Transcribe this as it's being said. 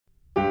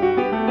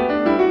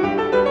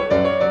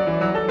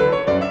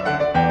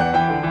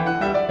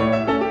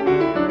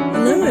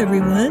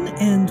everyone,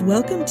 and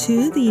welcome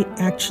to the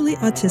Actually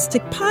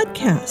Autistic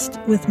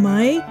podcast with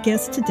my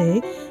guest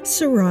today,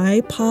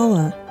 Sarai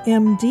Paula,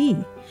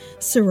 MD.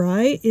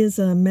 Sarai is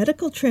a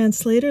medical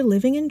translator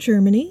living in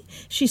Germany.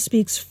 She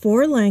speaks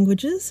 4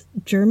 languages,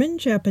 German,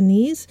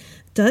 Japanese,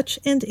 Dutch,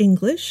 and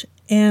English,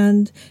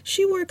 and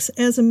she works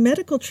as a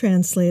medical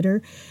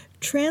translator,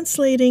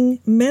 translating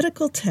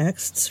medical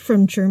texts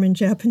from German,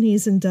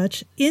 Japanese, and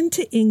Dutch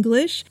into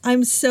English.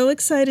 I'm so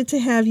excited to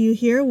have you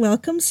here.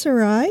 Welcome,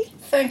 Sarai.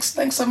 Thanks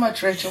so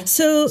much, Rachel.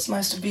 So it's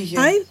nice to be here.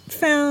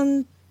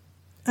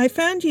 I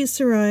found you,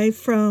 Sarai,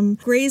 from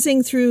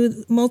grazing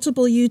through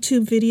multiple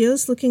YouTube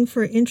videos, looking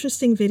for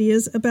interesting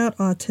videos about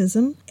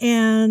autism,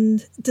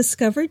 and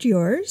discovered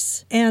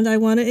yours. And I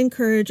want to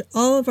encourage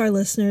all of our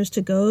listeners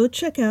to go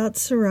check out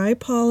Sarai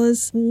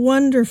Paula's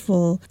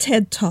wonderful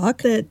TED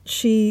Talk that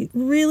she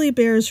really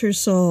bears her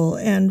soul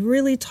and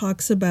really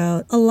talks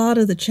about a lot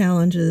of the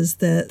challenges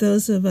that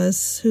those of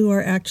us who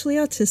are actually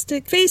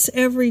autistic face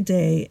every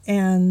day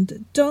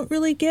and don't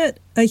really get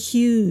a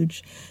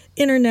huge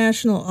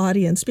international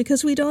audience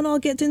because we don't all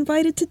get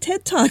invited to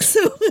TED Talks.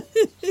 So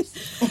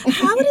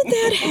how did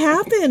that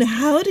happen?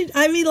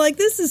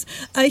 This is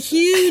a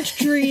huge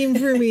dream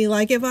for me.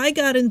 Like, if I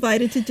got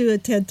invited to do a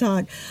TED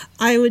Talk,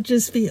 I would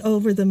just be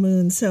over the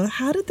moon. So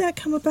how did that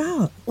come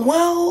about?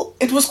 Well,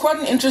 it was quite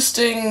an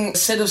interesting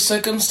set of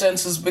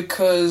circumstances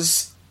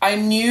because I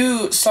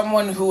knew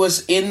someone who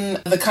was in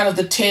the kind of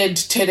the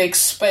TEDx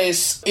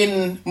space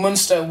in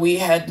Münster. We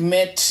had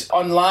met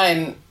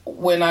online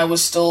when I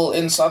was still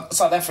in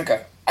South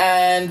Africa.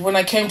 And when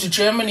I came to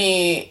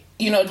Germany,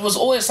 it was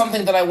always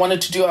something that I wanted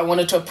to do. I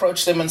wanted to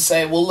approach them and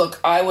say, well, look,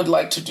 I would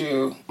like to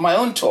do my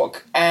own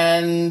talk.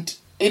 And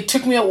it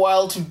took me a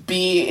while to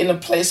be in a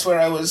place where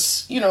I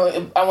was,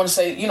 I want to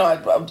say,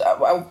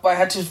 I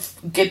had to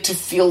get to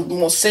feel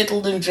more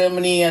settled in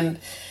Germany and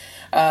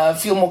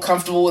feel more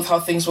comfortable with how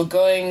things were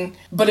going.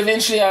 But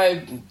eventually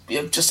I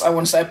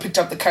picked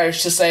up the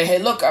courage to say, hey,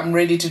 look, I'm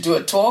ready to do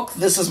a talk.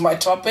 This is my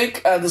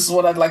topic. This is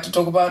what I'd like to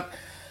talk about.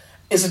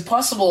 Is it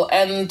possible?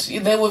 And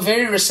they were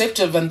very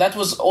receptive. And that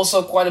was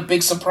also quite a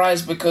big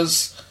surprise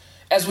because,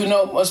 as we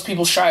know, most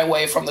people shy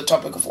away from the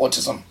topic of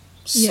autism.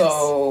 Yes.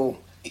 So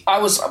I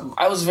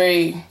was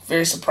very,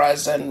 very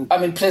surprised, and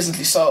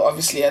pleasantly so,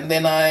 obviously. And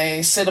then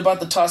I set about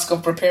the task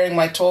of preparing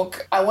my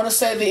talk. I want to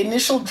say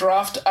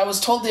I was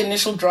told the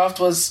initial draft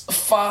was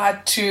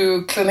far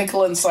too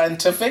clinical and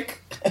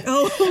scientific.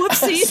 Oh,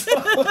 whoopsie.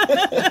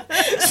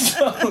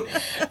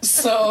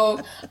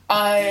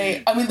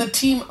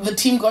 The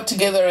team got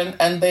together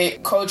and they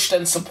coached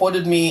and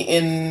supported me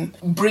in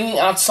bringing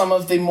out some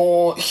of the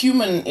more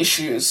human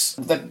issues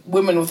that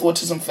women with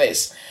autism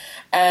face.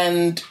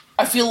 And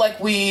I feel like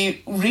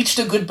we reached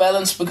a good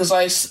balance because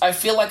I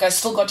feel like I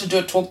still got to do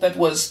a talk that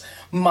was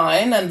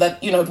mine and that,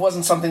 it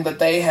wasn't something that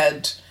they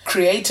had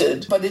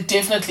created. But it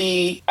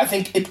definitely, I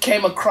think it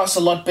came across a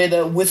lot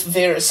better with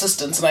their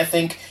assistance. And I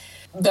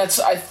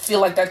feel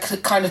like that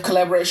kind of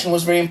collaboration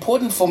was very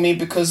important for me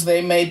because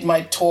they made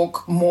my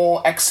talk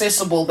more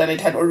accessible than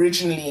it had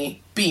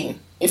originally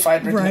been if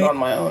I'd written it on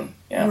my own.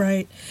 Yeah.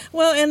 Right.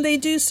 Well, and they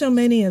do so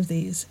many of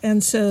these.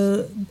 And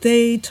so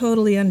they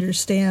totally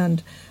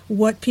understand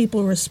what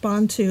people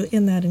respond to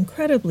in that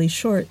incredibly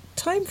short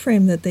time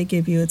frame that they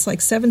give you. It's like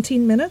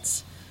 17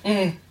 minutes.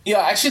 Yeah,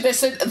 actually,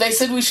 they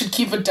said we should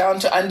keep it down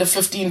to under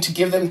 15 to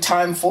give them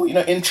time for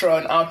intro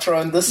and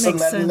outro and this Makes and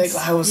that. Sense.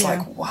 And I was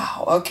like,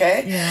 wow,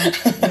 okay. Yeah,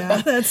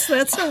 that's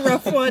a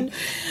rough one.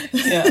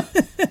 Yeah,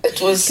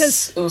 it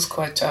was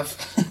quite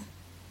tough.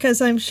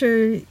 Because I'm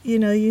sure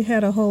you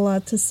had a whole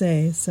lot to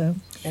say. So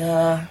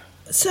yeah.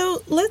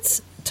 So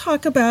let's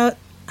talk about,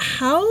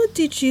 how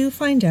did you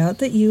find out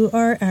that you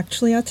are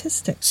actually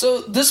autistic?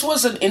 So this is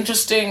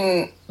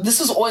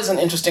always an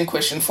interesting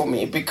question for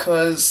me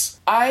because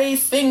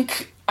I've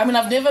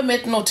never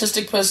met an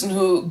autistic person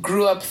who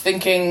grew up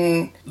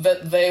thinking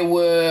that they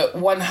were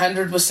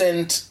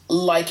 100%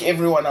 like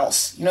everyone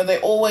else. They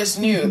always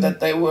knew that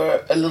they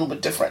were a little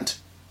bit different.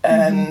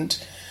 And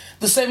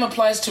the same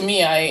applies to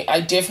me.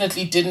 I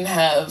definitely didn't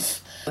have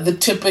the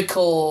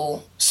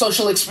typical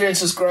social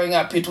experiences growing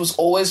up. It was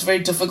always very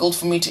difficult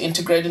for me to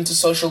integrate into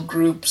social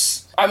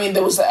groups.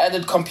 There was the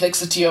added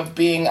complexity of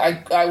being,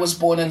 I was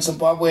born in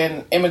Zimbabwe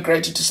and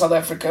immigrated to South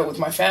Africa with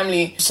my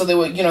family. So there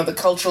were, the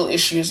cultural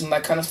issues and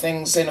that kind of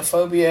thing,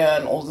 xenophobia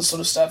and all this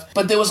sort of stuff.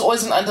 But there was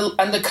always an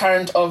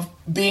undercurrent of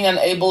being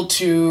unable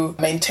to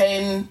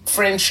maintain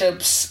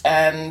friendships.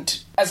 And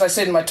as I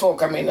said in my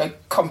talk, a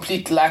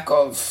complete lack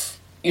of,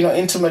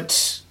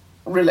 intimate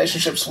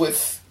relationships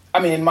with,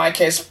 in my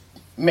case,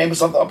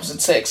 members of the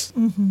opposite sex.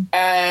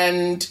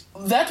 And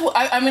that,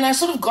 I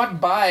sort of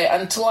got by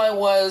until I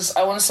was,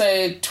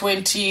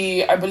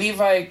 20, I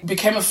believe I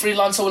became a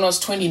freelancer when I was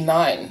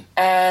 29.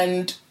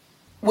 And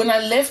when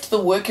I left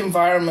the work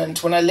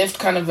environment, when I left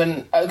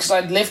because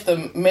I'd left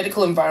the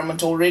medical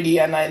environment already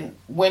and I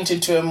went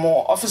into a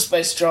more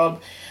office-based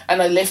job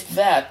and I left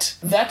that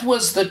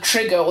was the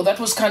trigger, or that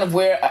was kind of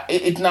where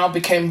it now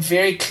became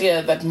very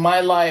clear that my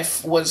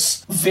life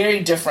was very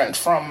different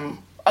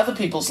from other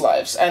people's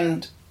lives.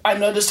 And I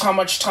noticed how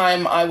much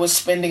time I was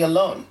spending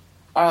alone.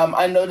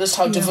 I noticed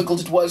how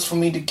difficult it was for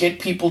me to get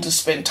people to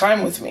spend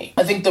time with me.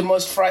 I think the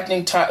most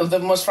frightening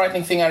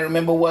thing I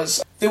remember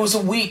was there was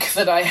a week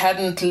that I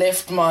hadn't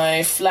left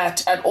my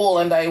flat at all,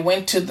 and I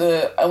went to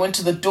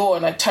the door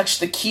and I touched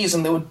the keys,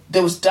 and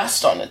there was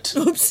dust on it.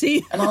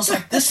 Oopsie! And I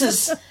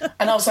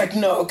was like,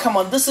 no, come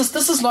on, this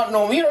is not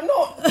normal.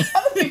 No,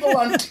 other people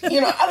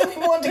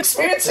aren't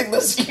experiencing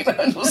this.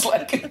 It was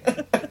like.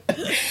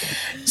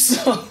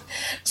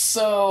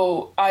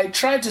 So I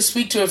tried to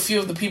speak to a few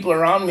of the people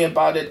around me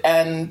about it,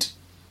 and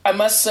I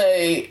must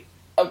say,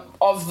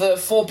 of the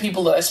 4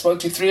 people that I spoke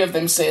to, 3 of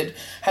them said,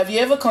 have you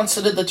ever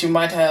considered that you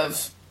might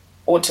have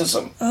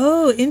autism?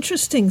 Oh,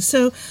 interesting.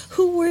 So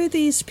who were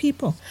these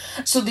people?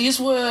 So these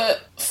were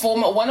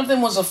one of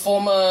them was a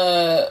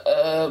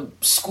former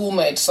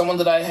schoolmate, someone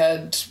that I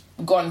had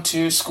gone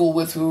to school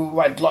with who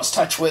I'd lost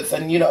touch with,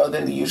 and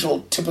then the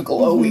usual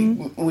typical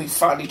we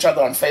found each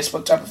other on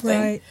Facebook type of thing.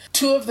 Right.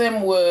 2 of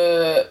them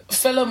were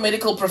fellow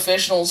medical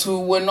professionals who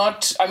were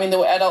not, they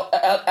were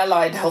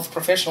allied health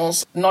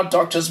professionals, not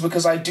doctors,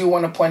 because I do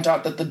want to point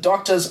out that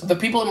the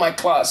people in my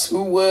class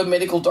who were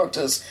medical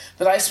doctors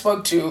that I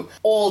spoke to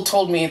all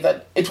told me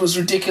that it was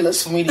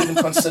ridiculous for me to even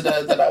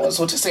consider that I was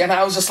autistic, and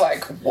I was just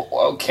like,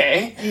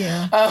 okay.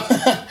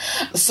 Yeah.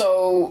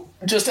 So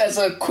just as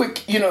a quick,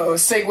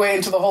 segue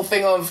into the whole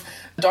thing of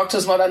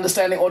doctors not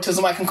understanding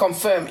autism, I can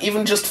confirm,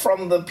 even just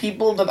from the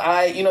people that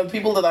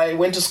I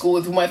went to school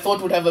with whom I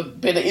thought would have a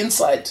better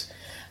insight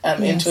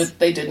into it,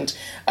 they didn't.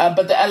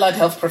 But the allied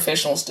health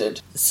professionals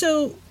did.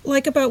 So,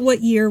 about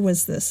what year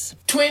was this?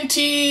 I want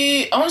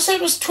to say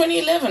it was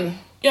 2011.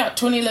 Yeah,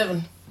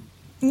 2011.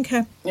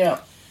 Okay.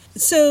 Yeah.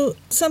 So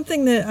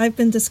something that I've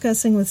been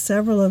discussing with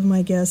several of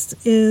my guests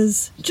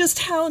is just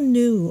how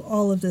new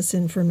all of this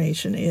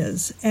information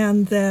is,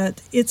 and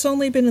that it's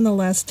only been in the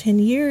last 10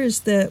 years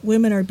that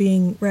women are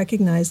being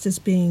recognized as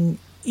being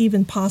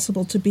even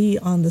possible to be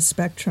on the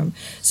spectrum.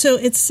 So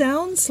it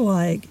sounds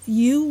like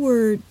you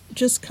were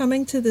just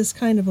coming to this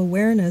kind of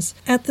awareness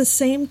at the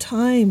same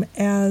time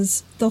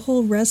as the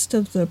whole rest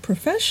of the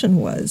profession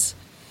was.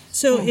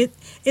 So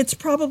it's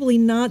probably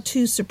not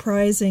too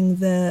surprising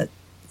that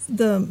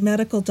the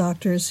medical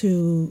doctors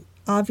who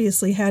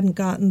obviously hadn't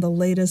gotten the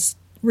latest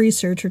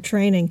research or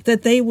training,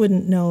 that they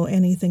wouldn't know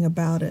anything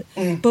about it.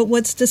 But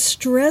what's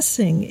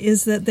distressing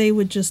is that they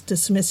would just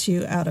dismiss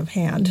you out of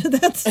hand.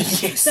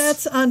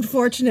 That's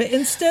unfortunate.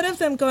 Instead of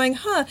them going,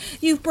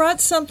 you've brought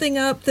something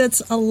up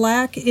that's a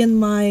lack in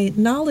my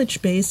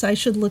knowledge base, I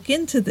should look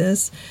into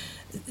this.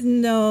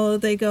 No,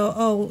 they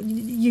go,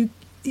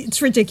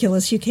 it's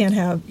ridiculous. You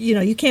can't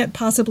you can't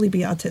possibly be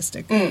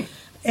autistic.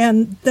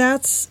 And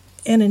that's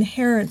an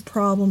inherent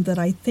problem that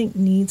I think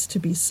needs to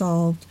be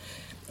solved.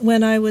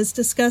 When I was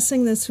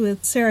discussing this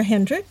with Sarah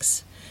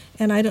Hendricks,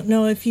 and I don't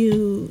know if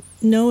you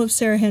know of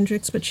Sarah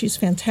Hendricks, but she's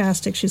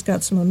fantastic. She's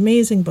got some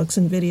amazing books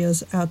and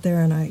videos out there,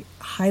 and I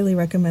highly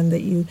recommend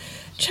that you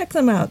check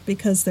them out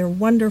because they're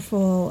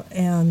wonderful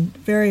and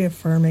very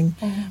affirming.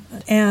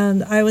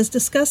 And I was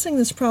discussing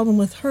this problem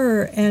with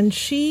her, and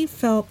she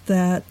felt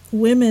that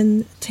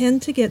women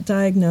tend to get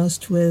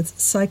diagnosed with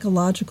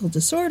psychological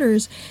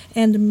disorders,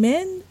 and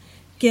men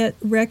get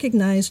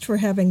recognized for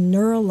having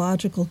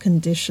neurological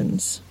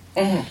conditions.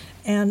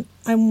 And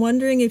I'm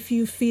wondering if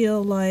you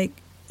feel like,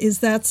 is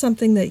that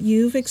something that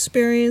you've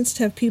experienced?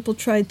 Have people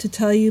tried to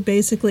tell you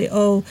basically,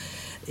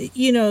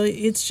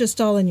 it's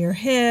just all in your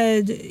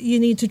head, you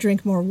need to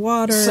drink more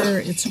water,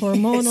 it's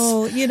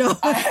hormonal,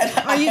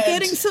 are you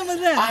getting some of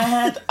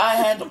that? I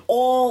had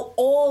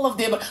all of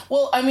them.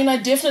 Well,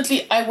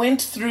 I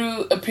went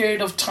through a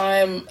period of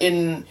time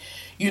in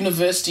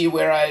university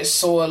where I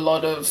saw a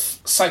lot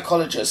of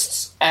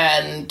psychologists,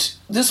 and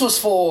this was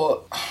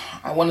for,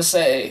 I want to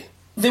say,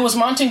 there was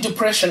mounting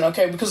depression,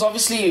 because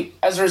obviously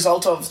as a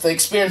result of the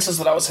experiences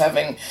that I was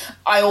having,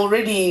 I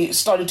already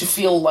started to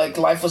feel like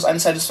life was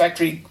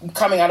unsatisfactory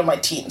coming out of my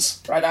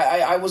teens, right?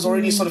 I was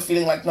already sort of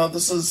feeling like, no,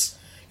 this is,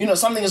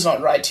 something is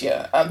not right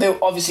here. There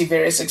were obviously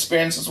various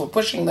experiences were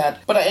pushing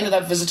that, but I ended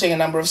up visiting a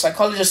number of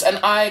psychologists, and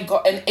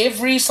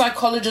every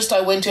psychologist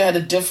I went to had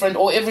a different,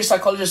 or every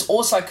psychologist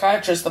or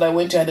psychiatrist that I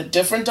went to had a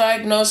different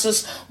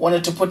diagnosis,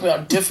 wanted to put me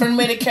on different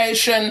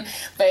medication.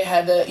 They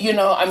had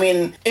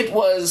it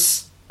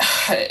was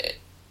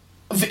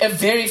a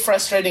very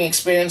frustrating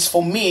experience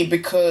for me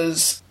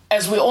because,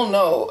 as we all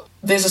know,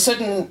 there's a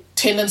certain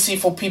tendency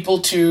for people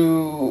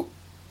to,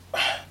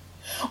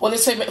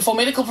 let's say for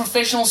medical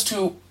professionals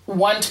to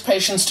want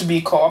patients to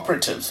be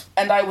cooperative.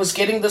 And I was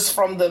getting this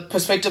from the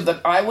perspective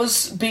that I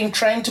was being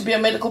trained to be a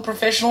medical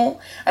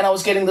professional, and I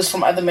was getting this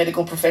from other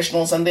medical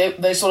professionals, and their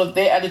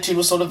attitude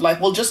was sort of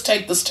like, well, just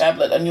take this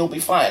tablet and you'll be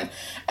fine.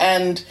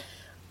 And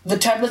the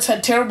tablets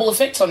had terrible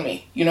effects on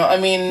me.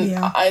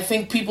 I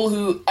think people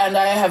who, and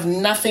I have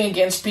nothing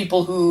against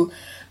people who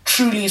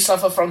truly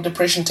suffer from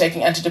depression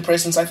taking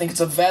antidepressants. I think it's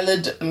a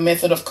valid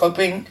method of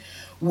coping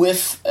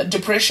with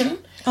depression.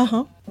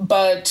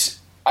 But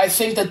I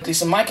think that, at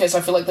least in my case, I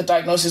feel like the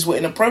diagnoses were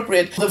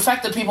inappropriate. The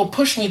fact that people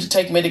pushed me to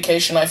take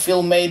medication, I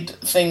feel, made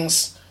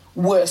things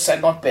worse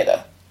and not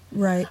better.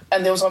 Right.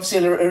 And there was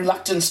obviously a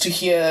reluctance to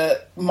hear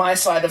my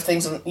side of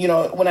things. And,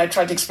 when I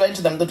tried to explain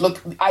to them that,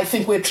 look, I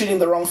think we're treating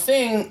the wrong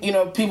thing,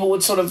 people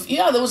would sort of,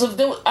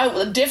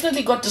 I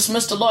definitely got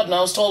dismissed a lot. And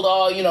I was told,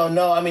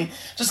 no, I mean,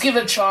 just give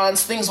it a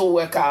chance. Things will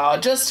work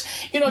out. Just,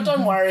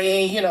 don't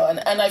worry,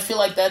 and I feel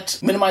like that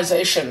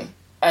minimization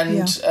and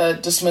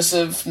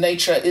dismissive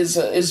nature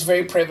is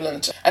very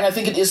prevalent. And I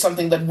think it is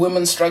something that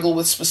women struggle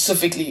with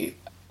specifically.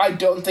 I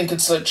don't think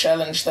it's a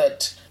challenge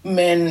that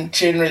men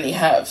generally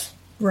have.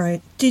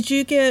 Right. Did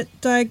you get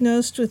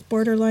diagnosed with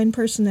borderline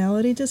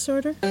personality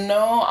disorder?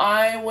 No,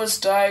 I was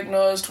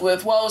diagnosed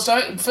with,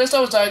 first I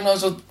was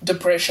diagnosed with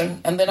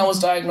depression, and then I was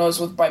diagnosed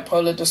with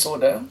bipolar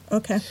disorder.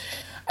 Okay.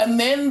 And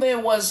then there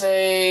was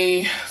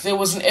an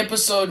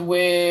episode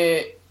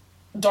where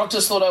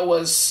doctors thought I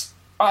was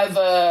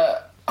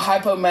either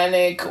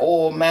hypomanic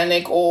or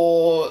manic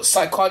or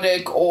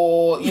psychotic,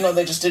 or,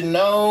 they just didn't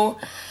know.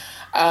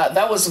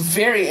 That was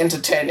very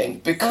entertaining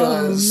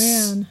because...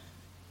 Oh, man.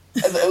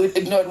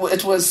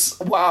 It was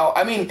wow.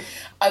 I mean,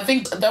 I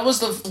think that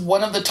was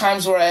one of the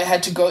times where I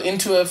had to go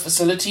into a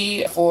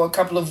facility for a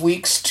couple of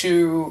weeks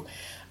to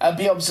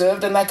be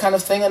observed and that kind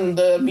of thing. And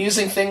the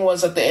amusing thing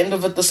was, at the end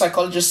of it, the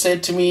psychologist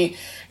said to me,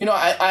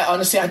 I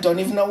honestly, I don't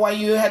even know why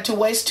you had to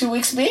waste 2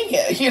 weeks being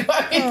here.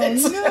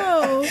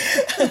 No.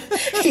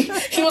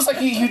 He was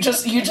like, you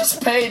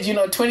just paid,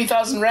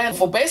 20,000 rand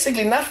for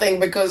basically nothing,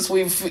 because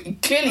we've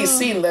clearly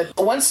seen that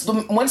once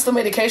the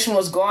medication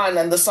was gone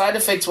and the side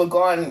effects were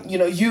gone,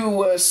 you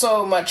were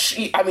so much,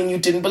 you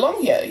didn't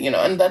belong here,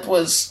 and that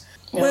was...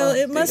 Well,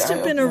 it must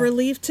have been a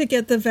relief to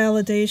get the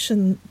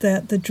validation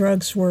that the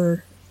drugs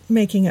were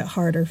making it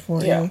harder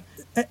for you.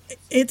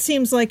 It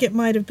seems like it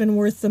might have been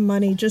worth the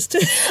money just to...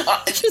 yes.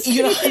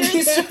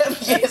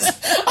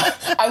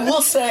 I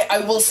will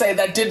say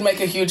that did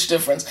make a huge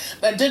difference.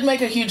 I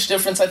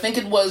think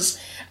it was...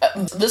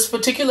 this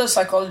particular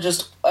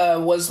psychologist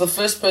was the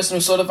first person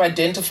who sort of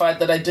identified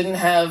that I didn't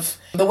have...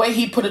 The way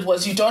he put it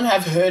was, you don't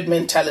have herd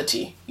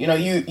mentality.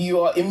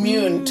 You are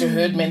immune to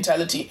herd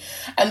mentality.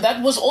 And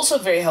that was also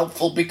very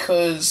helpful,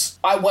 because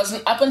I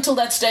wasn't... Up until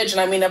that stage,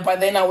 and I mean, by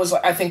then I was,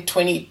 I think,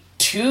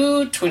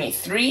 22,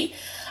 23...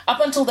 Up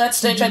until that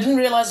stage, I didn't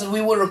realize that we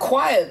were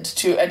required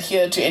to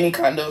adhere to any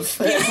kind of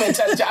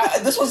mentality.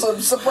 This was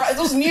a surprise.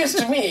 This was news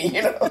to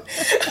me,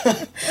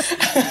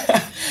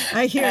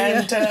 I hear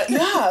you.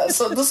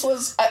 So this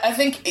was. I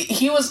think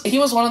he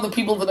was one of the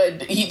people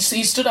that he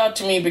stood out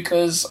to me,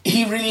 because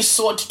he really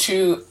sought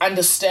to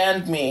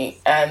understand me,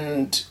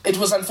 and it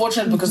was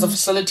unfortunate because the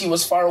facility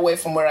was far away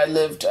from where I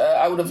lived.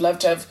 I would have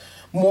loved to have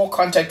more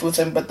contact with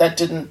him, but it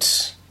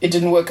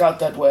didn't work out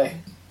that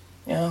way.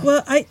 Yeah.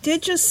 Well, I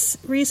did just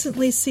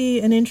recently see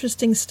an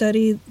interesting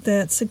study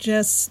that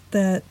suggests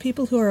that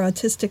people who are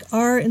autistic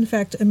are, in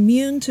fact,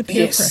 immune to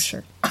peer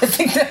pressure. I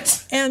think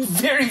that's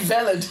very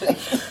valid.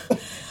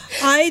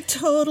 I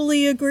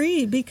totally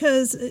agree,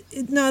 because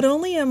not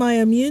only am I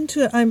immune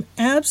to it, I'm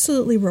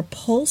absolutely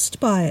repulsed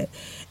by it.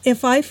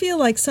 If I feel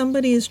like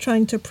somebody is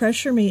trying to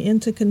pressure me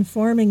into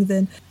conforming,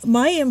 then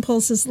my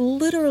impulse is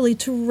literally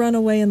to run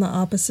away in the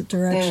opposite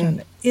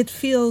direction. It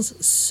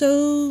feels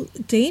so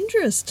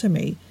dangerous to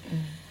me.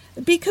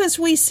 Because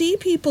we see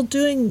people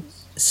doing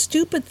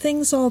stupid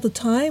things all the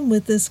time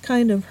with this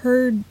kind of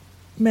herd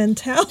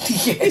mentality.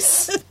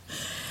 Yes.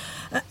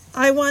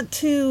 I want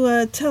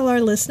to tell our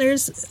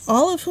listeners,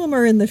 all of whom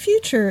are in the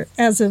future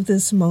as of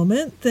this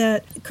moment,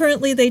 that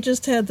currently they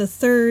just had the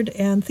third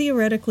and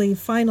theoretically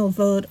final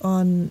vote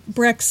on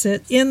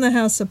Brexit in the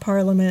House of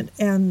Parliament,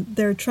 and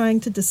they're trying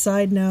to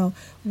decide now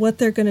what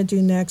they're going to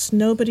do next.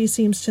 Nobody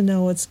seems to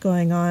know what's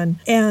going on.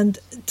 And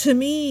to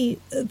me,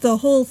 the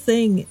whole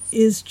thing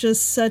is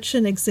just such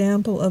an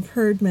example of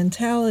herd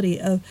mentality,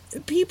 of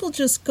people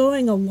just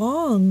going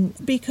along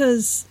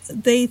because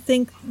they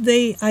think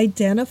they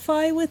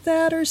identify with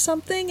that or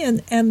something,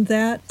 and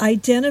that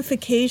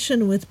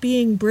identification with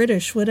being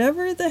British,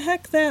 whatever the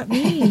heck that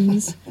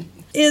means,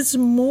 is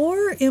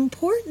more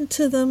important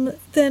to them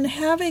than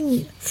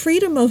having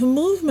freedom of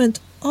movement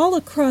all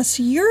across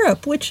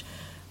Europe, which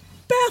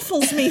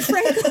baffles me,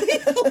 frankly.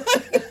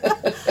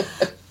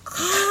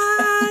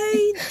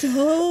 I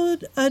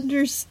don't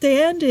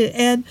understand it.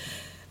 And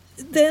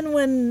then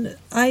when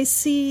I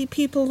see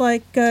people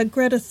like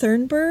Greta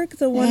Thunberg,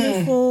 the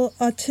wonderful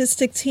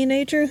autistic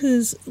teenager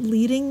who's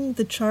leading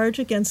the charge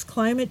against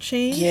climate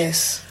change,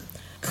 yes,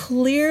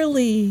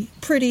 clearly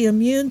pretty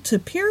immune to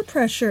peer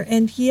pressure,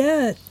 and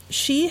yet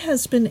she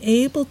has been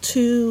able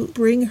to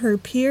bring her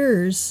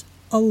peers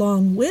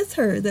along with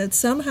her, that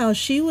somehow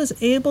she was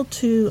able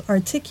to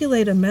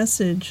articulate a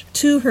message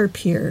to her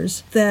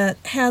peers that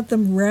had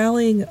them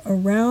rallying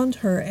around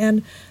her.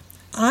 And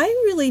I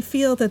really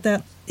feel that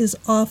that is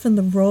often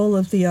the role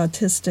of the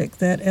autistic,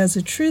 that as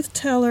a truth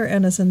teller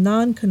and as a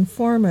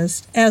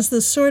nonconformist, as the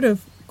sort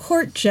of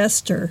court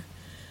jester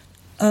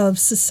of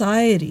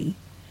society,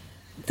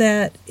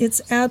 that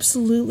it's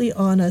absolutely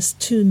on us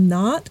to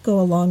not go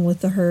along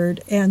with the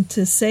herd and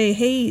to say,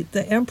 hey,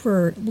 the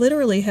emperor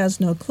literally has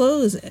no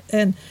clothes.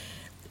 And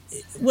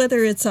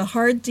whether it's a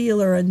hard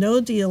deal or a no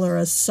deal or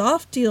a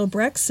soft deal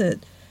Brexit,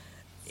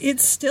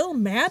 it's still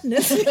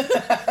madness.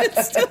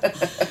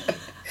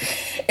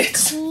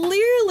 It's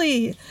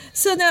clearly.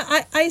 So now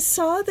I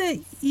saw that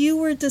you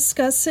were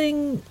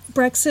discussing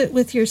Brexit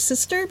with your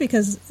sister,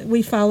 because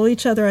we follow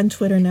each other on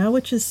Twitter now,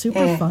 which is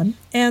super fun.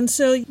 And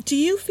so do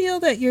you feel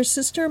that your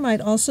sister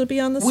might also be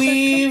on the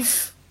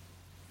spectrum?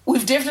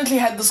 We've definitely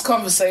had this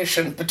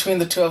conversation between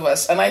the two of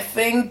us, and I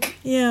think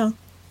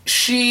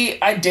she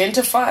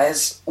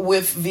identifies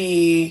with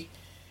the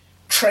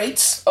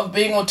traits of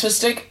being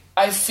autistic.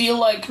 I feel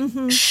like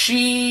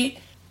she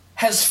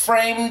has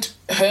framed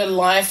her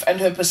life and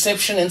her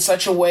perception in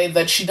such a way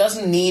that she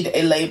doesn't need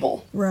a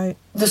label. Right.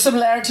 The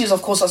similarities,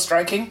 of course, are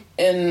striking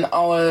in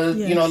our,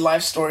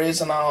 life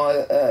stories and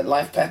our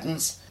life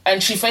patterns.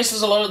 And she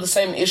faces a lot of the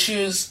same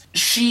issues.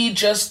 She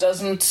just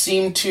doesn't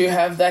seem to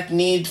have that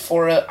need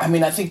for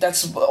I think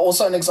that's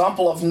also an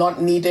example of not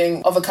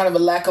needing, of a kind of a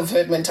lack of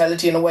herd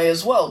mentality in a way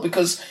as well,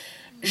 because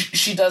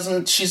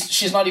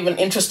she's not even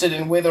interested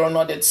in whether or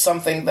not it's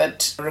something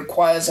that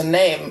requires a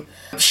name.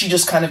 She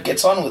just kind of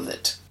gets on with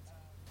it.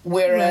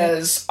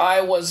 Whereas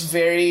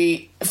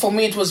for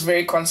me, it was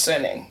very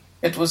concerning.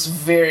 It was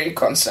very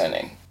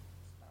concerning.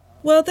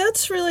 Well,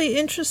 that's really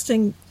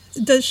interesting.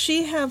 Does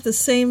she have the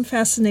same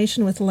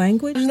fascination with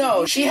language?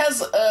 No, she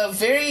has a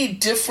very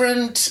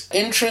different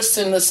interest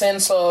in the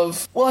sense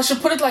of, well, I should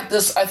put it like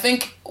this. I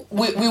think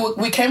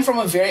we came from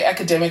a very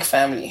academic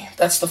family.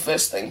 That's the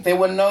first thing. There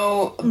were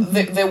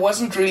there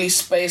wasn't really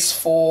space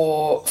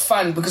for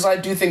fun, because I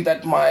do think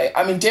that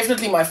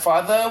definitely my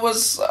father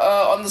was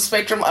on the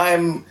spectrum.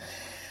 I'm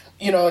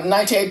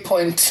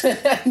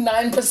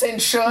 98.9%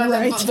 sure.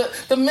 Right.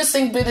 The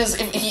missing bit is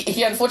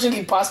he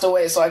unfortunately passed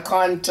away, so I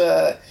can't,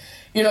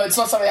 it's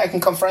not something I can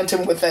confront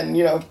him with and,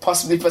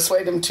 possibly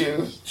persuade him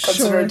to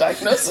consider a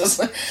diagnosis.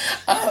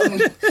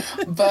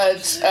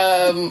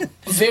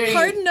 Very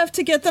hard enough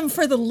to get them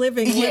for the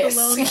living, let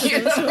alone for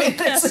those who have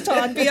passed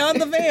on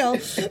beyond the veil.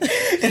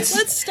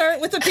 Let's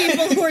start with the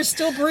people who are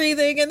still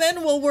breathing, and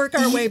then we'll work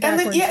our way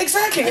backwards.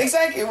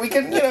 Exactly. We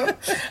can,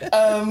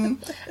 and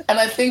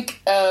I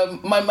think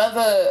my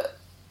mother,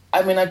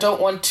 I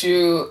don't want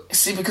to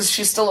see, because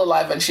she's still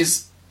alive and she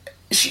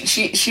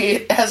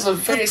has a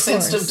very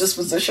sensitive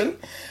disposition.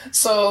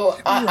 So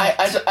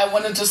I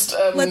want to just...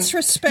 let's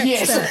respect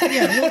that.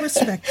 Yeah, we'll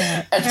respect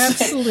that.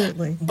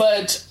 Absolutely.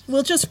 But...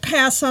 we'll just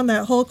pass on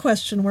that whole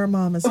question where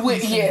Mom is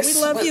concerned.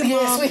 We love you,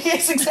 Mom.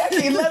 Yes,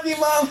 exactly. Love you,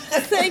 Mom.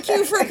 Thank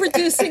you for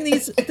producing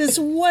this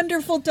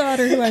wonderful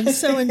daughter who I'm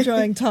so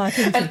enjoying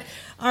talking to.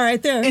 All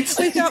right,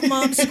 we've got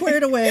Mom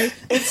squared away.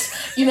 It's,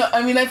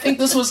 I think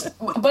this was,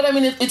 but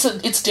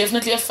it's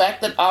definitely a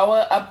fact that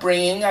our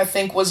upbringing, I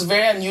think, was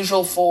very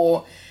unusual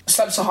for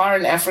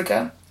sub-Saharan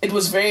Africa. It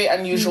was very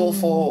unusual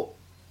for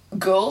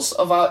girls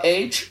of our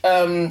age.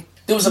 There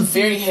was a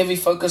very heavy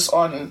focus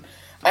on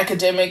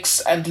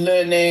academics and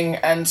learning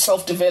and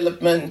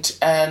self-development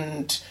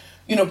and,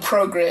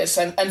 progress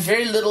and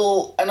very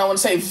little, and I want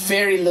to say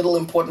very little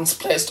importance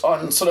placed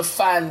on sort of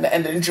fun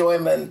and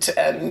enjoyment.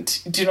 And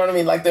do you know what I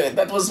mean? Like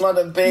that was not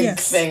a big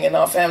thing in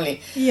our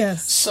family.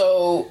 Yes.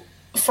 So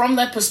from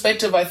that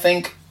perspective, I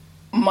think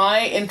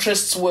my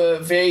interests were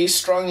very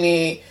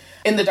strongly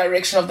in the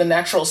direction of the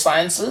natural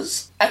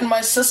sciences. And my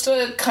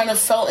sister kind of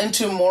fell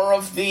into more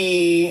of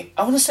I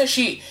want to say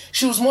she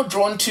was more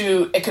drawn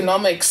to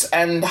economics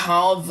and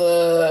how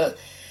the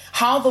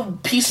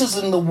pieces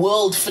in the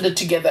world fitted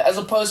together, as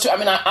opposed to,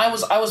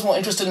 I was more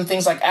interested in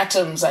things like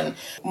atoms and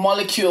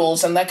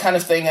molecules and that kind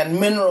of thing, and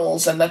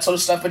minerals and that sort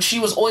of stuff. But she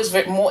was always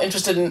more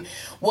interested in,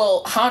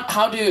 well,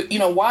 how do,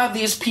 why are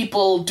these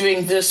people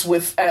doing this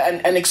with,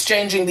 and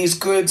exchanging these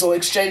goods or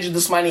exchanging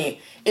this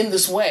money in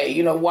this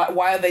way?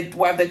 Why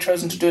have they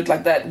chosen to do it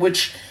like that?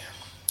 Which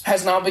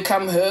has now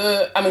become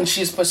her,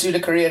 she's pursued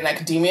a career in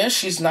academia.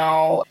 She's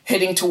now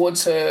heading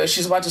towards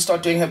she's about to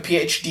start doing her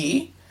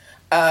PhD.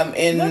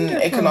 In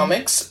Wonderful.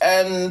 Economics.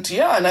 And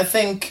I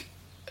think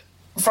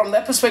from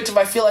that perspective,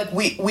 I feel like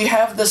we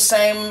have the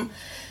same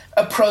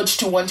approach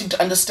to wanting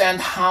to understand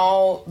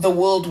how the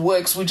world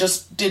works. We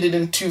just did it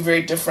in two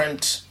very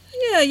different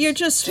you're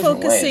just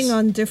focusing ways.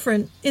 On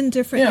different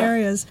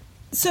areas.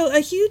 So a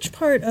huge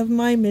part of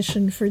my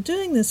mission for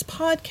doing this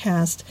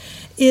podcast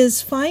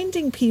is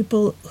finding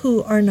people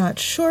who are not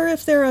sure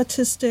if they're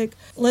autistic.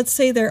 Let's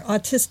say they're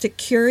autistic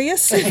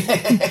curious.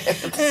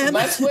 It's a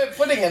nice way of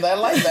putting it. I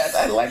like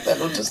that.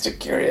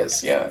 Autistic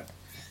curious, yeah.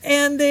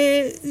 And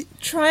they're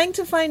trying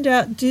to find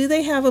out, do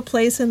they have a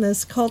place in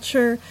this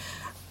culture?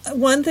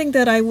 One thing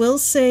that I will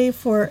say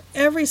for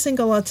every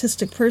single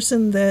autistic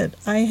person that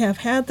I have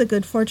had the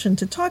good fortune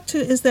to talk to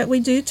is that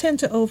we do tend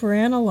to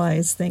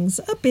overanalyze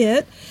things a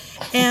bit,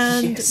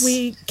 and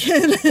we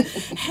can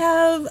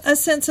have a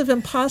sense of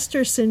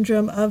imposter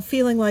syndrome of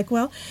feeling like,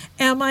 well,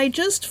 am I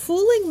just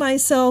fooling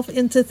myself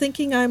into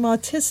thinking I'm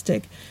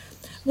autistic?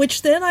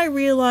 Which then I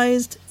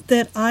realized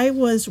that I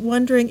was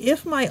wondering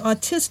if my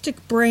autistic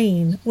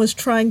brain was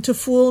trying to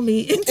fool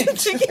me into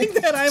thinking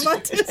that I'm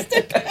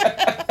autistic.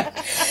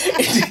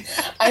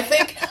 I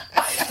think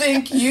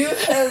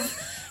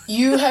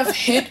you have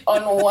hit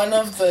on one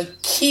of the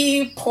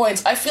key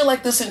points. I feel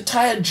like this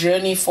entire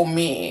journey for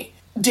me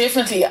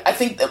Definitely. I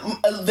think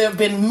there have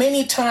been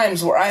many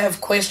times where I have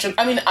questioned.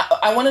 I mean,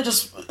 I want to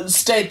just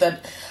state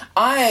that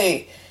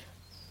I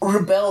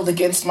rebelled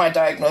against my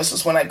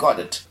diagnosis when I got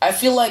it. I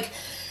feel like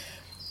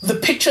the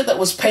picture that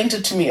was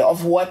painted to me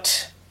of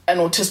what an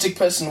autistic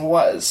person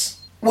was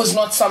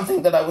not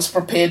something that I was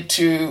prepared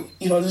to,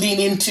 lean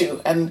into.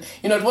 And,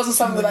 it wasn't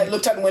something that I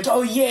looked at and went,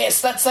 oh,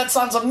 yes, that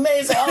sounds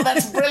amazing. Oh,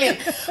 that's brilliant.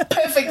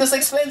 Perfect. This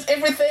explains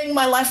everything.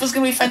 My life is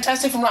going to be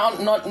fantastic from now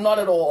on. Not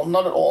at all.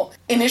 Not at all.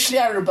 Initially,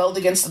 I rebelled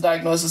against the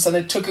diagnosis, and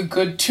it took a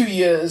good 2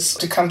 years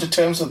to come to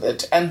terms with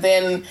it. And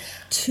then...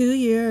 2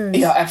 years?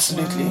 Yeah,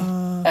 absolutely.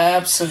 Wow.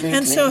 Absolutely.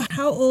 And so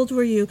how old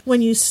were you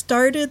when you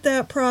started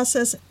that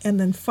process and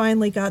then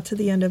finally got to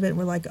the end of it and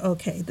were like,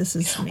 okay, this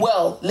is me?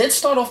 Well, let's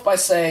start off by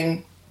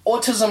saying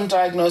autism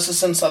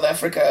diagnosis in South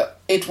Africa,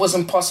 it was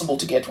impossible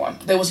to get one.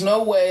 There was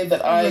no way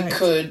that I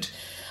could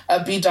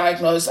be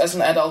diagnosed as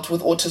an adult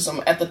with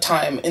autism at the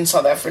time in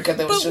South Africa.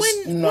 There was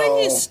when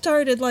you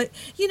started,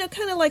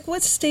 kind of like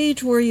what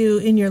stage were you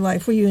in your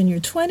life? Were you in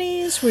your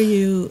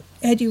 20s?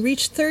 Had you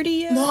reached 30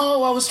 yet?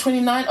 No, I was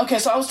 29. Okay,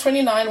 so I was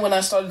 29 when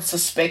I started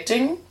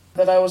suspecting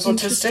that I was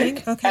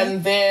autistic. Okay.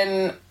 And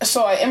then,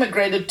 so I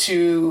immigrated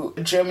to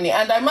Germany.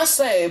 And I must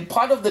say,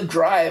 part of the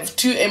drive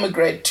to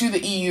immigrate to the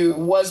EU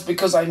was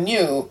because I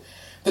knew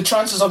the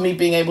chances of me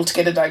being able to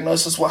get a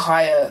diagnosis were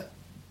higher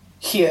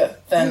here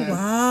than... Oh,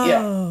 wow.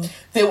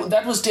 Yeah.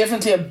 That was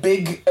definitely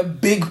a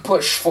big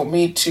push for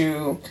me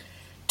to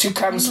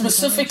come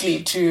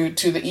specifically to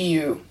the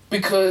EU,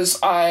 because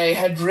I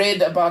had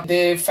read about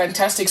their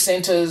fantastic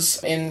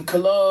centers in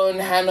Cologne,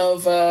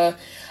 Hanover.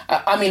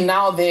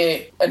 Now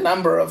there are a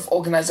number of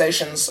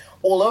organizations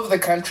all over the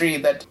country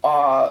that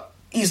are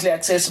easily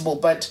accessible.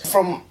 But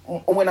from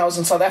when I was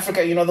in South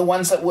Africa, the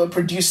ones that were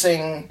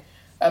producing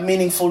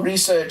meaningful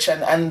research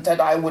and that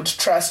I would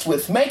trust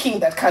with making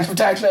that kind of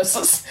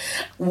diagnosis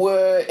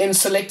were in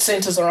select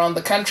centers around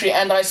the country.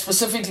 And I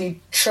specifically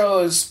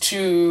chose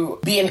to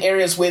be in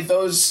areas where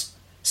those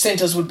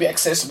centers would be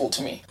accessible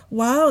to me.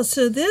 Wow,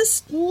 so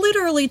this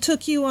literally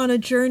took you on a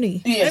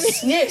journey.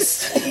 Yes,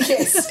 yes,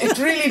 it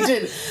really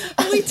did.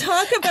 We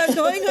talk about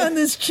going on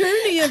this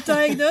journey of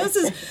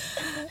diagnosis,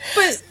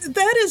 but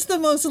that is the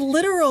most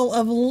literal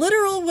of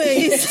literal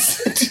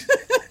ways.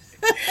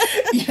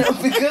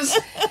 Yes. Because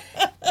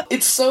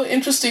it's so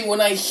interesting when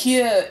I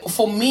hear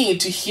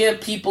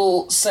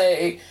people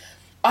say,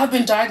 I've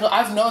been diagnosed,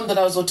 I've known that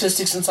I was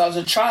autistic since I was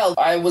a child.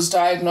 I was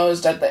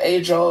diagnosed at the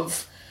age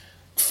of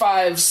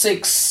 5,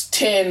 6,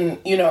 10,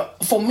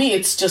 for me,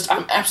 it's just,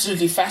 I'm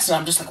absolutely fascinated.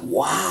 I'm just like,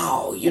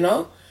 wow,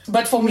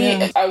 But for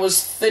me, I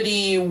was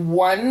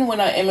 31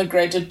 when I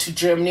immigrated to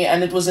Germany,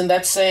 and it was in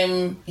that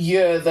same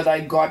year that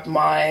I got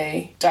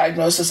my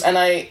diagnosis. And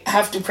I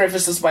have to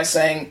preface this by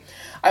saying,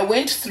 I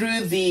went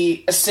through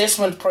the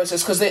assessment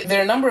process because there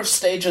are a number of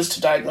stages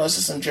to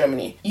diagnosis in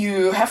Germany.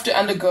 You have to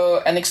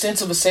undergo an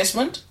extensive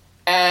assessment,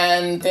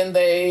 and then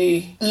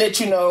they let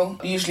you know,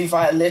 usually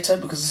via letter,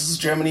 because this is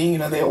Germany,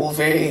 they're all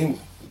very...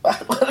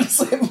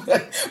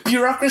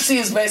 bureaucracy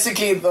is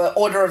basically the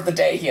order of the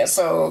day here.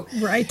 So,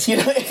 right.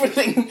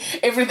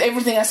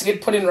 Everything has to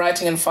get put in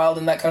writing and filed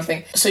and that kind of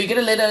thing. So you get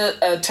a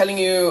letter telling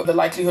you the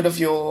likelihood of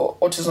your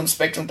autism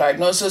spectrum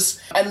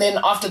diagnosis. And then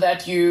after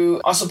that,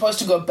 you are supposed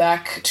to go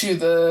back to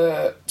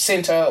the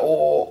center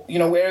or,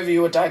 wherever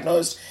you were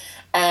diagnosed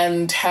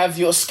and have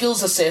your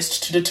skills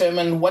assessed to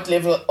determine what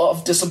level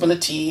of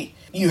disability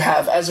you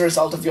have as a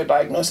result of your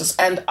diagnosis.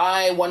 And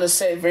I want to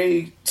say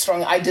very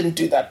strongly, I didn't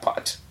do that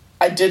part.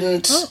 I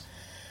didn't. Oh.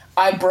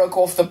 I broke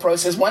off the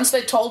process. Once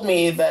they told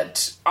me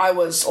that I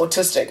was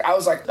autistic, I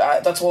was like,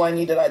 that's all I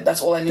needed.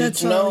 That's all I needed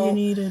to know. That's all you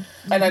needed.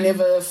 Mm-hmm. And I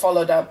never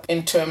followed up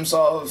in terms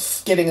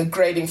of getting a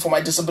grading for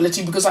my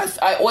disability, because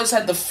I always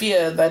had the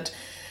fear that,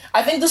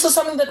 I think this is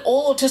something that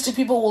all autistic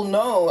people will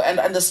know and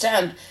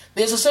understand.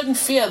 There's a certain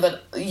fear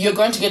that you're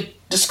going to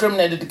get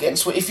discriminated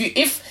against.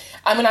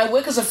 I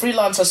work as a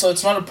freelancer, so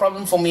it's not a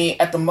problem for me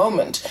at the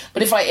moment.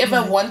 But if I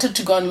ever wanted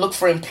to go and look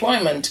for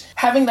employment,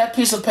 having that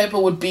piece of paper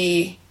would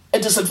be a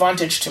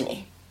disadvantage to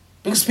me.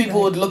 Because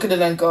people would look at it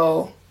and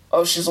go,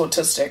 oh, she's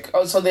autistic.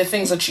 Oh, so there are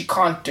things that she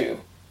can't do,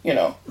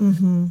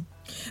 Mm-hmm.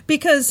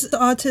 Because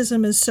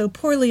autism is so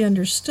poorly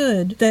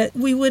understood that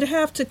we would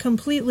have to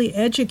completely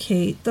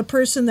educate the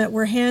person that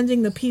we're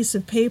handing the piece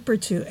of paper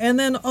to. And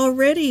then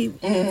already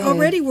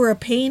we're a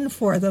pain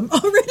for them.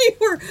 Already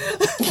we're...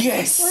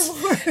 Yes.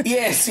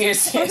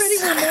 Yes. Already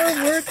we're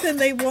more work than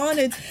they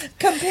wanted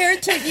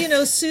compared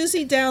to,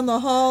 Susie down the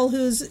hall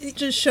who's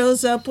just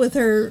shows up with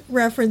her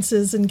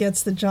references and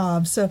gets the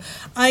job. So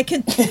I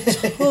can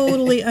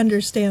totally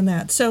understand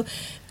that. So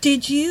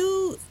did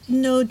you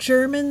know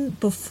German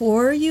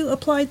before you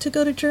applied to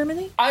go to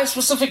Germany? I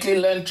specifically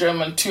learned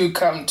German to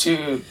come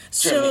to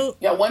Germany.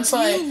 Once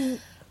I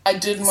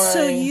did my...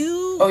 So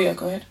you... Oh, yeah,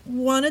 go ahead.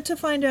 Wanted to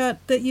find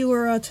out that you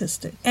were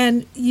autistic.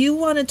 And you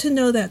wanted to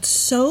know that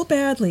so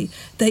badly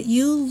that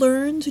you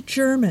learned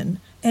German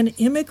and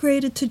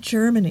immigrated to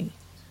Germany.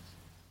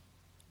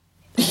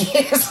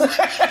 Yes.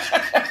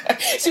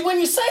 See, when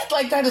you say it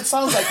like that, it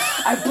sounds like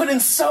I put in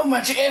so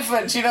much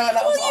effort, and I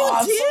was,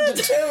 I'm so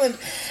determined.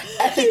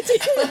 And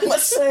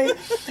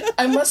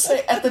I must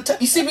say, at the time,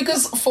 you see,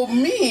 because for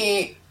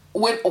me,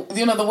 when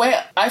the way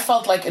I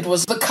felt like it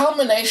was the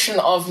culmination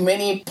of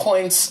many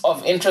points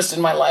of interest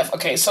in my life.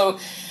 Okay, so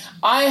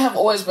I have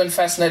always been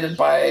fascinated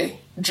by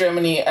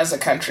Germany as a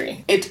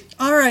country.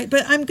 All right,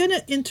 but I'm going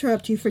to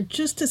interrupt you for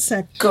just a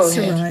sec,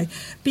 Sarai,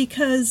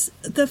 because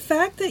the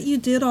fact that you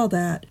did all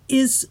that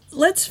is,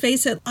 let's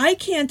face it, I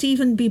can't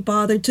even be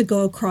bothered to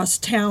go across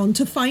town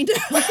to find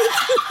out.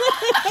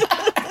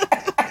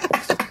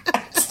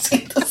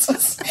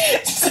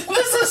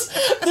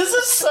 This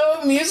is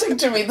so amusing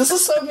to me. This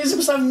is so amusing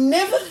because I've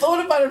never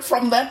thought about it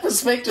from that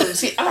perspective.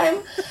 See,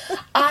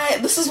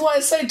 this is why I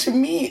say to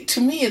me,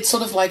 it's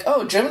sort of like,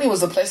 oh, Germany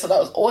was the place that I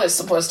was always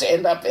supposed to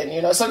end up in,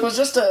 So it was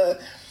just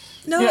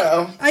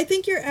I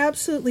think you're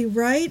absolutely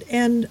right.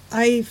 And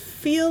I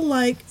feel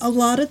like a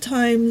lot of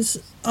times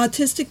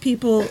autistic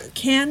people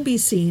can be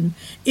seen.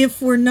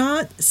 If we're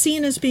not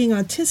seen as being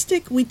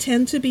autistic, we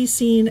tend to be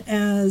seen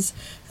as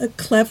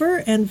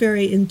clever and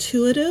very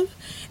intuitive.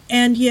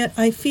 And yet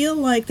I feel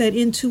like that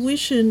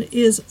intuition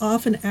is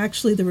often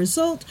actually the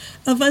result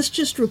of us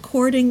just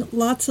recording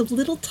lots of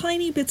little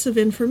tiny bits of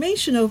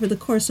information over the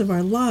course of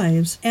our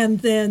lives. And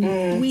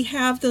then we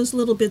have those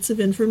little bits of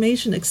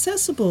information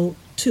accessible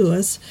to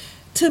us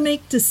to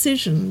make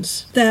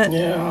decisions that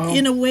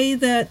in a way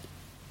that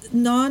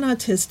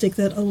non-autistic,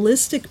 that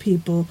allistic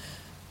people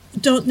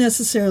don't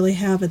necessarily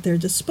have at their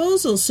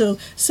disposal. So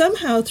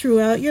somehow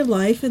throughout your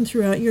life and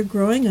throughout your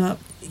growing up,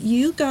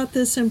 you got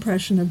this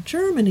impression of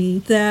Germany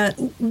that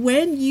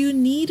when you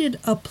needed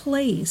a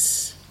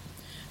place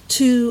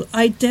to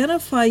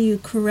identify you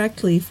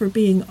correctly for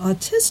being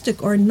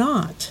autistic or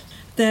not,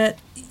 that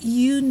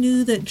you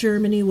knew that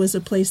Germany was a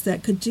place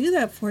that could do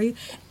that for you,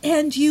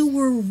 and you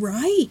were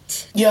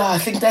right. Yeah, I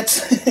think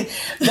that's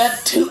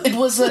that too. It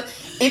was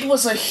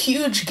a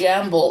huge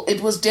gamble. It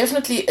was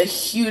definitely a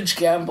huge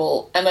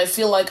gamble, and I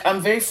feel like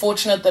I'm very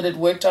fortunate that it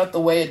worked out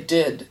the way it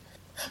did.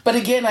 But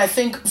again, I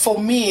think for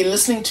me,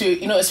 listening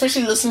to,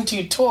 especially listening to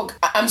you talk,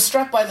 I'm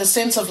struck by the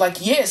sense of like,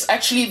 yes,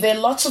 actually, there are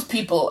lots of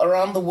people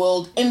around the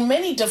world in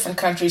many different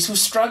countries who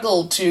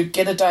struggle to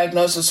get a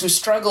diagnosis, who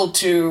struggle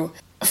to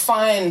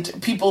find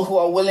people who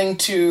are willing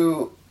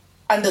to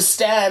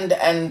understand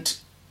and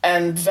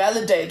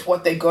validate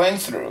what they're going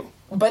through.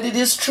 But it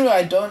is true,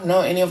 I don't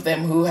know any of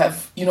them who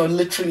have,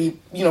 literally,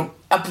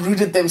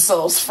 uprooted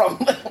themselves from...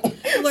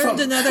 Learned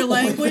another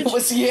language.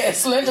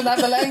 Learned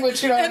another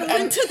language, and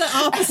went to the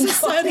opposite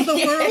side of the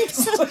world.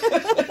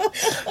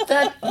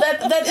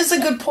 That is a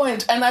good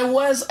point. And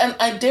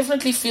I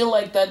definitely feel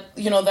like that,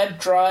 that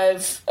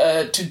drive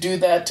to do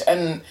that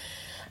and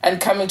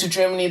coming to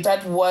Germany,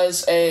 that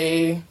was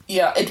the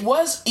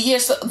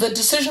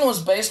decision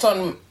was based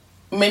on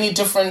many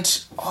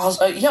different,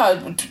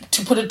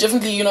 to put it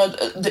differently,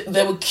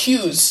 there were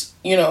cues,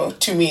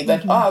 to me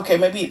that, okay,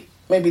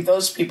 maybe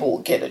those people will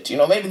get it,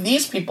 maybe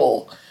these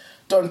people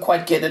don't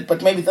quite get it,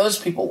 but maybe those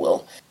people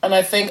will. And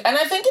I think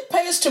it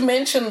pays to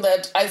mention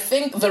that I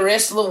think the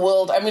rest of the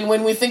world, I mean,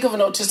 when we think of an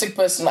autistic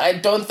person, I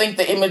don't think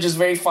the image is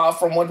very far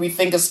from what we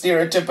think a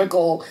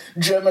stereotypical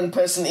German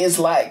person is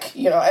like.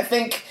 I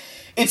think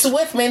it's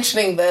worth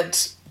mentioning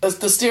that the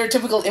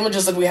stereotypical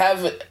images that we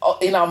have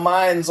in our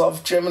minds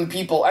of German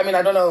people, I mean,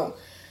 I don't know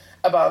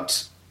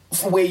about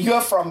where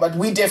you're from, but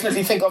we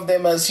definitely think of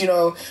them as,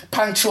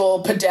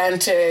 punctual,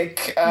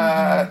 pedantic,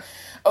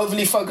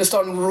 overly focused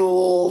on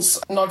rules,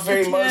 not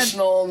very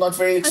emotional, not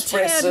very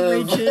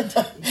expressive. A tad rigid.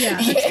 Yeah,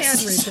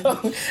 yes. A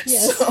tad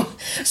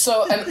rigid.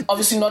 So, and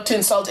obviously not to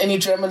insult any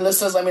German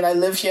listeners. I mean, I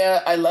live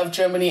here. I love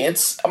Germany.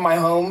 It's my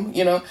home,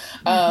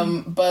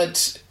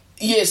 But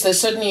yes,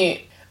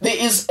 there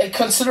is a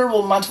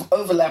considerable amount of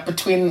overlap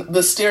between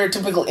the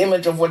stereotypical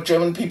image of what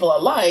German people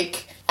are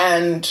like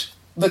and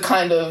the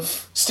kind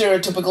of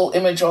stereotypical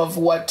image of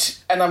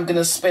what, and I'm going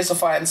to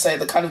specify and say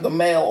the kind of the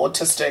male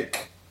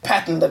autistic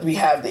pattern that we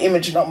have, the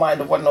image in our mind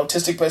of what an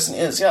autistic person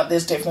is. Yeah,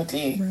 there's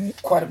definitely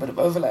quite a bit of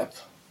overlap.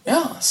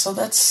 Yeah, so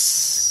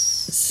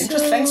that's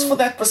interesting. Thanks for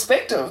that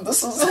perspective.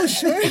 This is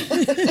sure.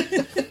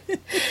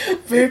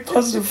 very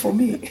positive for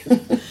me.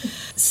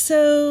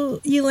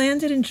 So you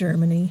landed in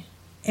Germany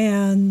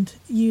and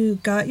you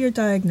got your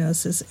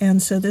diagnosis,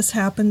 and so this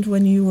happened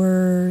when you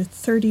were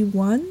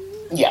 31?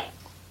 Yeah.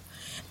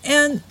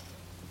 And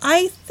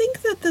I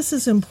think that this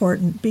is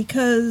important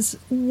because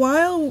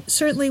while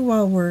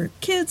we're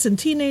kids and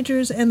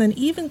teenagers and then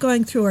even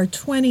going through our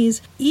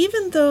 20s,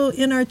 even though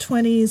in our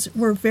 20s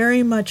we're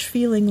very much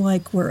feeling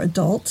like we're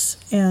adults,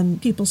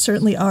 and people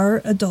certainly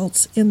are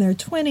adults in their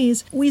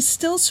 20s, we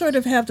still sort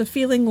of have the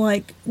feeling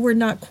like we're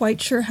not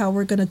quite sure how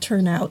we're going to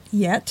turn out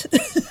yet.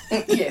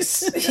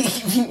 Yes,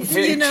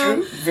 very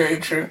true, very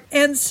true.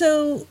 And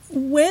so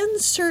when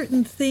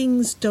certain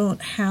things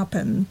don't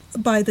happen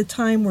by the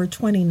time we're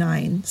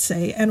 29,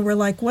 say, and we're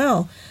like,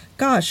 well,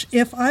 gosh,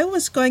 if I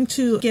was going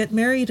to get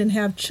married and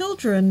have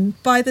children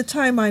by the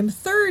time I'm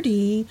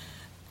 30,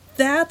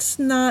 that's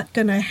not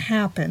going to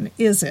happen,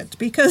 is it?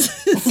 Because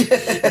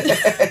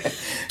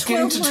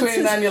getting to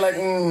 29, you're like,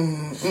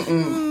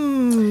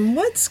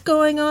 what's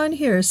going on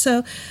here?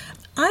 So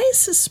I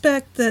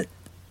suspect that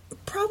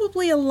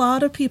probably a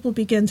lot of people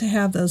begin to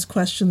have those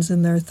questions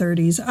in their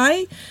 30s.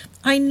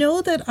 I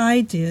know that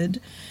I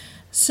did.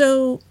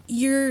 So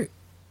you're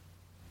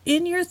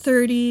in your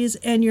 30s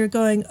and you're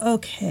going,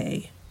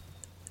 okay,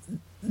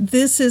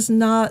 this is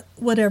not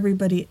what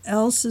everybody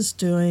else is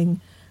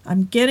doing.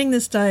 I'm getting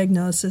this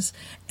diagnosis.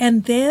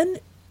 And then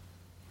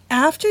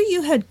after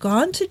you had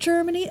gone to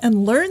Germany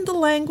and learned the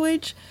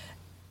language,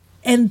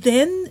 and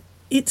then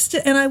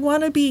and I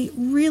want to be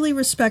really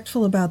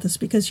respectful about this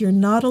because you're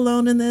not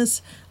alone in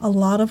this. A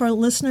lot of our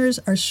listeners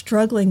are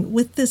struggling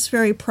with this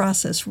very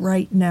process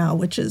right now,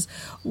 which is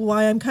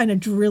why I'm kind of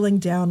drilling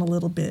down a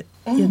little bit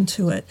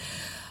into it.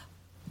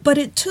 But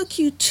it took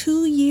you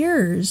 2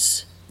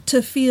 years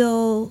to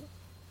feel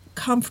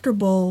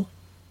comfortable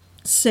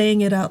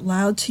saying it out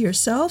loud to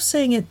yourself,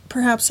 saying it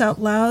perhaps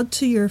out loud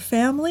to your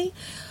family.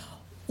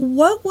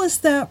 What was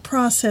that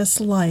process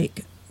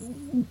like?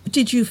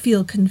 Did you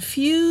feel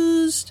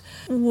confused?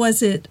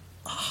 Was it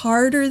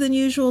harder than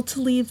usual to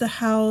leave the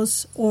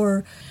house?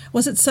 Or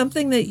was it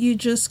something that you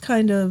just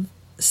kind of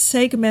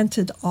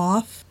segmented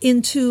off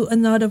into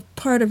another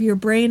part of your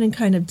brain and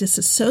kind of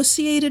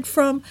disassociated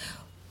from?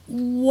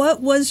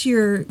 What was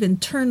your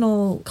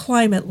internal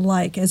climate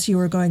like as you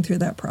were going through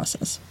that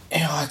process?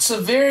 Yeah, it's a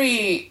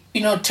very,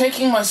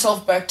 taking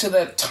myself back to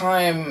that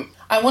time,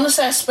 I want to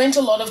say I spent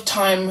a lot of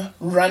time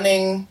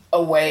running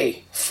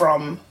away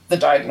from the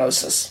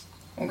diagnosis.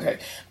 Okay.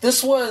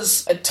 This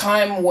was a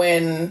time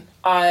when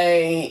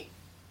I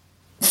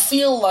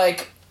feel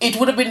like it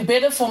would have been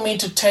better for me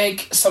to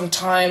take some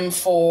time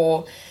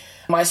for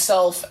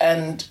myself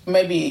and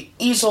maybe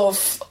ease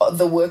off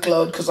the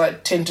workload, because I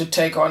tend to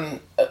take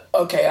on,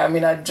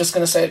 I'm just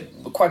going to say it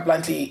quite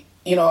bluntly,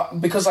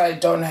 because I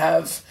don't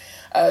have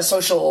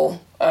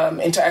social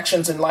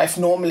interactions in life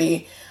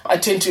normally, I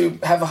tend to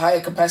have a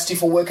higher capacity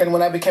for work, and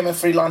when I became a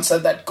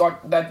freelancer,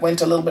 that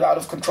went a little bit out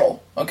of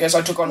control. Okay, so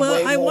I took on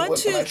way more work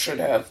than I should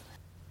have.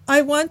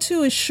 I want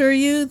to assure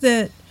you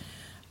that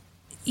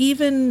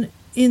even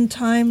in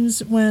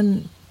times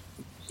when,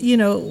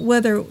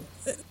 whether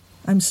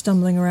I'm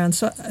stumbling around,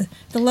 so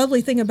the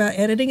lovely thing about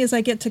editing is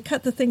I get to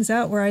cut the things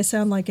out where I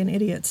sound like an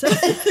idiot. So.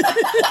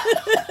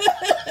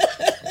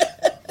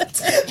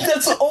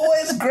 That's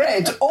always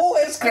great.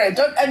 Always great.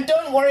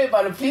 Don't worry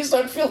about it. Please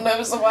don't feel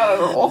nervous about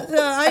it at all.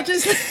 No, I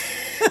just...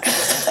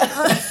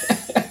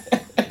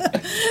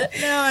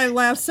 Now I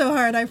laughed so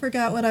hard I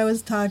forgot what I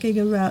was talking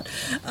about.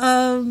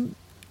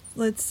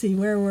 Let's see,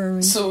 where were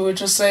we? So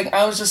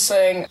I was just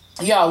saying,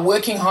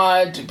 working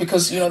hard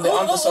because, there aren't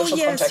the social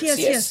contacts.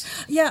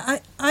 Yes. Yeah,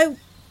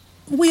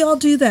 we all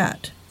do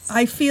that.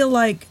 I feel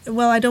like,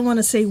 I don't want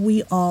to say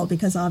we all,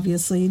 because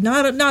obviously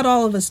not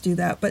all of us do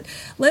that, but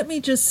let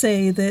me just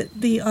say that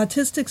the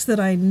autistics that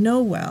I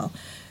know well,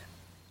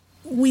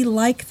 we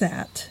like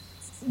that.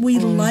 We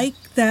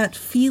like that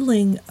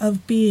feeling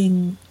of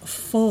being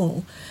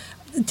full.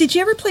 Did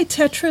you ever play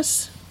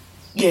Tetris?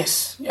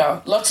 Yes,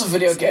 yeah, lots of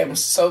video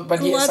games. So,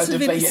 but yes, I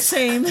did play. Yes,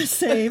 same.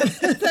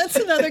 That's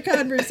another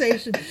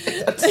conversation.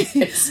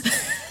 Yes.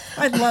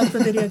 I love the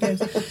video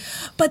games.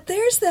 But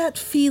there's that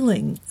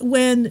feeling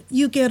when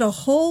you get a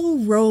whole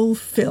row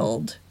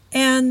filled.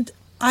 And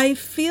I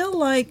feel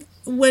like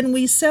when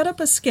we set up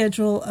a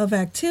schedule of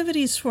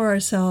activities for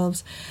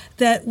ourselves,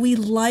 that we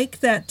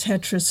like that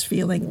Tetris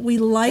feeling. We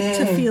like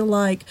to feel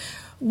like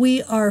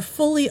we are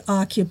fully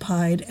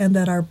occupied and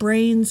that our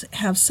brains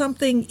have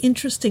something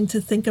interesting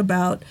to think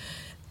about,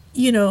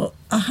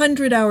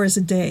 100 hours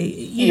a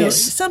day,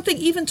 something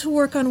even to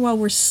work on while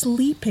we're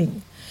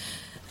sleeping.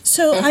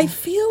 So I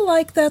feel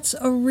like that's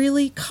a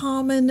really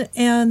common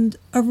and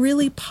a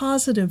really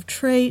positive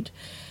trait,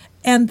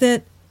 and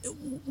that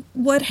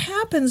what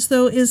happens,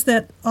 though, is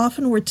that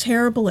often we're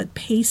terrible at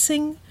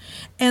pacing,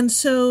 and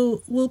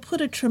so we'll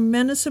put a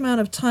tremendous amount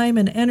of time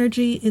and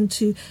energy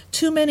into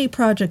too many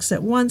projects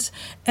at once,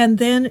 and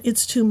then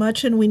it's too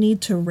much and we need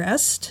to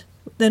rest.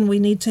 Then we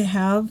need to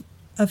have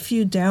a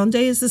few down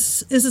days.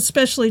 This is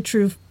especially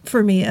true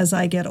for me as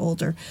I get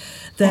older,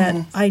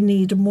 that I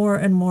need more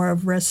and more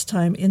of rest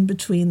time in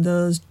between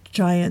those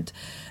giant,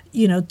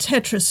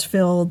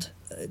 Tetris-filled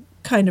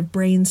kind of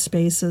brain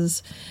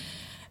spaces.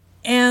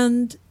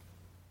 And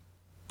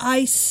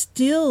I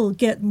still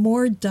get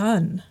more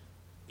done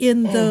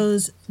in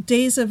those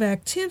days of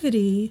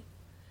activity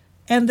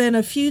and then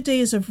a few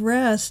days of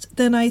rest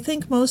than I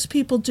think most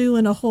people do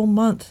in a whole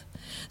month.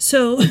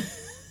 So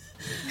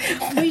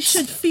we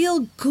should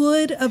feel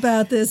good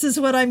about this, is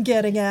what I'm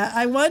getting at.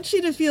 I want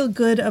you to feel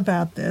good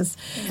about this.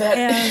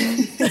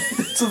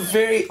 It's a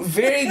very,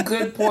 very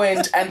good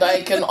point, and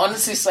I can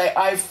honestly say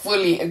I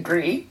fully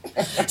agree.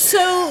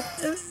 So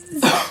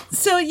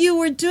you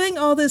were doing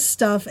all this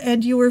stuff,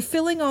 and you were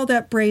filling all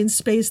that brain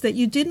space that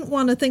you didn't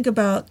want to think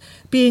about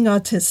being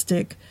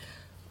autistic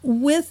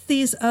with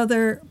these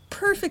other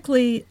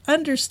perfectly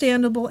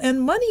understandable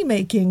and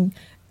money-making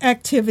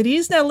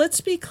activities. Now,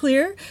 let's be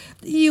clear,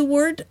 you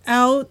weren't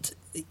out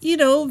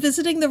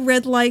visiting the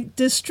red light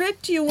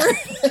district. You were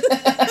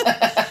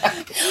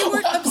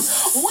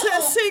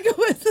obsessing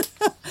with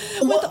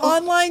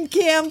online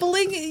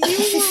gambling.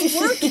 You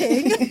were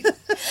working.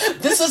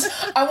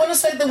 I want to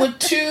say there were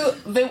two,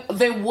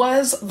 there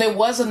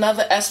was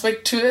another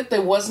aspect to it.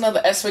 There was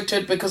another aspect to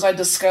it because I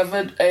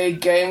discovered a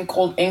game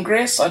called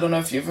Ingress. I don't know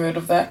if you've heard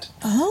of that.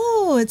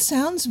 Oh, it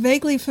sounds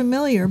vaguely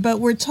familiar, but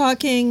we're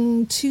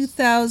talking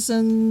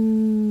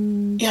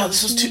 2000. Yeah,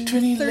 this was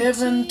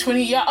 2011,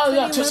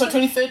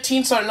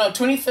 2013. Sorry, no,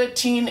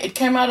 2013. It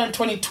came out in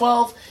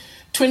 2012.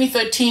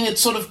 2013, it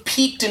sort of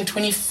peaked in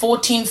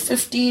 2014,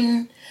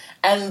 15.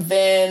 And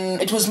then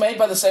it was made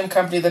by the same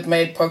company that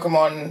made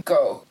Pokemon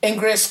Go.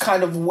 Ingress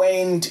kind of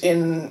waned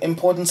in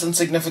importance and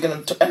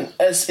significance, and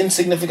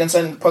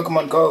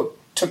Pokemon Go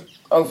took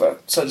over,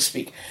 so to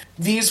speak.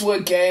 These were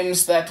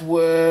games that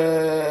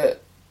were,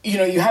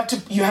 you had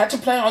to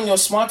play on your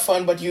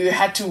smartphone, but you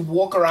had to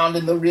walk around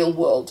in the real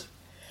world.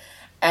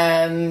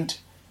 And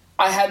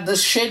I had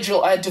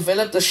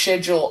developed this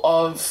schedule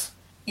of,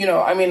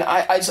 I'm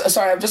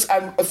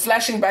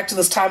flashing back to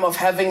this time of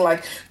having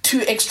like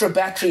 2 extra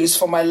batteries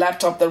for my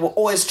laptop that were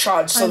always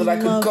charged so that I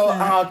could go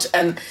out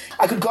and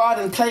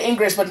play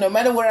Ingress, but no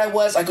matter where I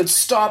was, I could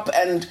stop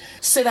and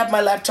set up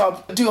my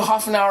laptop, do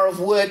half an hour of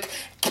work,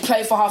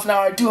 play for half an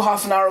hour, do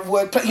half an hour of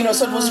work.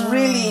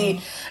 So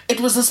it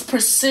was this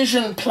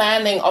precision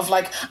planning of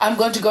like, I'm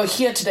going to go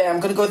here today, I'm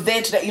going to go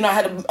there today. I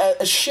had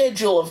a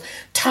schedule of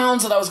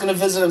towns that I was going to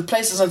visit and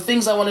places and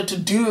things I wanted to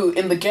do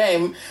in the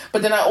game.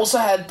 But then I also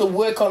had the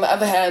work on the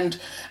other hand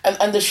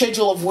and the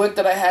schedule of work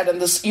that I had and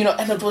this,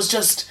 and it was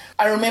just,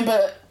 I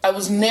remember I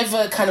was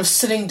never kind of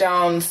sitting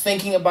down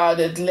thinking about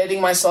it, letting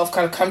myself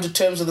kind of come to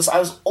terms with this. I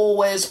was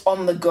always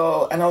on the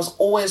go and I was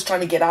always trying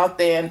to get out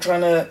there and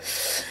trying to,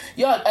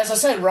 as I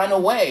said, run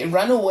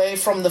away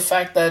from the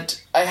fact that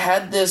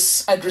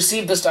I'd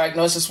received this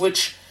diagnosis,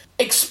 which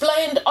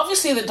explained,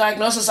 obviously, the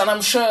diagnosis, and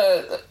I'm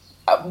sure,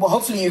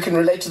 hopefully you can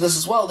relate to this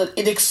as well, that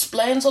it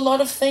explains a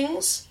lot of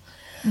things.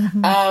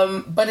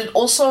 Mm-hmm. But it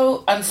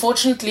also,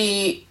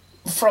 unfortunately,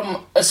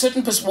 from a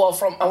certain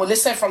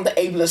let's say from the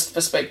ableist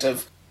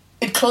perspective,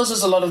 it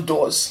closes a lot of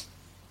doors.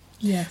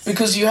 Yes.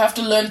 Because you have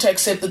to learn to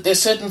accept that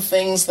there's certain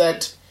things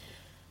that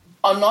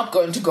are not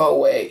going to go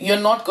away. You're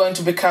not going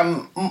to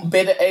become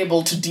better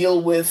able to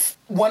deal with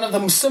one of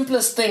the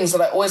simplest things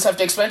that I always have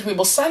to explain to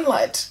people: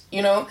 sunlight.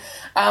 No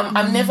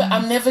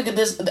one's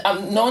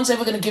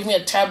ever going to give me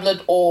a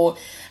tablet or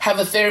have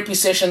a therapy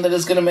session that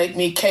is going to make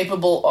me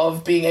capable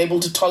of being able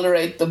to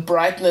tolerate the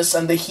brightness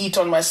and the heat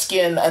on my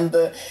skin and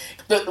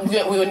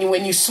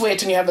when you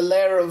sweat and you have a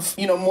layer of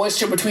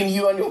moisture between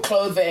you and your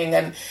clothing,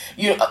 and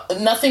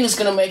nothing is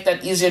going to make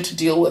that easier to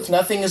deal with.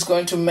 Nothing is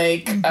going to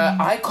make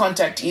eye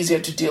contact easier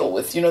to deal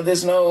with.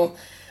 There's no.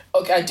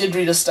 Okay, I did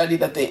read a study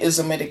that there is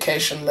a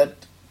medication that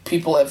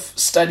people have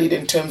studied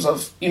in terms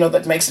of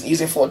that makes it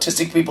easier for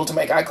autistic people to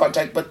make eye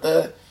contact, but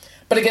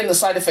again the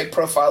side effect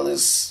profile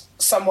is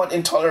somewhat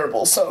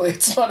intolerable. So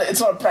it's not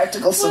a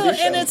practical solution.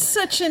 Well, and it's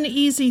such an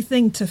easy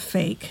thing to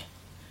fake.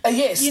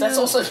 Yes, that's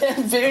also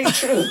very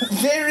true.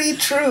 Very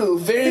true.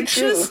 Very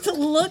true. Just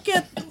look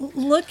at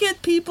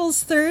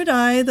people's third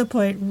eye, the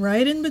point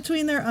right in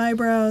between their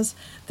eyebrows.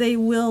 They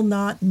will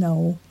not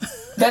know.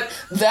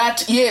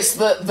 That yes,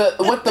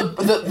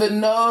 the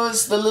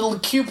nose, the little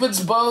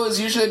Cupid's bow is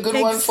usually a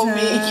good one for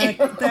me.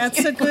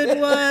 That's a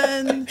good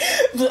one.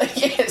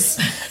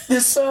 Yes,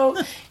 there's so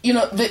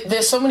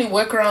so many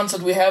workarounds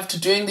that we have to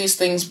doing these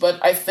things,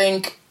 but I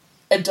think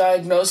a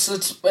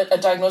diagnosis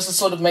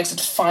sort of makes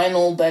it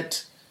final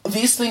that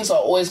these things are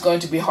always going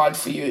to be hard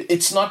for you.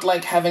 It's not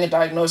like having a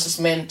diagnosis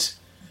meant,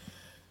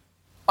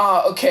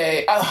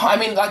 okay. I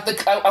mean,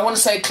 like I want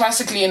to say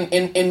classically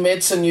in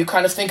medicine, you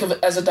kind of think of it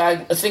as a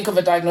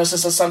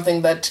diagnosis as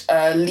something that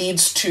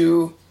leads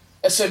to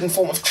a certain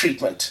form of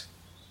treatment,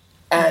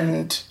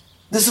 and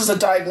this is a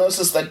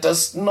diagnosis that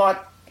does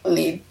not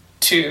lead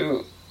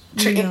to.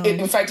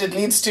 In fact, it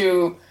leads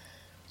to.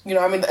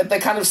 They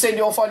kind of send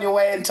you off on your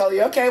way and tell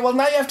you, okay, well,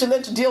 now you have to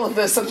learn to deal with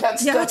this, and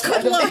that's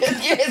kind of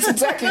it. Yes,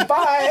 exactly.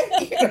 Bye.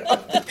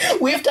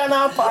 We've done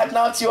our part.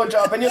 Now it's your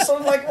job, and you're sort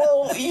of like,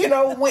 well,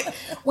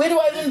 where do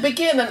I even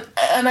begin?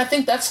 And I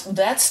think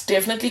that's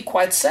definitely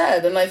quite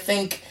sad, and I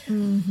think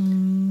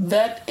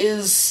that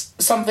is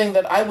something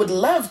that I would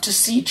love to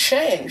see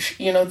change.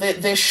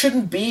 There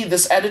shouldn't be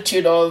this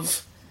attitude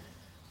of,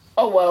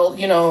 oh well,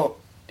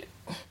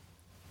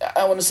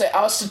 I want to say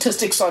our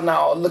statistics are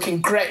now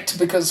looking great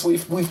because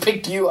we've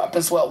picked you up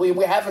as well. We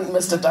haven't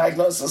missed a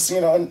diagnosis,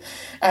 and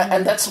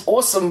that's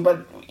awesome.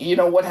 But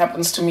what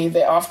happens to me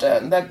thereafter,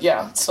 and that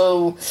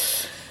So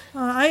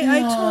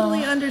I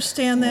totally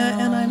understand that,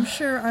 and I'm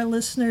sure our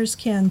listeners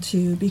can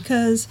too.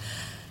 Because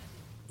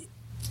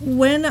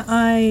when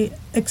I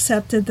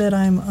accepted that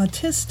I'm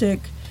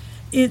autistic,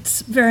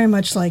 it's very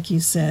much like you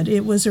said.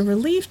 It was a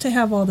relief to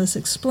have all this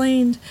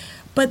explained,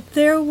 but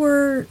there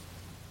were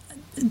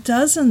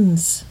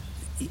dozens,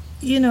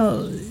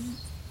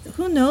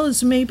 who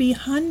knows, maybe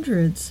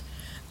hundreds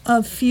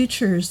of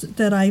futures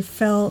that I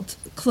felt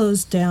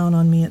closed down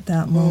on me at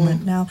that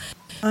moment. Now,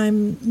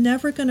 I'm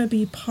never going to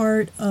be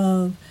part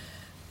of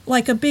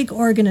like a big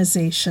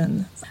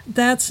organization.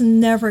 That's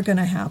never going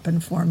to happen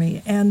for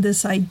me. And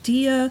this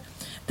idea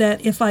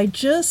that if I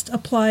just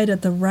applied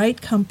at the right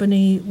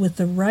company with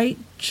the right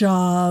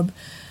job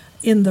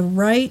in the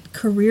right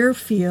career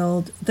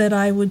field, that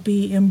I would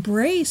be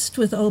embraced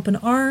with open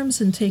arms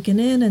and taken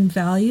in and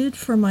valued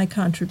for my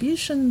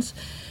contributions,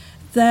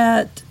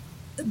 that's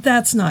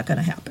not going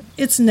to happen.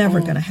 It's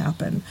never going to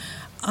happen.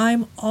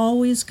 I'm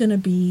always going to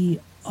be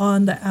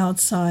on the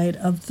outside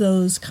of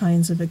those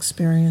kinds of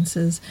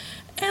experiences.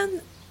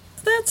 And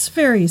that's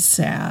very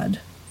sad.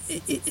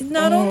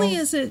 Not only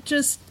is it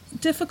just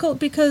difficult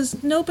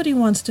because nobody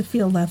wants to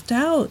feel left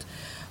out,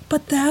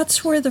 but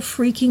that's where the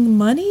freaking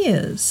money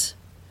is.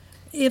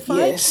 If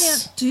I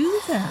can't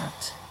do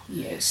that,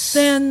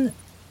 then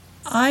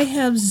I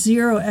have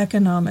zero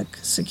economic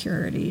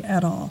security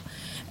at all.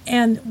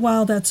 And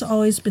while that's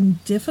always been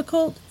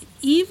difficult,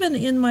 even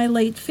in my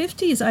late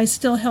 50s, I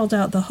still held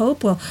out the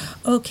hope, well,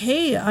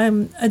 okay,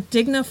 I'm a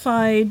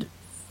dignified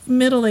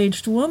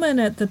middle-aged woman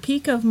at the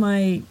peak of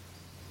my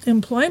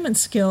employment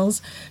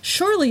skills.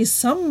 Surely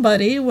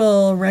somebody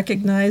will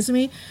recognize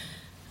me.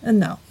 And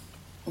no.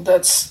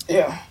 That's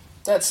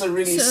a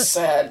really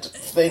sad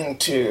thing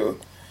to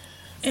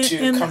come to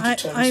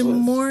terms with. I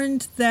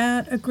mourned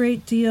that a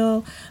great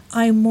deal.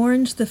 I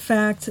mourned the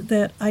fact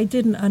that I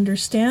didn't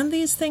understand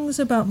these things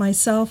about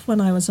myself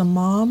when I was a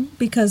mom,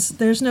 because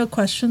there's no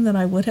question that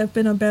I would have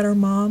been a better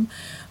mom.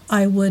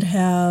 I would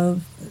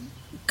have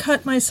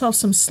cut myself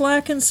some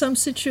slack in some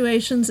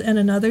situations, and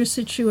in other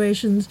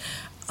situations,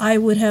 I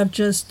would have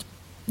just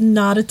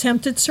not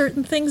attempted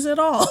certain things at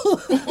all,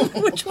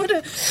 which would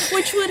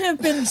have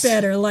been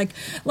better. Like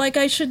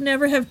I should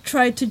never have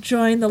tried to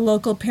join the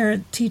local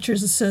Parent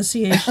Teachers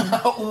Association.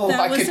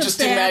 I could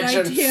just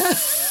imagine.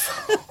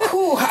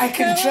 I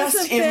can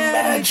just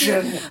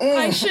imagine.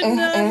 I should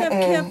not have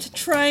kept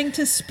trying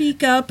to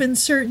speak up in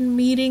certain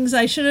meetings.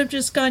 I should have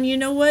just gone, you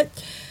know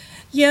what?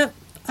 Yep,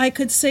 I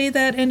could say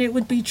that and it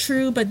would be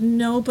true, but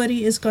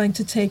nobody is going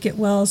to take it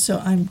well, so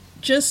I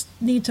just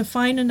need to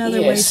find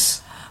another way.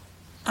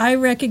 I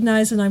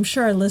recognize, and I'm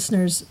sure our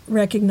listeners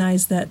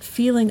recognize, that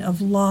feeling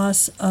of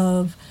loss,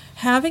 of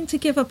having to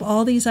give up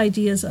all these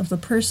ideas of the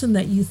person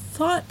that you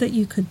thought that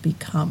you could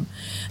become.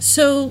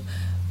 So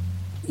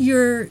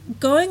you're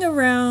going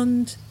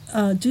around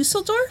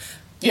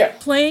Dusseldorf,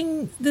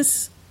 playing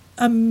this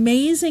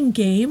amazing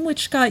game,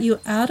 which got you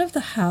out of the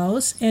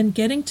house and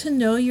getting to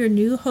know your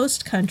new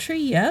host country,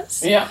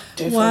 yes? Yeah,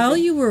 definitely. While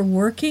you were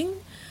working.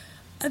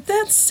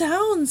 That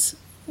sounds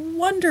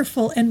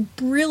wonderful and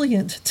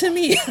brilliant to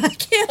me. I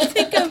can't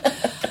think of...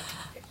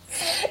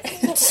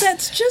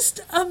 That's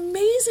just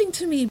amazing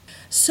to me.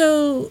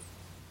 So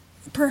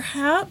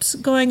perhaps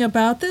going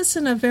about this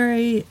in a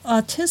very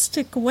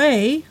autistic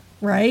way,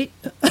 right?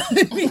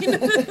 I mean,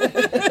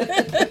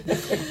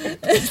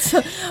 it's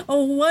a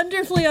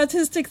wonderfully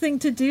autistic thing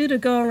to do, to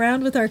go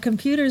around with our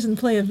computers and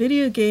play a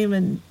video game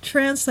and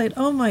translate.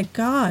 Oh my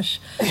gosh.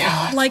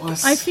 Yeah,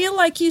 I feel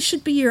like you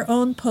should be your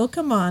own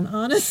Pokemon,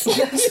 honestly.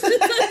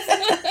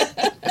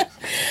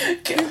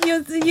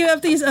 You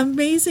have these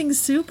amazing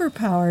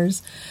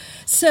superpowers.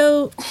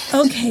 So,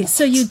 okay,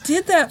 so you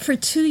did that for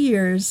 2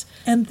 years,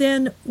 and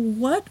then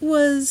what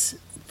was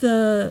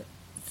the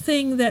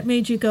thing that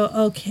made you go,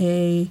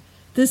 okay,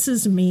 this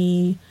is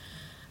me,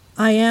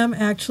 I am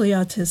actually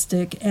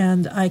autistic,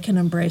 and I can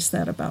embrace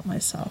that about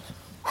myself?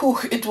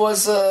 It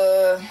was,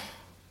 okay,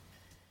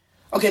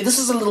 this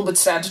is a little bit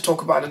sad to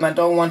talk about, and I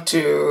don't want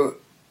to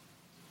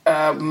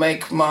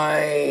make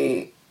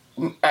my,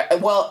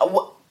 I'm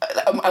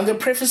going to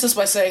preface this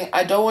by saying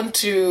I don't want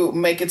to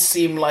make it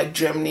seem like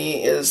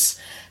Germany is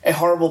a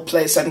horrible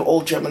place and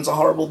all Germans are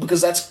horrible,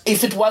 because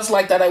if it was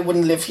like that, I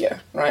wouldn't live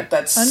here, right?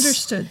 That's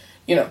understood.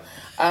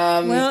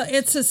 Well,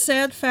 it's a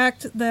sad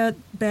fact that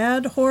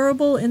bad,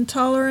 horrible,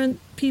 intolerant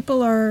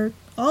people are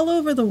all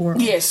over the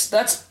world. Yes,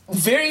 that's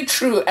very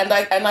true. And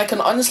I can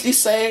honestly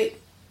say,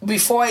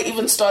 before I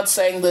even start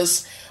saying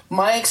this,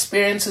 my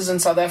experiences in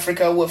South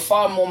Africa were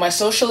my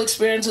social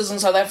experiences in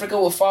South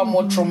Africa were far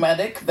more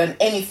traumatic than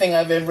anything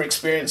I've ever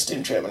experienced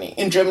in Germany.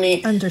 In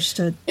Germany,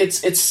 understood.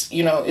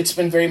 It's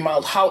been very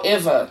mild.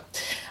 However,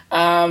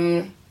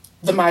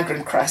 the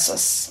migrant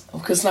crisis,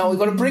 because now we've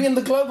got to bring in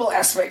the global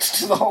aspect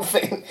to the whole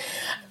thing.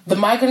 The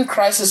migrant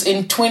crisis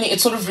it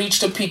sort of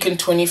reached a peak in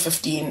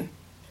 2015.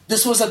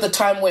 This was at the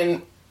time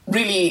when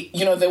really,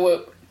 there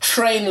were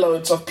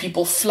trainloads of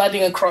people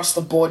flooding across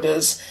the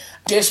borders,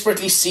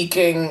 desperately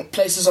seeking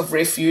places of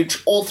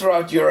refuge all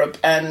throughout Europe.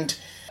 And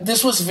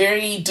this was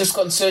very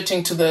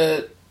disconcerting to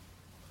the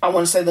I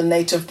want to say, the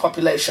native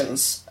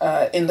populations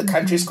in the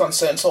countries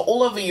concerned. So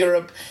all over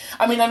Europe,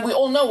 I mean, and we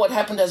all know what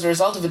happened as a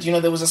result of it. You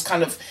know, there was this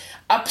kind of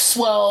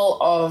upswell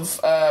of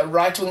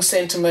right-wing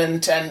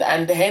sentiment,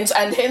 and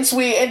hence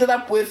we ended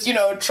up with, you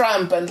know,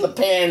 Trump and Le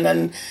Pen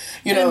and,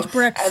 you know,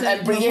 Brexit,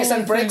 and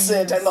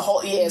Brexit and the whole,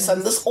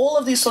 and this, all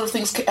of these sort of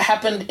things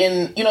happened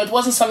in, you know, it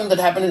wasn't something that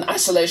happened in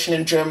isolation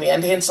in Germany,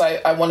 and hence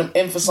I want to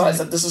emphasize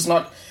that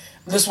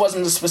this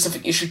wasn't a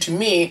specific issue to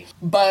me,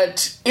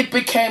 but it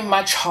became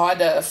much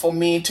harder for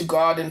me to go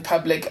out in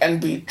public and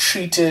be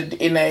treated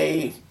in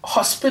a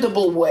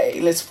hospitable way,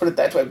 let's put it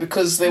that way,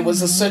 because there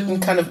was a certain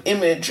kind of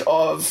image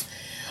of,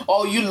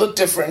 oh, you look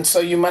different, so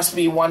you must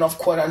be one of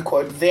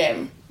quote-unquote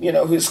them, you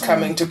know, who's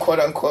coming to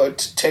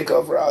quote-unquote take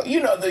over our, you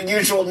know, the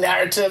usual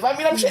narrative. I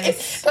mean, I'm sure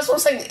that's what I'm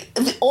saying.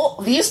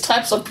 All these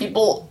types of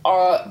people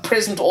are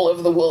present all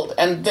over the world,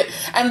 and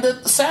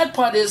the sad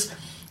part is,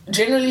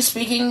 generally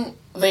speaking,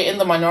 they're in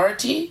the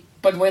minority,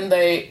 but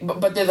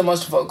they're the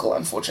most vocal,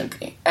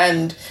 unfortunately.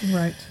 And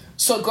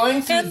so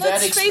going through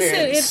that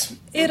experience, face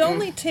it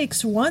only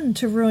takes one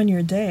to ruin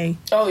your day.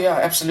 Oh yeah,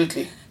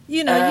 absolutely.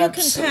 You know, you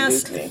can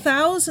pass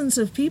thousands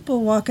of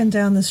people walking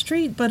down the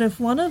street, but if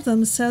one of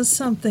them says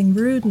something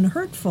rude and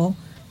hurtful,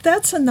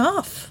 that's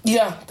enough.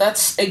 Yeah,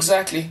 that's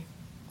exactly,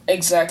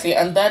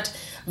 and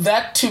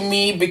that to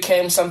me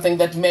became something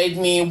that made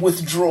me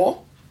withdraw.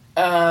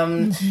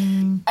 And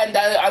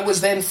I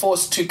was then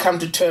forced to come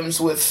to terms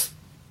with,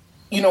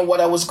 you know, what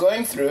I was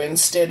going through,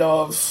 instead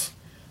of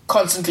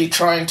constantly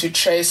trying to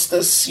chase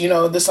this, you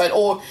know, this side,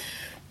 or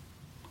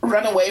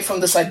run away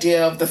from this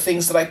idea of the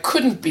things that I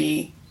couldn't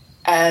be,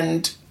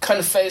 and kind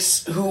of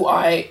face who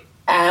I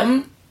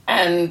am,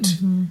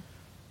 and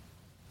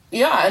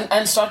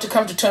and start to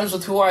come to terms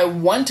with who I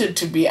wanted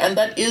to be. And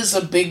that is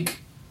a big,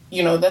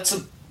 you know,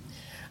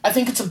 I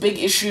think it's a big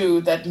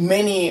issue that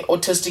many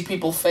autistic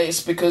people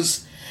face,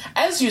 because,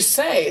 as you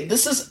say,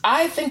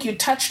 I think you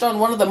touched on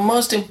one of the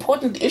most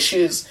important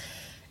issues.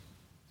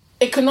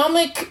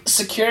 Economic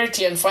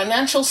security and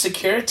financial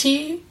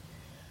security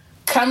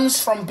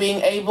comes from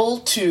being able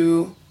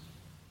to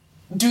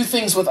do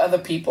things with other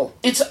people.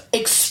 It's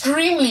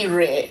extremely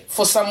rare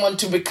for someone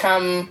to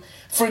become,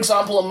 for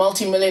example, a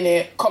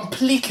multimillionaire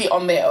completely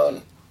on their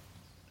own.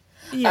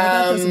 Yeah,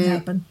 that doesn't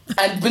happen.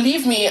 And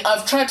believe me,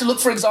 I've tried to look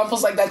for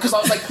examples like that, because I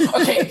was like,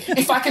 okay,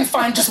 if I can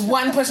find just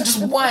one person,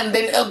 just one,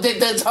 then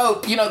there's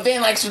hope. You know,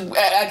 then I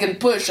can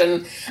push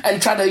and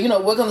try to, you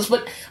know, work on this.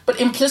 But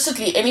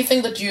implicitly,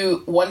 anything that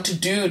you want to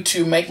do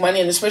to make money,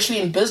 and especially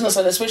in business,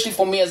 and especially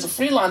for me as a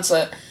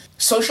freelancer,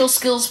 social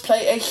skills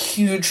play a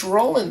huge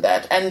role in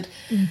that. And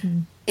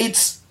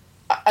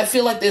I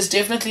feel like there's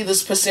definitely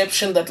this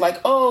perception that,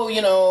 like, oh,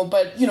 you know,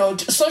 but, you know,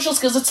 social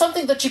skills, it's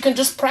something that you can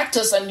just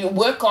practice and you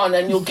work on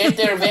and you'll get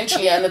there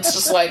eventually. And it's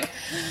just like,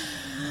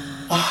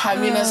 I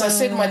mean, as I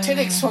said in my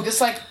TEDx talk,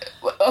 it's like,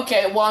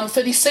 okay, well, I'm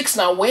 36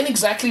 now. When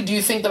exactly do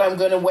you think that I'm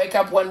going to wake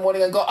up one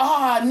morning and go,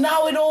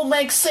 now it all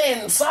makes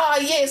sense.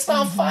 Yes,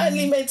 now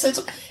finally made sense.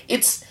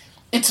 It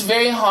was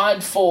very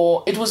hard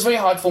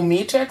for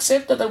me to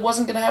accept that it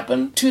wasn't going to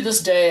happen. To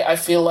this day, I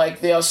feel like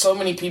there are so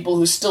many people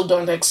who still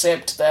don't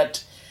accept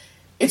that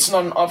it's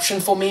not an option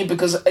for me,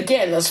 because,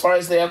 again, as far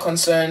as they are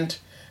concerned,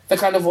 the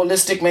kind of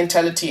holistic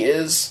mentality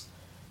is,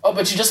 oh,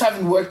 but you just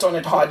haven't worked on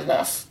it hard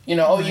enough, you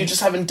know, or you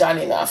just haven't done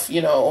enough, you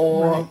know,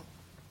 or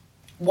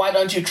why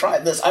don't you try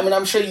this? I mean,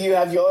 I'm sure you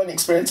have your own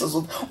experiences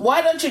with,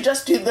 why don't you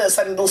just do this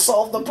and it'll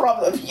solve the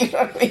problem, you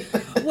know what I mean?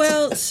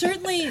 Well,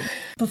 certainly,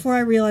 before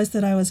I realized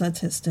that I was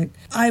autistic,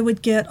 I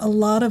would get a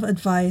lot of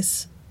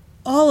advice,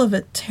 all of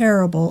it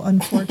terrible,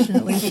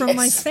 unfortunately, from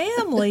my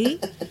family,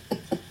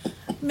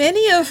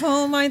 many of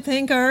whom I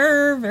think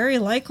are very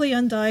likely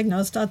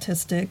undiagnosed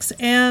autistics.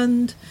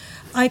 And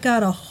I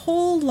got a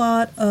whole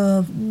lot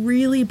of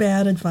really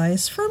bad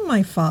advice from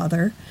my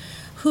father,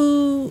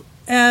 who,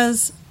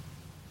 as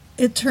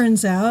it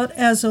turns out,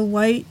 as a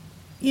white,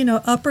 you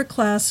know,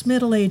 upper-class,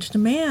 middle-aged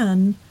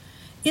man,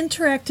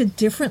 interacted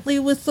differently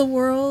with the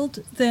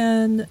world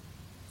than,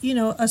 you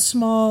know, a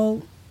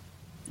small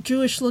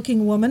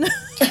Jewish-looking woman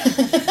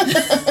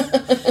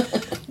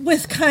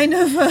with kind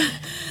of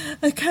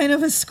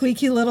a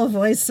squeaky little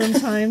voice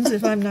sometimes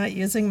if I'm not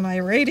using my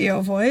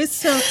radio voice.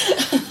 So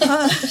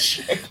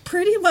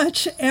pretty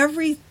much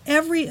every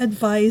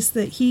advice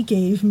that he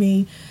gave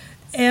me,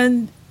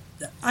 and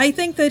I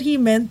think that he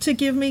meant to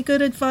give me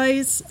good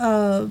advice.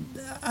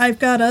 I've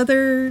got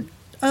other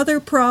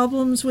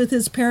problems with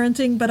his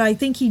parenting, but I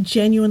think he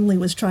genuinely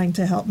was trying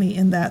to help me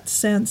in that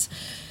sense.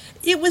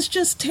 It was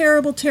just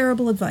terrible,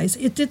 terrible advice.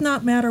 It did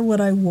not matter what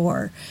I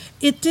wore.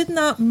 It did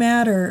not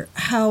matter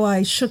how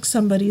I shook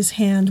somebody's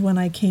hand when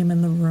I came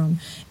in the room.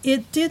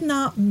 It did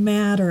not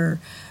matter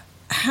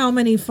how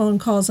many phone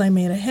calls I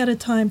made ahead of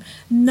time.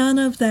 None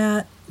of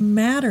that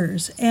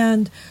matters.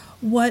 And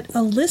what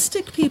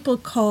holistic people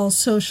call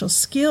social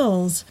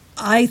skills,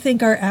 I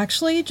think, are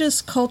actually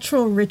just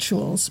cultural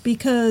rituals,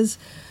 because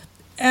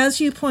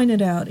as you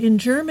pointed out, in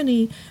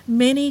Germany,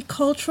 many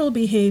cultural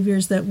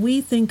behaviors that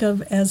we think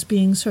of as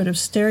being sort of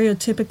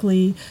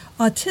stereotypically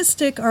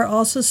autistic are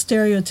also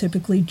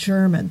stereotypically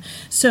German.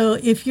 So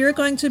if you're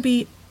going to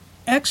be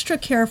extra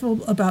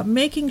careful about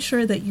making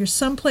sure that you're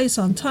someplace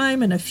on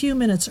time and a few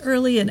minutes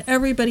early, and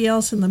everybody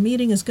else in the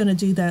meeting is going to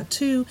do that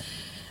too,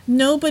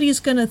 nobody's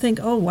going to think,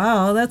 oh,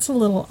 wow, that's a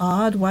little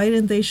odd. Why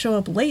didn't they show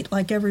up late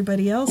like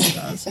everybody else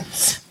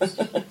does?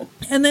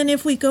 And then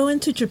if we go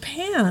into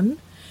Japan,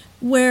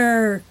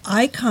 where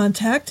eye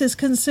contact is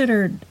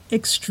considered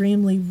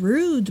extremely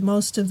rude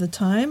most of the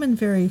time and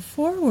very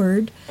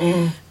forward,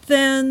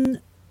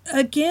 then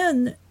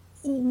again,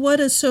 what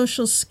a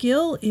social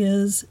skill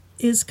is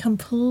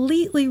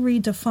completely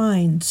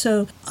redefined.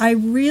 So I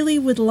really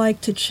would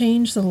like to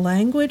change the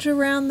language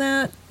around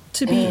that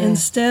to be,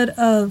 instead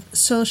of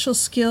social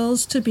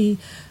skills, to be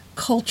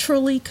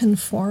culturally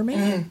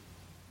conforming.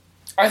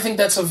 I think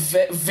that's a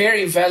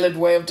very valid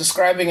way of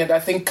describing it. I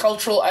think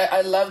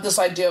I love this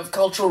idea of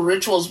cultural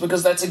rituals,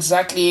 because that's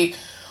exactly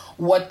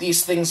what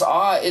these things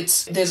are.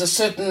 There's a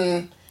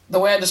certain, the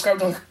way I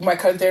described it with my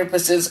current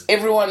therapist is,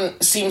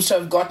 everyone seems to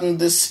have gotten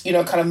this,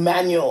 kind of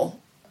manual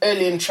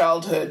early in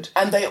childhood,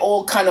 and they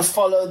all kind of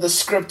follow the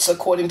scripts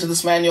according to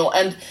this manual.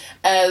 And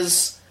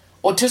as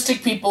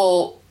autistic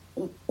people,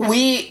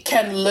 we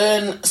can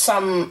learn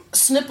some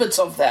snippets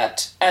of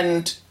that,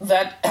 and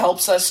that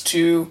helps us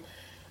to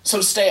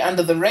sort of stay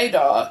under the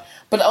radar.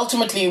 But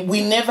ultimately,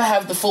 we never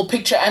have the full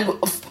picture. And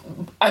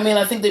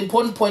I think the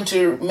important point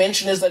to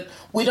mention is that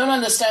we don't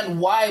understand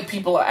why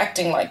people are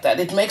acting like that.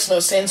 It makes no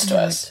sense to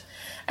us.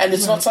 And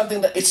it's not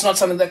something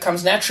that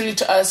comes naturally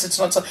to us.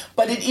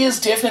 But it is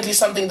definitely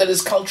something that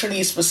is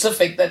culturally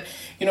specific, that,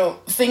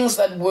 things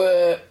that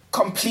were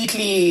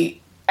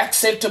completely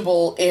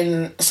acceptable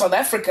in South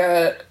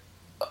Africa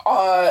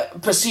are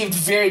perceived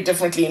very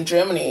differently in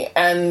Germany.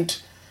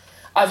 And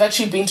I've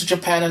actually been to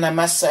Japan, and I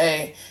must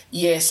say,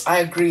 yes, I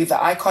agree.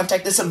 The eye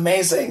contact is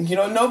amazing.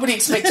 Nobody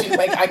expects you to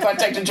make eye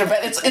contact in Japan.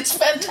 It's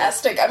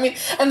fantastic.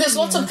 And there's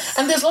lots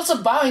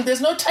of bowing.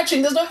 There's no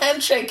touching. There's no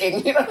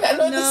handshaking. I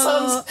know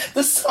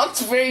this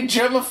sounds very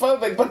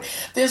germophobic, but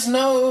there's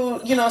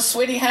no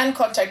sweaty hand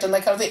contact and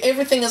that kind of thing.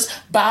 Everything is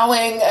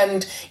bowing,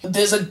 and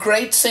there's a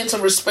great sense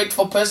of respect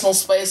for personal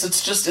space.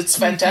 It's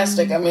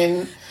fantastic.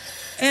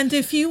 And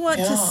if you want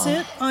to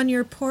sit on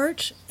your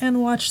porch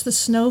and watch the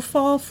snow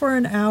fall for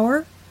an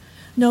hour,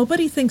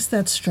 nobody thinks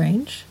that's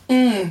strange.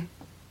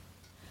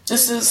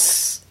 This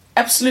is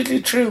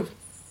absolutely true.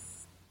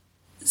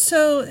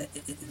 So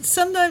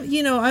sometimes,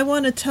 I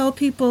want to tell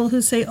people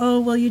who say, oh,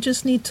 well, you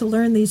just need to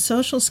learn these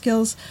social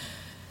skills.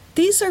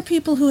 These are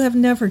people who have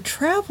never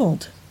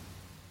traveled.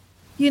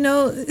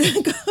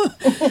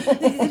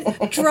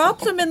 Drop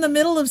them in the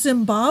middle of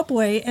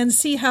Zimbabwe and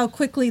see how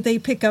quickly they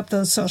pick up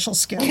those social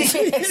skills. Yes,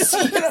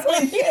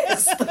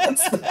 yes,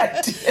 that's the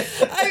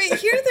idea.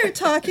 Here they're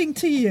talking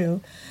to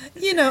you,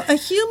 a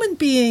human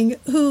being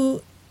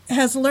who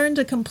has learned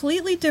a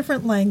completely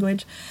different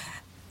language.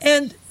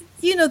 And,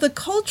 the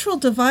cultural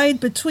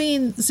divide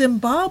between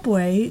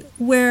Zimbabwe,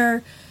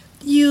 where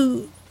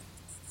you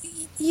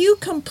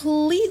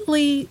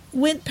completely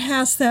went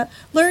past that,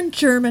 learned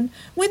German,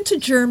 went to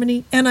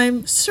Germany, and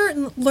I'm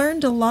certain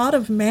learned a lot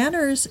of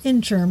manners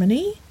in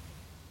Germany.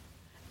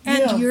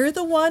 And you're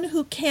the one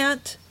who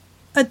can't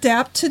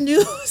adapt to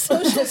new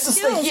social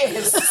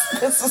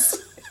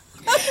skills.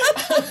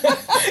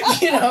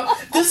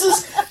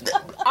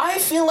 I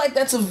feel like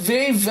that's a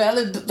very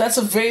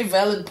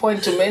valid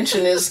point to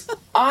mention. Is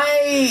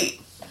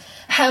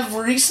I've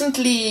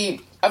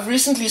recently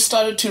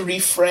started to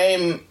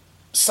reframe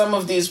some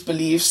of these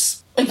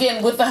beliefs,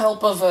 again, with the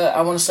help of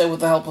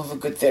a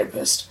good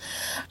therapist.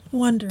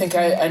 Wonderful. I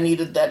think I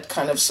needed that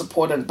kind of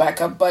support and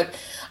backup, but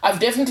I've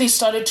definitely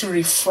started to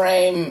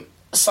reframe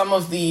some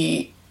of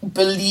the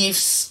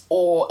beliefs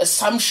or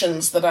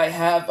assumptions that I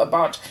have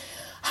about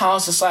how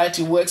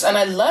society works. And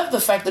I love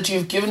the fact that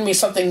you've given me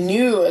something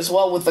new as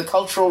well with the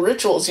cultural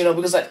rituals,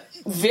 because that's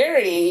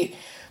very,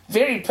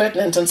 very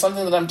pertinent and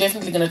something that I'm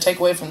definitely going to take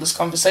away from this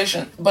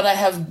conversation. But I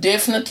have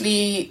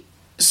definitely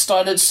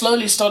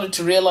slowly started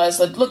to realize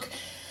that, look,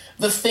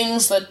 the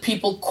things that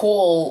people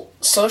call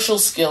social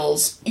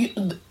skills,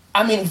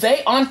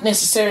 they aren't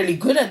necessarily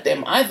good at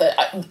them either.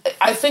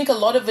 I think a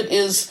lot of it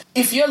is,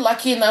 if you're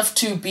lucky enough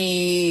to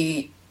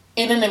be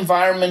in an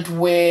environment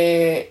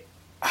where,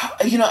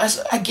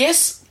 I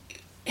guess,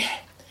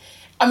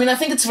 I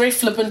think it's very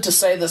flippant to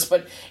say this,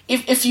 but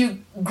if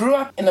you grew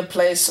up in a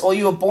place, or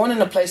you were born in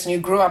a place and you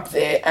grew up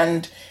there,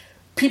 and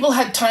people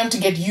had time to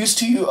get used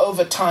to you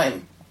over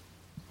time,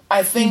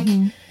 I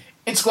think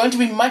it's going to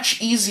be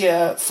much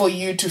easier for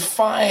you to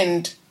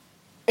find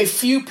a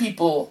few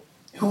people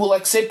who will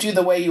accept you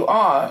the way you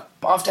are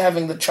after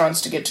having the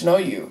chance to get to know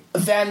you,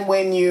 than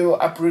when you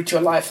uproot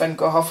your life and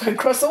go halfway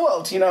across the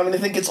world. I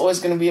think it's always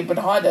going to be a bit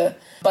harder.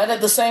 But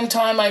at the same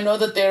time, I know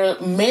that there are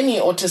many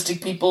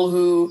autistic people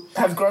who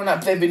have grown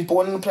up. They've been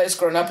born in a place,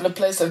 grown up in a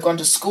place. They've gone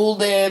to school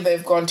there.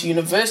 They've gone to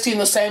university in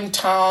the same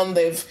town.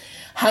 They've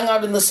hung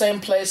out in the same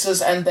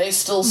places and they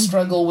still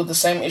struggle with the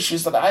same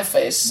issues that I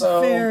face.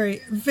 So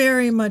very,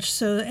 very much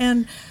so.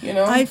 And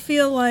I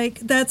feel like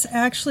that's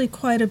actually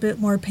quite a bit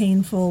more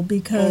painful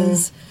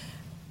because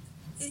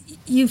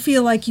you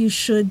feel like you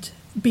should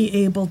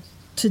be able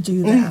to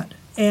do that.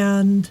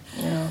 And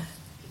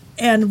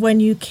when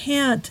you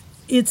can't,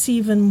 it's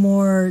even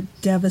more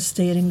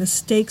devastating. The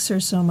stakes are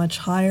so much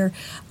higher.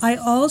 I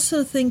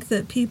also think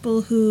that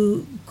people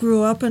who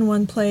grew up in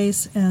one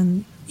place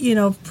and,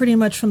 pretty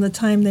much from the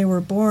time they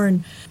were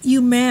born,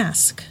 you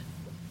mask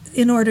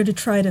in order to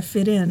try to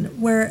fit in.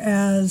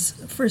 Whereas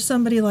for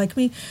somebody like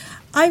me,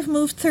 I've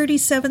moved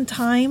 37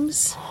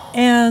 times,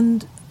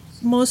 and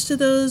most of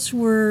those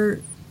were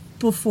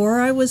before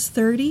I was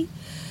 30.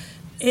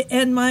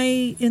 And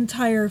my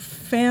entire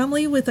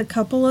family, with a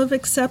couple of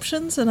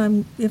exceptions,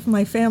 and if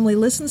my family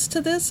listens to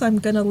this, I'm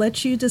going to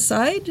let you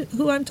decide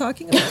who I'm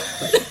talking about.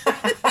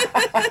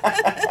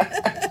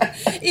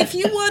 If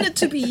you want it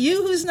to be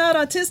you who's not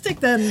autistic,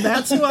 then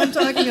that's who I'm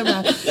talking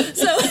about.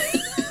 So,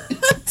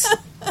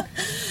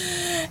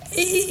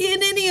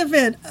 in any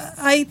event,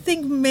 I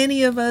think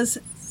many of us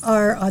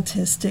are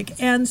autistic.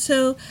 And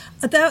so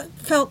that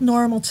felt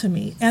normal to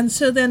me. And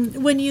so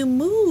then when you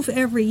move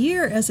every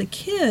year as a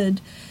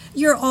kid,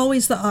 you're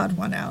always the odd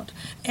one out.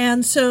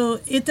 And so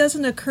it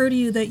doesn't occur to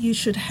you that you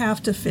should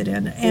have to fit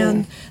in.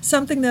 And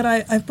something that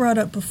I've brought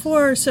up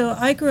before, so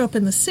I grew up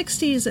in the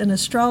 60s, and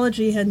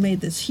astrology had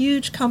made this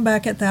huge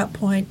comeback at that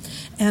point.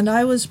 And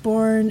I was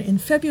born in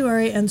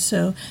February, and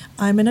so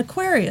I'm an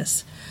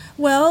Aquarius.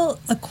 Well,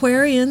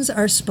 Aquarians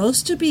are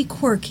supposed to be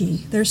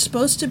quirky. They're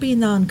supposed to be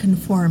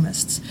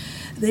nonconformists.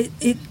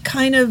 It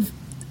kind of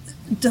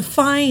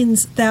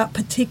defines that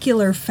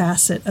particular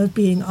facet of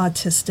being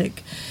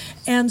autistic.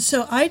 And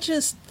so I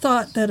just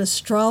thought that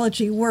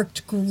astrology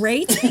worked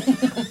great and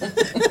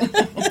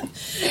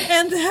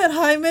that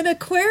I'm an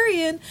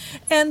Aquarian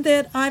and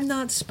that I'm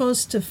not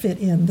supposed to fit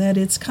in, that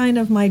it's kind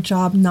of my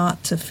job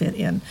not to fit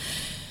in.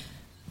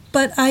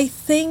 But I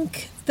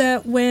think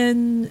that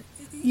when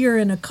you're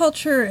in a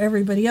culture,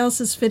 everybody else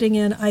is fitting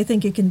in, I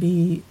think it can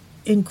be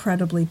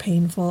incredibly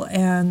painful.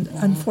 And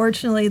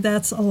unfortunately,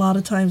 that's a lot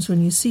of times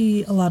when you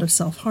see a lot of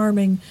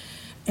self-harming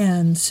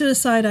and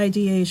suicide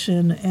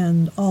ideation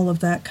and all of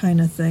that kind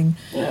of thing.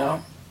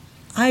 Yeah.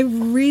 I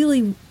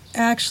really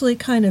actually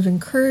kind of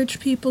encourage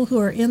people who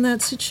are in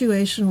that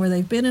situation where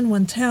they've been in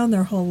one town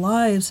their whole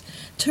lives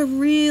to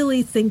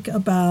really think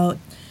about,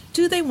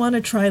 do they want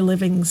to try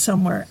living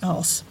somewhere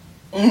else?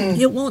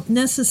 It won't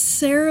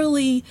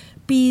necessarily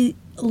be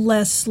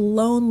less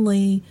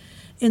lonely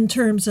in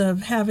terms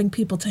of having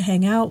people to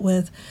hang out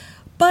with,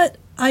 but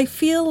I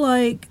feel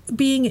like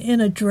being in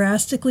a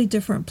drastically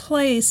different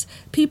place,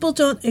 people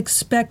don't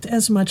expect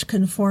as much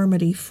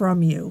conformity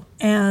from you.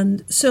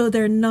 And so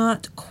they're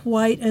not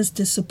quite as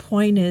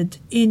disappointed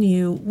in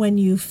you when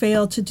you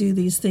fail to do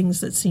these things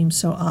that seem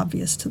so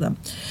obvious to them.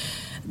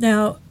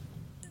 Now,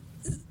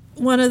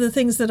 one of the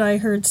things that I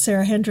heard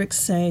Sarah Hendricks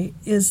say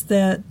is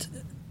that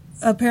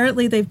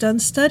apparently they've done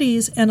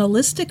studies and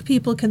allistic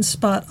people can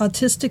spot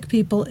autistic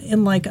people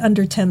in like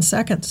under 10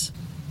 seconds.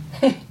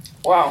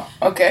 Wow.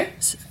 Okay.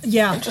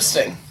 Yeah.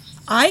 Interesting.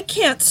 I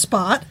can't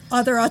spot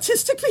other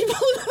autistic people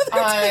in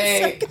other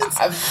 10 seconds.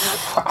 I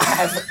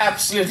have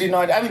absolutely no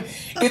idea. I mean,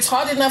 it's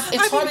hard enough.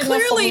 It's hard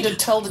enough for me to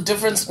tell the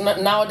difference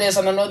nowadays.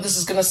 And I know this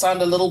is going to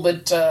sound a little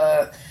bit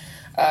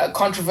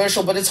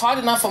controversial, but it's hard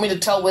enough for me to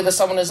tell whether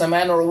someone is a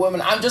man or a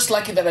woman. I'm just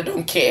lucky that I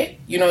don't care.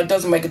 It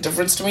doesn't make a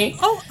difference to me.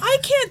 Oh, I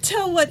can't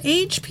tell what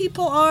age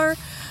people are.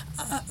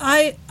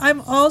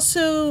 I'm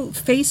also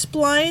face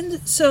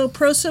blind, so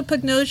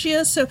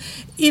prosopagnosia. So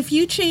if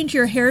you change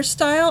your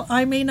hairstyle,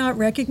 I may not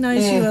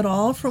recognize you at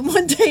all from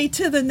one day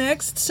to the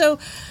next. So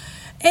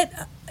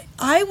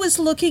I was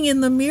looking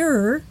in the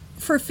mirror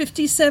for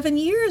 57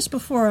 years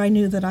before I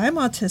knew that I'm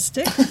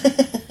autistic.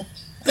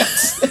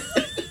 That's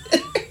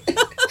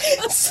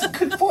a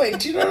good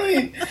point. You know what I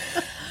mean?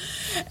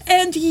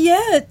 And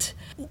yet,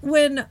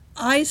 when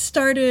I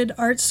started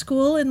art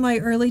school in my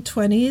early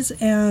 20s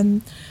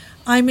and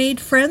I made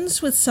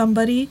friends with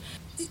somebody,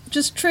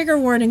 just trigger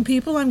warning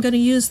people, I'm going to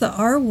use the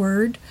R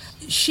word.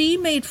 She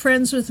made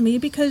friends with me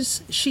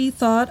because she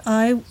thought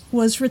I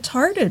was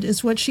retarded,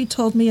 is what she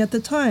told me at the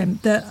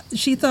time, that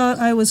she thought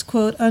I was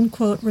quote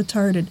unquote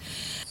retarded.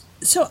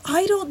 So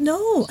I don't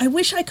know. I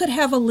wish I could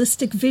have a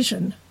holistic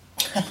vision.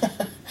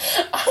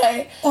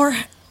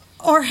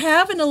 Or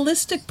have an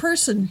holistic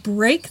person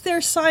break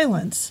their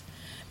silence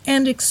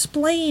and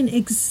explain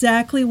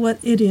exactly what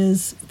it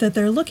is that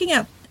they're looking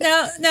at.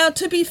 Now,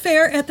 to be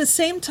fair, at the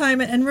same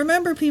time, and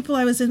remember, people,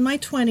 I was in my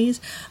 20s,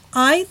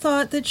 I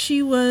thought that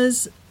she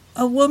was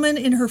a woman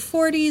in her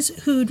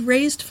 40s who'd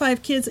raised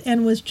 5 kids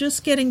and was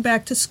just getting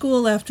back to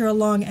school after a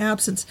long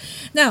absence.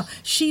 Now,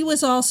 she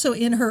was also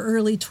in her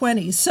early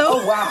 20s, so...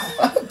 Oh, wow.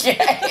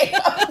 Okay.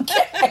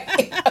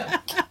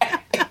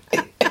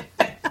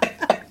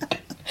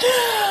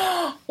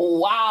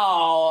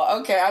 Wow.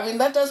 Okay. I mean,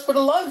 that does put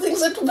a lot of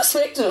things into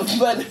perspective,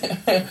 but...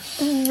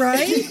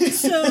 Right?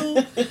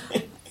 So...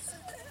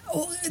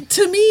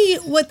 To me,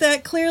 what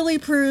that clearly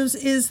proves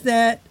is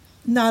that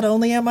not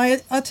only am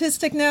I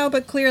autistic now,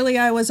 but clearly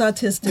I was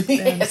autistic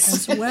then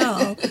Yes. as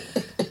well.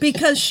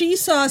 Because she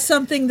saw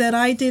something that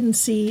I didn't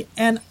see,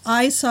 and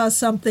I saw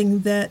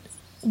something that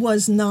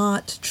was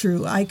not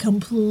true. I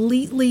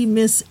completely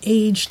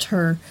misaged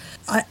her.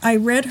 I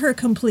read her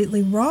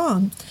completely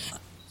wrong.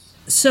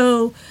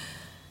 So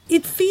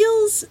it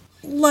feels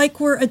like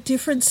we're a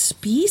different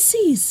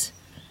species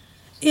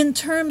in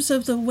terms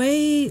of the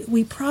way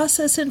we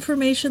process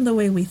information, the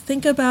way we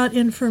think about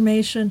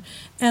information,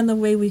 and the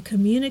way we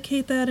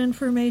communicate that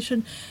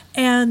information.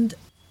 And,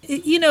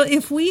 you know,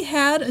 if we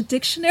had a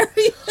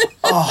dictionary...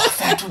 Oh,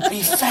 that would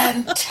be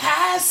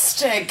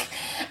fantastic.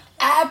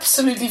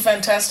 Absolutely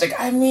fantastic.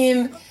 I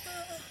mean,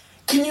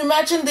 can you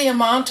imagine the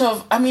amount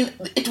of... I mean,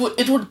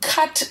 it would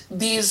cut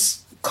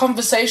these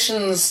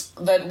conversations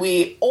that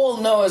we all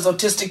know as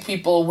autistic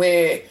people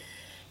where...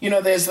 You know,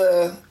 there's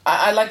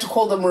I like to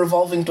call them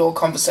revolving door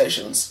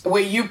conversations,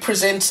 where you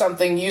present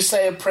something, you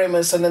say a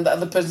premise, and then the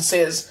other person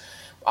says,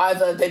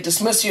 either they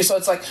dismiss you, so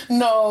it's like,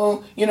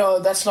 no, you know,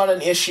 that's not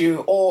an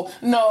issue, or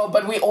no,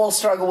 but we all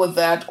struggle with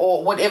that,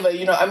 or whatever,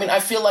 you know. I mean,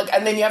 I feel like,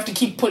 and then you have to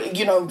keep putting,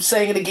 you know,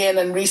 saying it again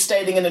and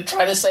restating it and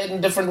trying to say it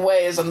in different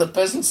ways, and the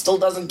person still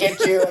doesn't get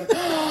you. And,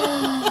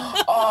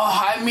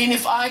 oh, I mean,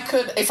 if I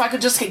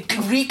could just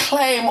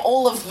reclaim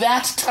all of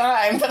that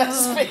time that I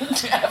spent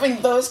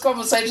having those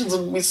conversations, it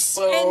would be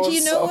so, and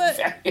you know what?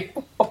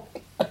 Valuable.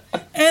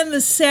 And the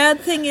sad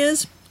thing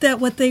is that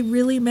what they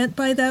really meant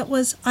by that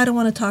was, I don't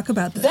want to talk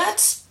about this.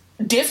 That's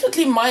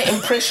definitely my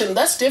impression.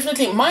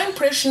 My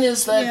impression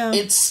is that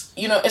it's,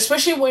 you know,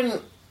 especially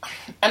when,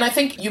 and I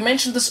think you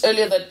mentioned this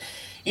earlier, that,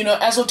 you know,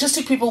 as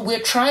autistic people,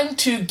 we're trying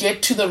to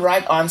get to the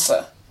right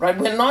answer, right?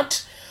 We're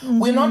not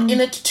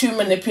in it to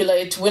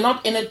manipulate. We're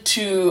not in it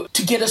to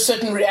get a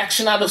certain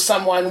reaction out of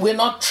someone. We're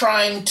not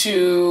trying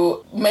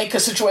to make a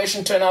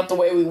situation turn out the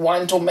way we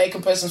want or make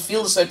a person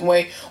feel a certain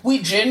way. We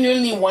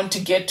genuinely want to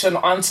get to an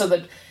answer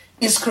that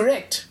is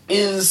correct,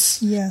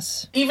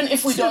 yes. Even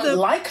if we don't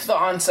like the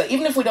answer,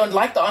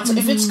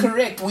 if it's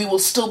correct, we will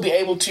still be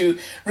able to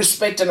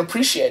respect and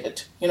appreciate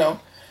it, you know?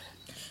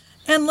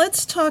 And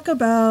let's talk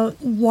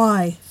about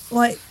why.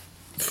 Like,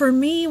 for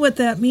me, what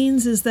that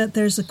means is that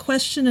there's a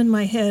question in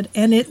my head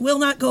and it will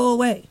not go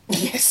away.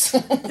 Yes.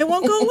 It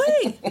won't go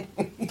away.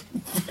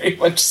 Very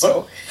much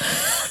so.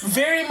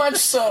 Very much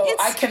so.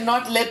 I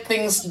cannot let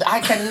things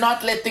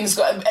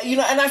go. You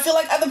know, and I feel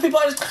like other people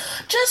are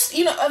just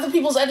you know, other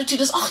people's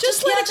attitude is,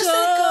 just let it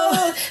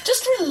go.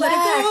 Just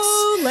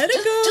relax. Let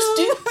it go.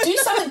 Just do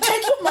something.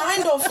 Take your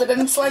mind off it.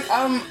 And it's like,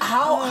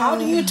 how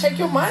do you take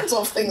your minds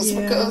off things?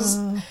 Because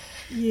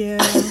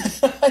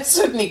I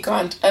certainly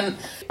can't. And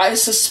I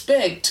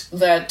suspect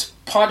that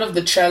part of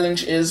the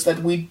challenge is that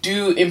we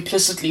do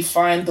implicitly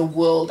find the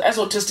world, as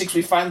autistics,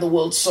 we find the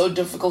world so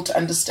difficult to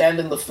understand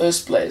in the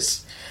first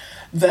place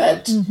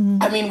that,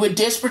 I mean, we're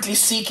desperately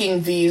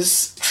seeking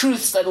these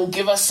truths that will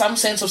give us some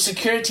sense of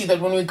security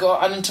that when we go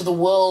out into the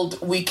world,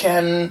 we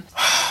can...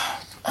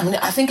 I mean,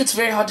 I think it's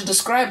very hard to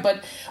describe,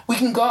 but we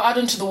can go out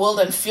into the world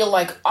and feel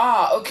like,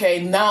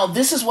 okay, now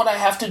this is what I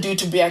have to do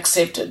to be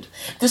accepted.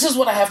 This is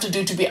what I have to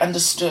do to be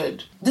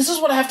understood. This is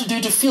what I have to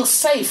do to feel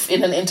safe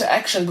in an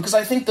interaction, because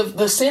I think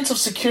the sense of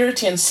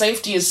security and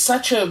safety is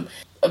such a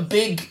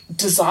big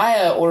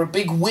desire or a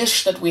big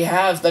wish that we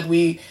have, that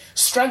we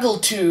struggle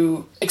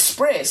to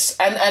express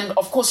and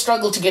of course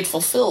struggle to get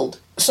fulfilled.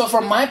 So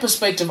from my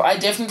perspective, I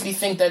definitely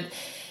think that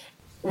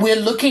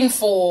we're looking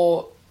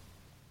for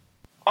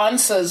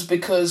answers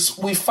because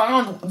we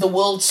found the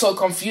world so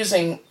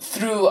confusing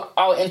through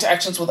our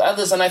interactions with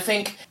others. And I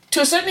think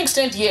to a certain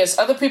extent, yes,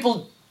 other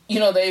people, you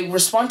know, they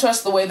respond to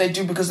us the way they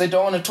do because they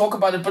don't want to talk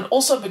about it, but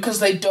also because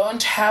they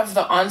don't have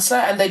the answer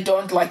and they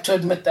don't like to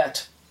admit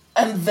that.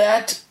 And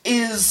that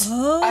is,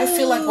 I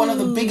feel like, one of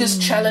the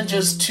biggest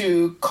challenges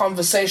to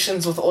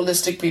conversations with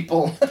holistic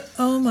people.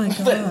 Oh my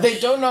God. They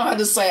don't know how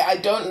to say, I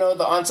don't know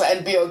the answer,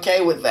 and be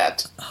okay with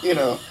that, you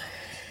know.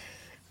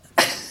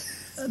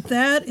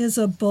 That is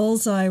a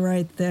bullseye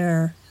right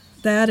there.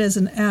 That is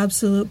an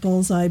absolute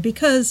bullseye,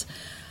 because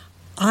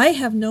I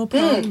have no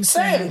problem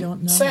saying I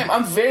don't know. Same.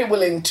 I'm very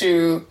willing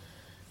to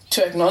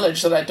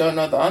acknowledge that I don't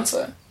know the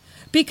answer.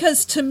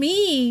 Because to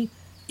me,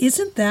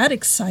 isn't that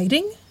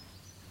exciting?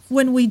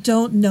 When we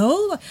don't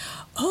know,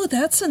 oh,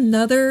 that's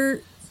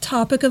another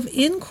topic of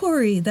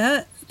inquiry.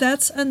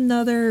 That's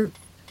another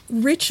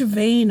rich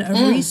vein of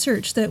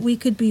research that we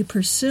could be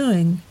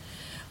pursuing.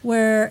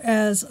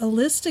 Whereas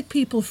holistic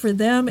people, for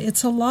them,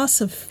 it's a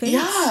loss of faith.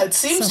 Yeah, it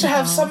seems to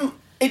have some...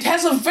 It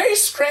has a very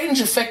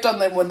strange effect on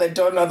them when they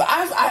don't know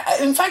that.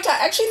 In fact,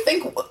 I actually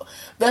think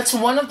that's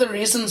one of the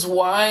reasons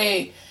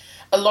why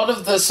a lot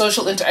of the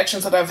social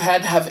interactions that I've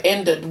had have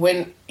ended.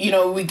 When, you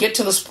know, we get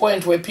to this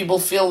point where people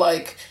feel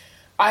like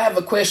I have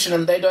a question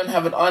and they don't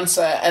have an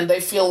answer, and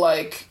they feel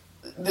like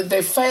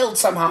they failed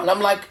somehow. And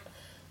I'm like,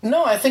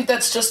 no, I think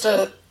that's just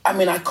a I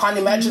mean, I can't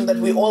imagine that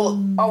we all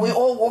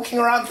walking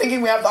around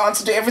thinking we have the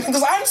answer to everything,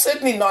 because I'm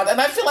certainly not.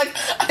 And I feel like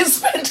I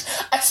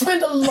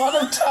spend a lot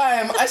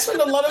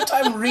of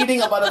time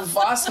reading about a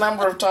vast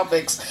number of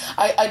topics.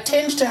 I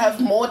tend to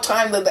have more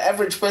time than the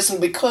average person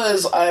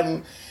because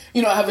I'm,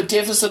 I have a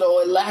deficit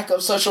or a lack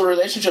of social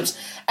relationships.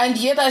 And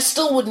yet I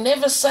still would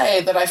never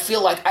say that I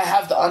feel like I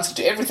have the answer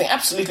to everything.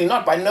 Absolutely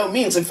not, by no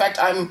means. In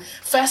fact, I'm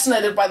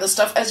fascinated by the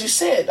stuff, as you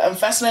said, I'm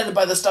fascinated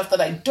by the stuff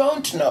that I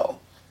don't know.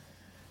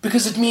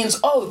 Because it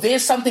means,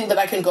 there's something that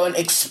I can go and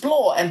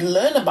explore and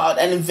learn about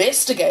and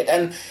investigate.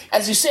 And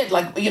as you said,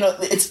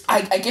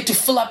 I get to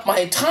fill up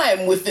my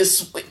time with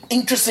this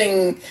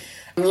interesting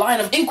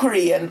line of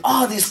inquiry and,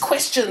 these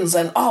questions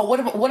and, what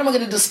am I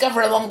going to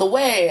discover along the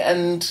way?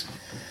 And,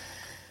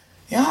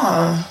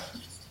 yeah.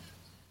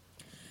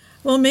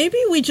 Well, maybe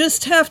we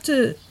just have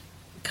to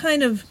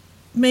kind of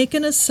make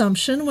an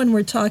assumption when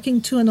we're talking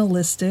to an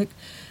holistic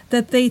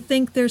that they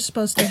think they're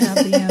supposed to have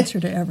the answer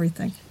to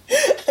everything.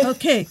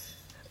 Okay.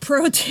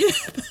 Pro tip.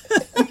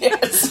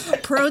 Yes.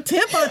 Pro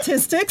tip,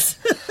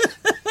 autistics.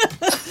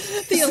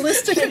 The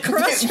holistic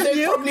across from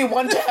they you. probably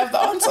want to have the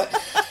answer.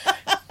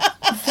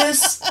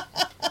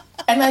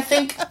 And I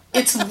think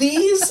it's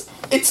these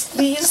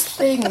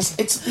things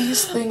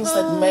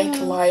that make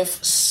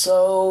life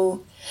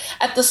so,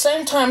 at the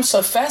same time,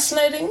 so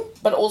fascinating,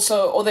 but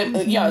also,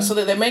 so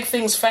that they make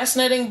things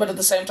fascinating, but at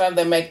the same time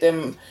they make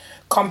them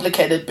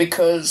complicated,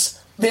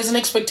 because there's an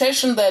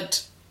expectation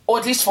that, or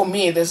at least for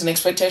me, there's an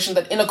expectation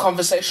that in a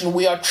conversation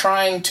we are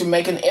trying to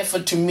make an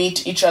effort to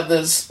meet each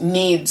other's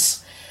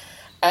needs.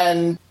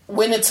 And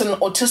when it's an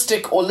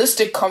autistic,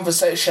 holistic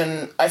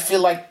conversation, I feel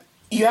like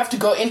you have to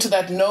go into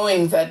that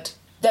knowing that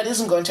that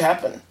isn't going to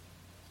happen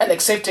and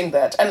accepting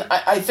that. And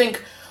I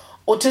think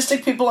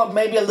autistic people are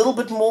maybe a little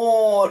bit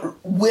more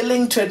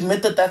willing to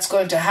admit that that's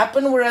going to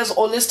happen, whereas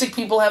holistic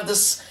people have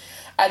this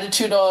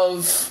attitude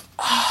of...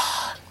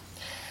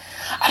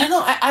 I don't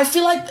know. I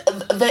feel like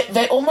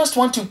they almost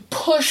want to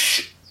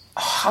push.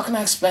 How can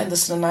I explain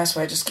this in a nice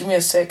way? Just give me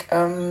a sec.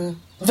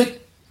 The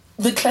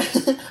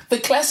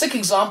classic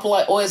example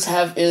I always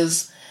have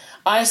is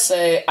I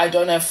say I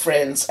don't have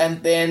friends,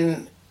 and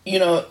then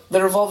the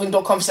revolving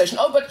door conversation.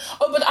 Oh, but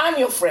I'm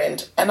your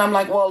friend, and I'm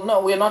like, well,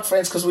 no, we're not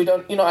friends because we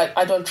don't.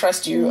 I don't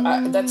trust you.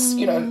 That's and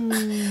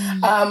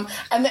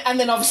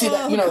then obviously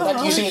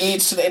that usually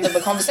leads to the end of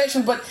the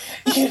conversation. But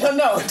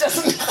no, it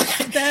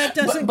doesn't. That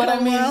doesn't but go I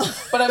mean, well.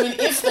 But I mean,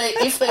 if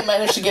they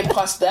manage to get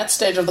past that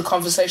stage of the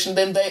conversation,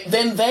 then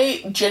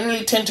they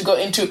generally tend to go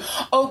into,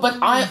 but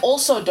I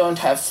also don't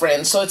have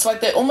friends. So it's like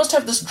they almost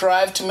have this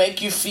drive to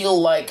make you feel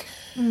like,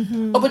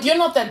 but you're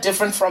not that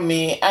different from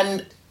me.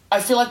 And I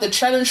feel like the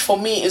challenge for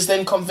me is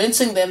then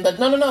convincing them that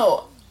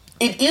no,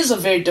 it is a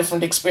very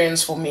different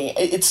experience for me.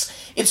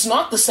 It's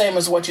not the same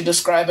as what you're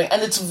describing,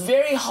 and it's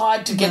very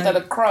hard to get that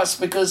across,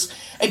 because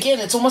again,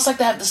 it's almost like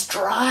they have this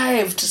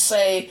drive to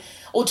say,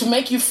 or to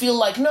make you feel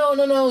like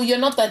no, you're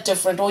not that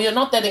different, or you're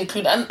not that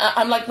included. And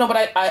I'm like, no,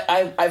 but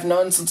I've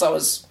known since I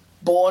was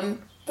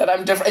born that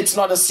I'm different. It's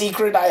not a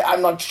secret.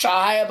 I'm not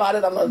shy about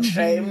it. I'm not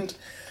ashamed.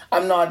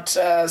 I'm not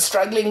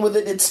struggling with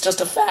it. It's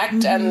just a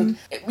fact. And,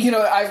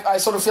 I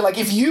sort of feel like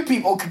if you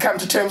people could come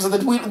to terms with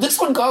it, this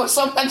would go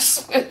so much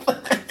smoother.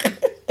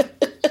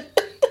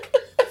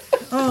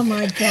 Oh,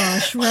 my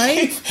gosh,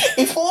 right?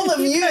 If all of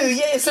you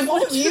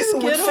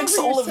would fix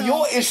all of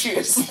your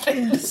issues,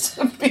 then this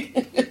would be...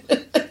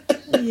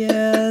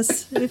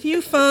 Yes. If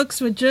you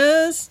folks would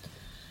just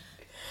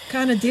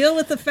kind of deal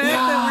with the fact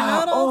that we're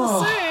not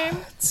all the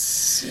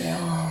same.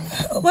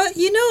 Well,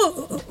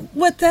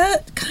 what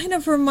that kind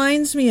of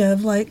reminds me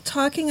of, like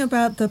talking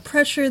about the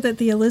pressure that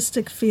the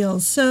holistic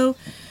feels. So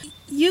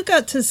you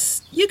got to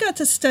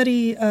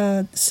study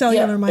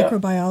cellular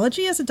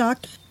microbiology as a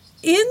doctor.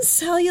 In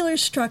cellular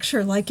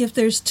structure, like if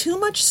there's too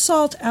much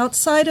salt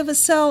outside of a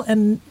cell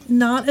and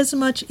not as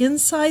much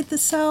inside the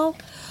cell,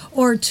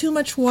 or too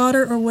much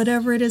water or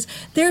whatever it is,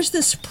 there's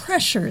this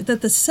pressure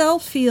that the cell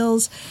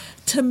feels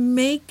to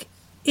make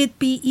it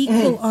be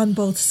equal on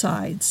both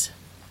sides.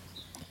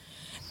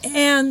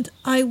 And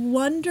I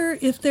wonder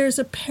if there's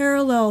a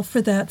parallel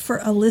for that for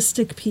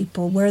holistic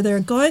people, where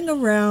they're going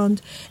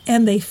around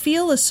and they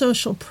feel a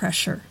social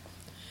pressure.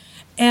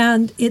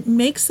 And it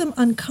makes them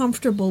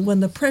uncomfortable when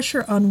the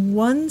pressure on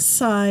one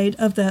side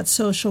of that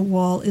social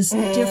wall is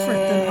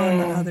different than on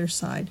the other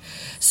side.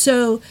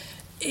 So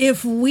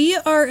if we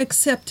are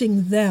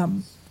accepting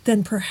them,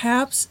 then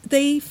perhaps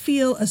they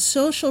feel a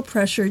social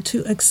pressure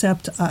to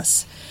accept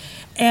us.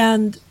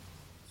 And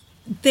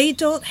they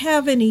don't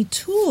have any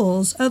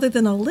tools other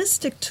than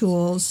holistic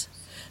tools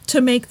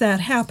to make that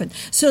happen.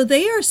 So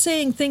they are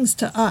saying things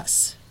to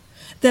us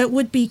that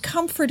would be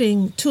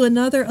comforting to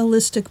another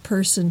holistic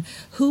person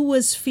who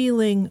was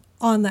feeling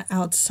on the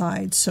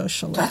outside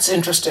socially. That's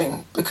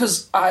interesting,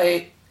 because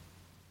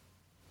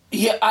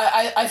Yeah,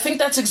 I think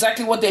that's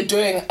exactly what they're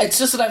doing. It's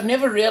just that I've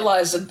never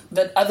realized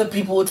that other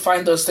people would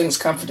find those things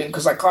comforting,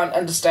 because I can't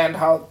understand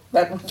how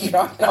that,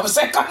 I was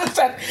saying I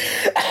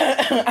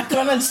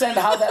can't understand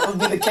how that would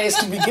be the case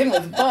to begin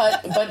with.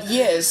 But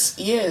yes.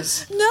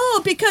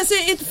 No, because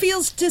it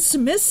feels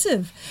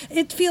dismissive.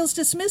 It feels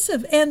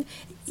dismissive. And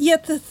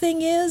yet the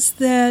thing is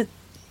that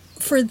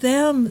for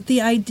them, the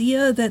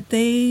idea that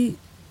they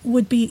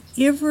would be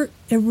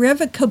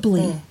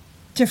irrevocably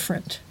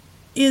different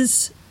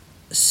is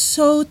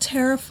so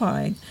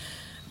terrifying,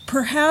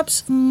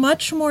 perhaps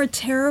much more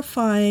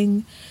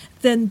terrifying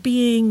than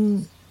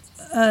being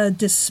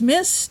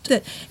dismissed.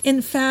 That,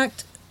 in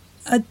fact,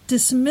 a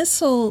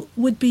dismissal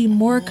would be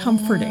more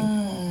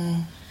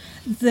comforting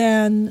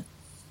than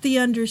the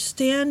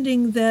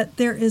understanding that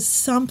there is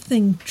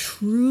something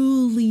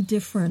truly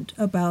different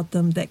about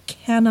them that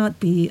cannot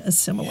be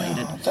assimilated.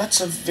 Yeah, that's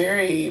a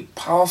very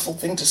powerful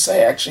thing to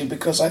say, actually,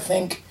 because I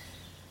think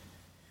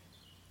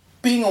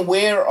being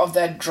aware of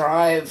that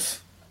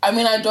drive, I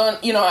mean,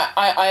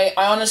 I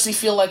honestly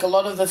feel like a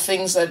lot of the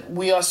things that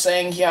we are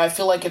saying here, I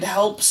feel like it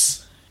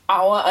helps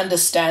our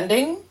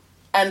understanding.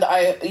 And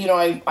I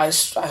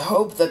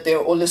hope that they're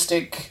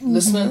holistic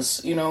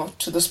listeners,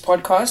 to this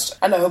podcast,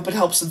 and I hope it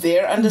helps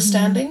their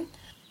understanding.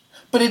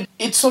 But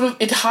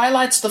it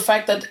highlights the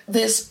fact that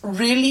there's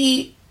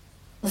really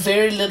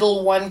very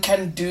little one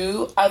can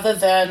do other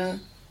than,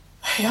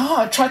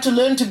 try to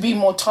learn to be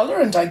more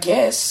tolerant, I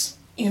guess.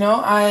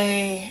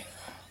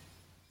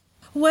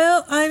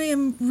 Well, I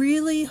am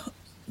really,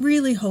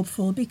 really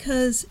hopeful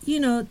because,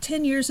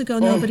 10 years ago,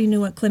 nobody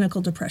knew what clinical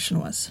depression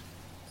was.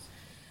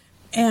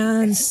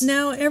 And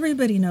now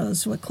everybody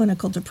knows what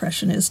clinical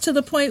depression is, to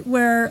the point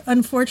where,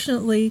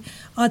 unfortunately,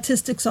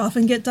 autistics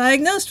often get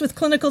diagnosed with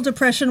clinical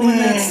depression when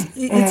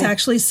it's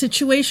actually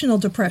situational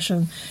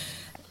depression.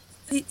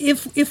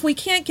 If we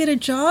can't get a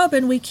job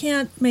and we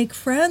can't make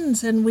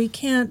friends and we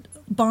can't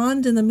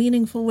bond in the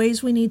meaningful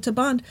ways we need to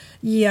bond,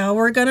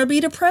 we're going to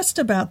be depressed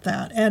about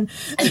that. And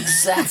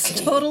exactly.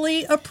 It's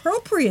totally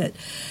appropriate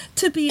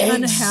to be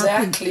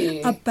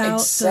unhappy about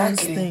those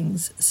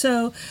things.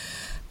 So,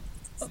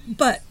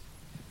 but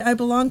I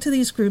belong to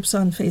these groups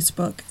on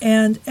Facebook,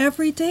 and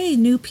every day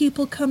new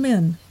people come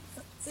in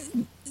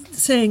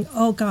saying,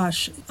 oh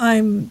gosh,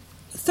 I'm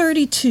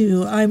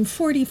 32, I'm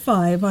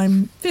 45,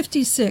 I'm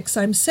 56,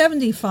 I'm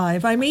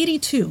 75, I'm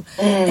 82,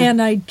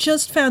 and I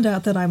just found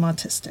out that I'm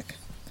autistic.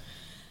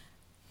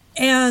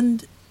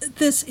 And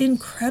this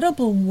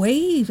incredible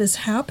wave is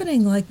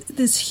happening, like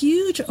this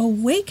huge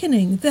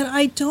awakening that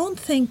I don't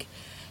think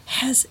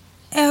has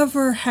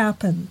ever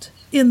happened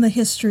in the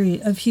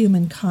history of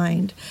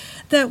humankind,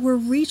 that we're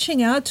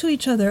reaching out to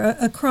each other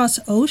across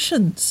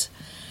oceans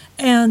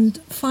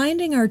and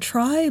finding our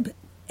tribe.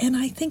 And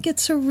I think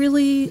it's a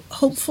really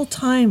hopeful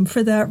time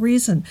for that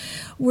reason.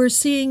 We're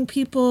seeing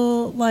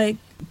people like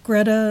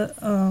Greta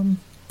Thunberg.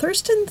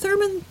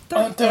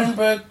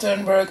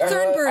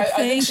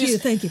 Thank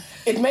you.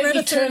 It may be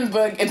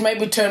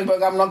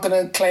Thunberg. I'm not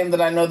going to claim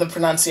that I know the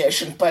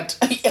pronunciation, but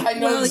I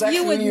know exactly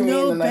who you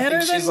mean, and I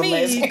think she's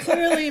amazing.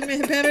 Clearly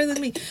better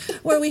than me.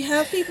 Where we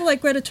have people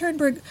like Greta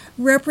Thunberg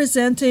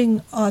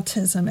representing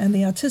autism and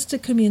the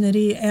autistic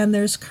community, and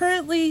there's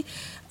currently,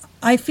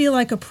 I feel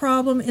like, a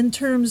problem in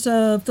terms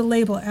of the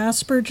label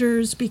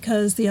Asperger's,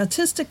 because the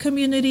autistic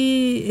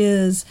community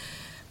is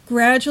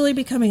gradually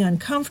becoming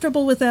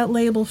uncomfortable with that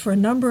label for a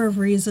number of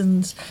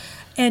reasons.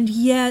 And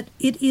yet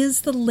it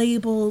is the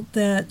label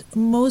that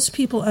most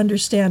people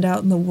understand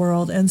out in the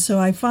world. And so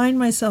I find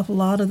myself a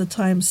lot of the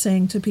time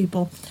saying to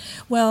people,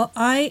 well,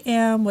 I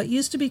am what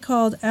used to be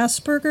called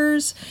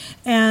Asperger's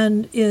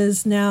and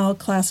is now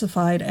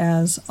classified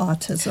as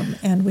autism.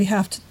 And we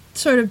have to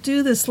sort of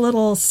do this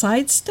little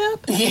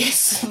sidestep.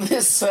 Yes,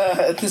 this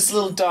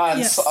little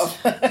dance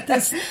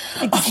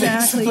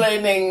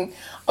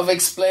of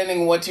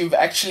explaining what you've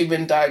actually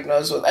been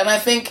diagnosed with. And I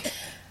think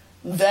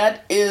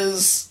that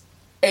is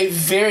a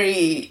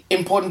very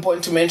important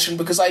point to mention,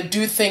 because I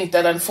do think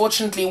that,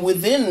 unfortunately,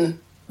 within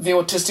the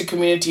autistic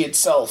community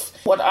itself,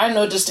 what I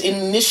noticed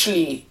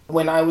initially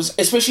when I was,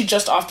 especially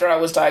just after I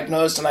was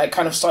diagnosed and I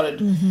kind of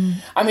started,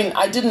 I mean,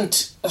 I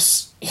didn't,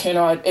 as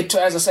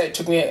I say, it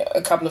took me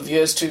a couple of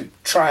years to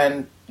try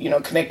and,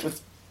 connect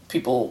with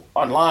people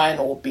online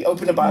or be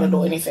open about it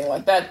or anything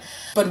like that.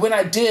 But when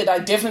I did, I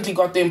definitely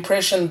got the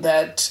impression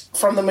that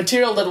from the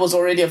material that was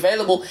already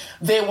available,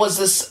 there was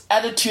this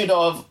attitude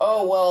of,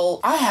 oh, well,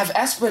 I have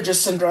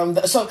Asperger's syndrome,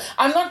 so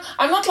I'm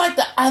not like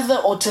the other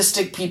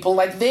autistic people,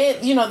 like they're,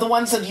 the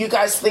ones that you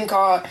guys think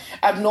are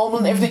abnormal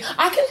and everything.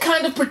 I can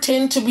kind of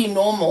pretend to be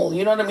normal,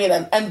 you know what I mean?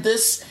 And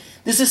this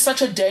is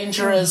such a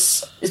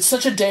dangerous, it's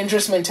such a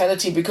dangerous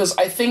mentality, because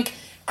I think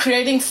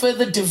creating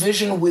further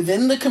division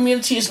within the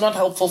community is not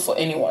helpful for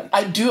anyone.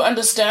 I do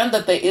understand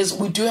that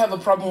we do have a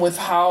problem with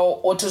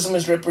how autism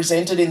is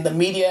represented in the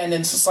media and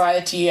in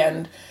society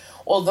and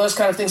all those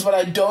kind of things, but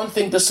I don't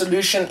think the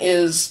solution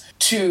is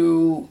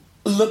to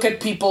look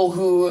at people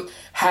who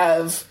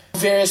have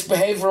various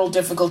behavioral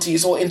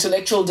difficulties or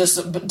intellectual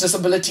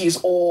disabilities,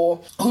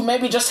 or who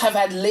maybe just have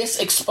had less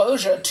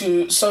exposure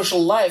to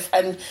social life,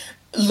 and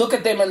look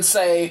at them and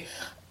say,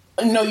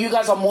 no, you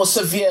guys are more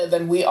severe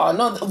than we are.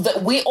 No,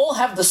 we all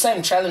have the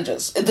same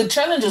challenges. The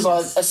challenges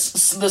are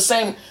the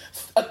same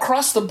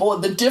across the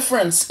board. The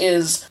difference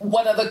is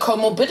what are the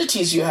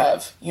comorbidities you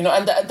have,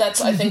 and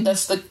that's I think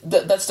that's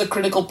the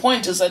critical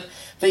point, is that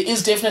there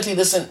is definitely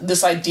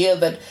this idea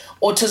that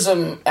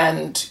autism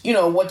and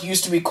what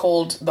used to be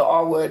called the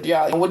R word,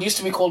 what used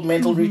to be called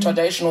mental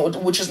retardation, or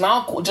which is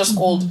now just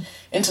called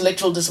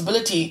intellectual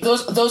disability.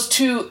 Those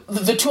two,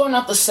 the two are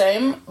not the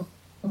same.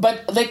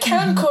 But they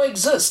can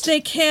coexist. They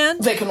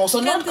can. They can also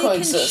not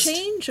coexist. They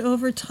can change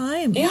over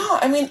time. Yeah,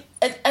 I mean,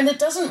 and it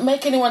doesn't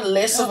make anyone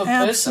less of a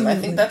person. I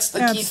think that's the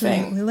key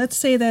thing. Let's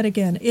say that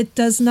again. It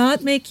does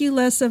not make you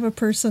less of a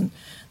person,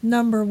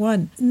 number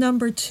one.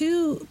 Number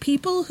two,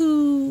 people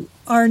who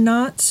are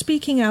not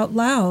speaking out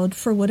loud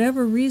for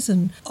whatever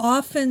reason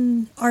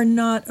often are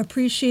not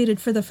appreciated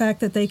for the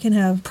fact that they can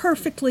have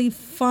perfectly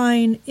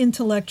fine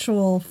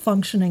intellectual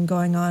functioning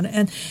going on.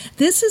 And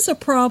this is a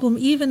problem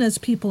even as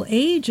people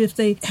age, if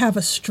they have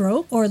a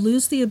stroke or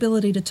lose the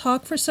ability to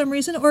talk for some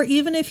reason, or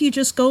even if you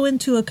just go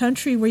into a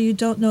country where you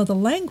don't know the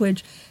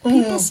language,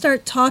 people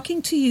start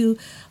talking to you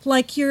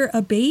like you're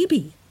a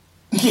baby.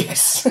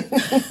 Yes.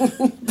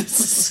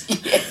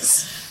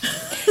 Yes.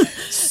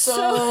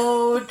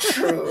 So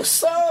true.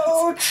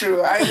 So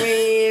true. I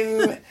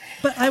mean...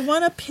 But I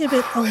want to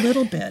pivot a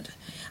little bit.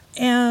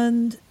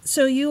 And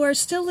so you are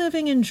still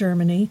living in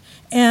Germany.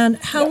 And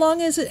how long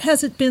has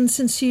it been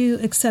since you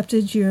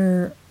accepted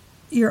your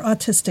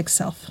autistic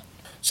self?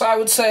 So I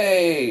would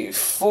say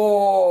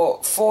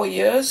 4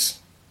 years.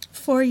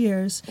 4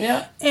 years.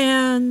 Yeah.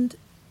 And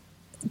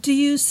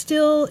is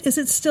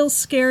it still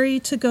scary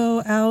to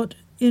go out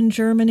in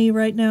Germany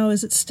right now?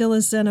 Is it still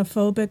as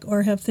xenophobic,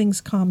 or have things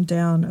calmed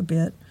down a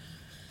bit?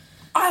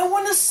 I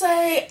want to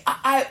say,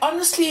 I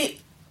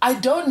honestly, I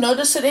don't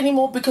notice it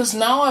anymore, because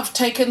now I've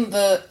taken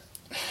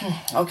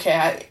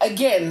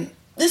again,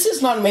 this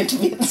is not meant to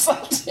be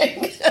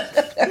insulting.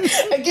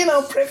 Again,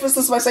 I'll preface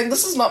this by saying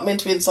this is not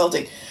meant to be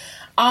insulting.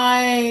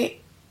 I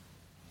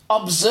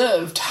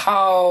observed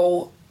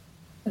how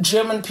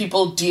German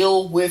people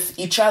deal with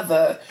each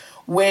other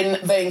when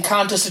they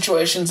encounter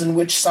situations in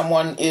which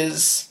someone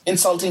is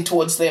insulting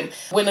towards them.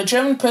 When a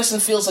German person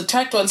feels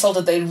attacked or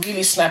insulted, they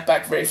really snap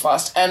back very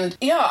fast. And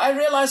I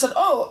realized that,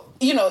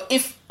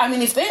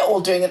 if they're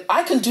all doing it,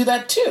 I can do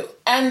that too.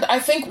 And I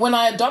think when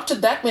I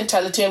adopted that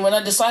mentality, and when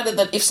I decided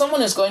that if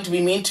someone is going to be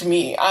mean to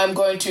me, I'm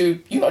going to,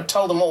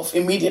 tell them off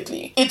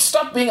immediately, it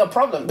stopped being a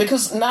problem,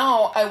 because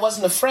now I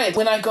wasn't afraid.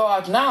 When I go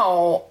out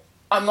now,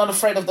 I'm not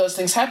afraid of those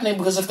things happening,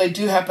 because if they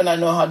do happen, I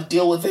know how to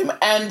deal with them.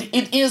 And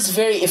it is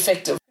very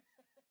effective.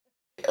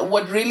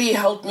 What really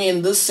helped me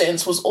in this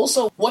sense was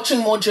also watching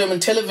more German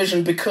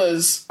television,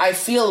 because I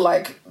feel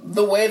like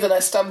the way that I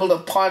stumbled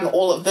upon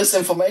all of this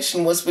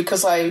information was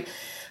because I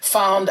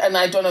found, and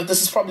I don't know,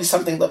 this is probably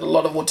something that a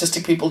lot of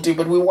autistic people do,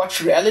 but we watch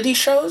reality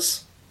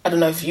shows. I don't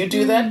know if you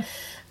do that.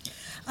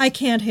 I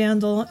can't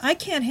handle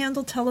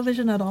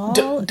television at all.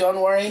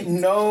 Don't worry.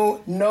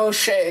 No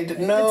shade.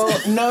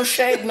 No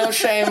shade, no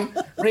shame.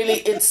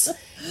 Really,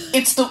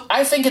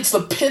 I think it's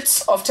the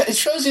pits of... it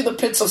shows you the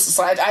pits of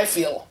society, I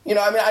feel.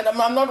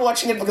 I'm not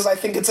watching it because I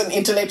think it's an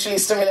intellectually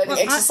stimulating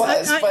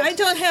exercise. But I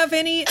don't have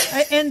any...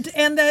 And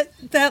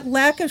that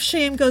lack of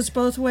shame goes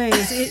both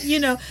ways.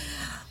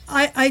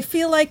 I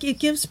feel like it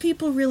gives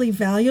people really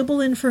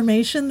valuable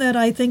information that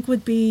I think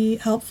would be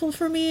helpful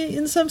for me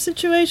in some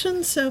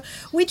situations. So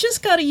we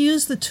just got to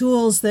use the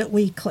tools that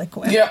we click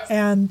with. Yeah.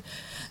 And...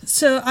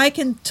 so I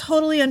can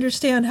totally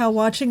understand how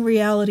watching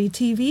reality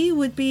TV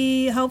would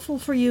be helpful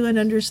for you in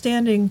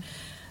understanding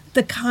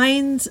the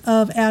kinds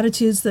of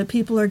attitudes that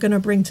people are going to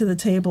bring to the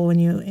table when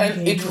you engage.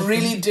 And it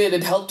really did.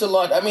 It helped a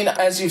lot. I mean,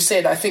 as you've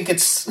said, I think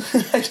it's...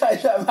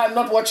 I'm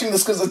not watching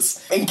this because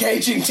it's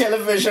engaging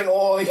television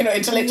or,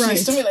 intellectually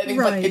stimulating,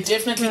 but it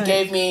definitely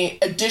gave me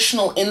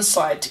additional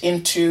insight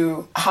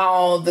into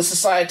how the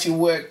society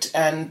worked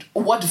and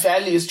what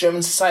values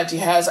German society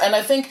has. And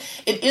I think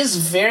it is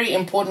very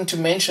important to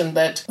mention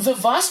that the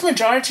vast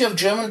majority of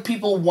German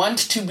people want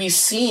to be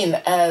seen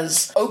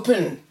as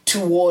open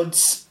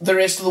towards the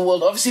rest of the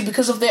world, obviously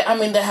because of they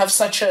have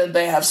such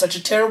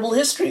a terrible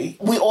history.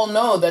 We all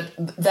know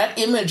that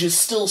image is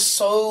still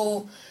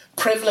so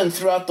prevalent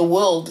throughout the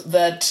world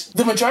that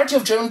the majority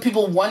of German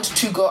people want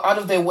to go out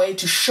of their way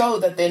to show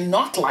that they're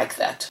not like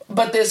that.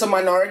 But there's a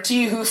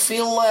minority who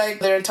feel like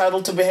they're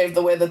entitled to behave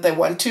the way that they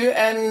want to,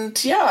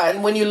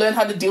 and when you learn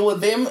how to deal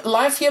with them,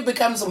 life here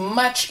becomes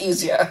much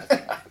easier.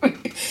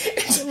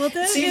 Well,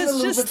 that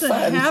is just the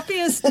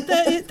happiest.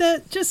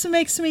 That just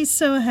makes me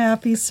so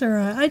happy,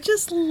 Sarah. I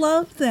just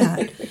love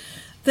that.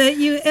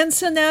 And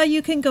so now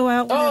you can go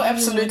out. Oh,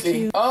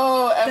 absolutely.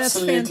 Oh,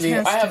 absolutely.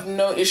 I have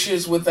no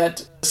issues with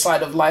that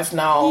side of life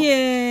now.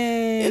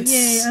 Yay.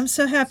 yay. I'm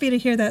so happy to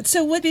hear that.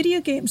 So what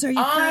video games are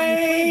you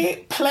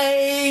currently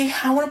playing?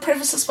 I want to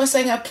preface this by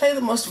saying I play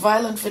the most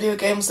violent video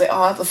games there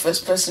are, the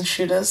first-person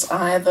shooters.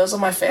 Those are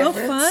my favorites.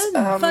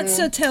 Oh, fun.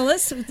 So tell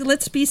us,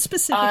 let's be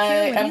specific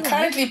I here. am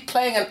currently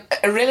playing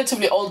a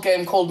relatively old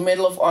game called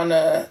Medal of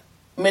Honor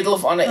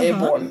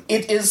Airborne.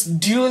 It is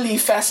dually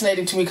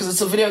fascinating to me because it's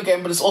a video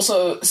game, but it's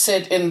also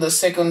set in the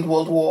Second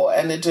World War,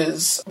 and it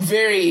is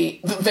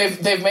they've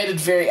made it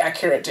very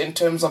accurate in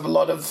terms of a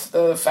lot of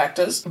the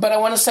factors. But I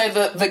want to say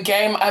that the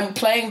game, I'm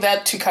playing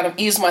that to kind of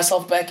ease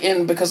myself back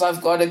in because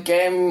I've got a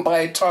game by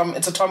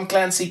it's a Tom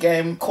Clancy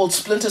game called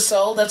Splinter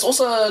Cell that's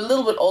also a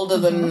little bit older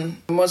than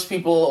most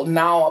people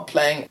now are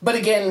playing. But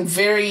again,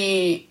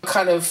 very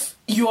kind of,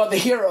 you are the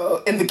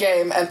hero in the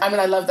game, and I mean,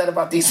 I love that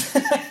about these.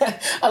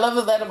 I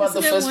love that about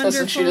the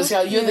first-person shooters.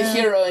 Yeah, you're the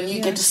hero, and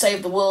you get to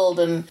save the world,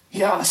 and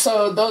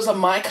so those are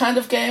my kind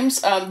of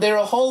games. There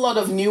are a whole lot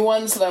of new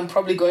ones that I'm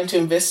probably going to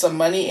invest some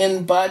money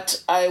in,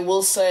 but I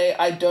will say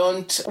I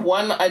don't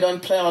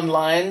play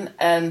online,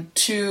 and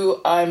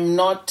two, I'm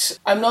no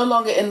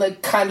longer in the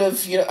kind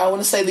of, I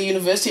want to say the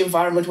university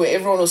environment where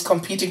everyone was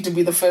competing to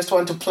be the first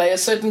one to play a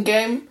certain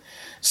game.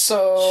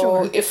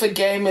 So if a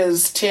game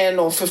is 10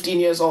 or 15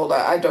 years old,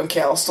 I don't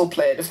care. I'll still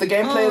play it. If the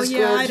gameplay is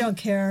good... I don't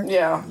care.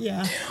 Yeah.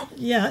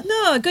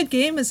 No, a good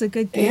game is a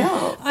good game.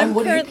 Yeah.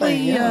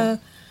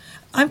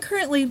 I'm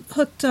currently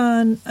hooked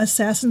on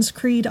Assassin's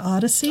Creed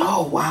Odyssey.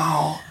 Oh,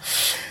 wow.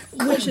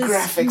 Good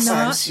graphics,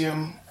 I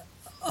assume.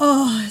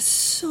 Oh, it's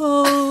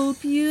so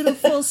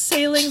beautiful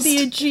sailing the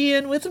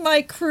Aegean with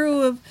my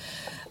crew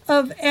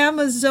of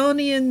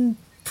Amazonian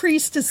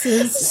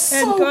priestesses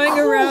and going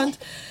around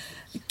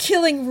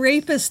killing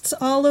rapists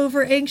all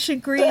over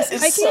ancient Greece.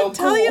 I can't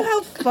tell you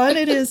how fun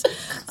it is.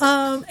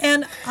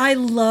 And I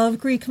love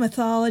Greek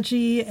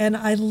mythology, and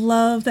I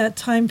love that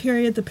time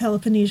period, the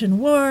Peloponnesian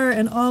War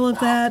and all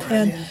of that.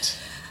 Brilliant.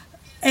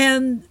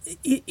 And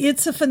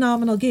it's a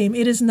phenomenal game.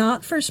 It is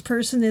not first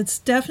person. It's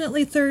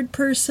definitely third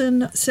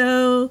person.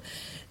 So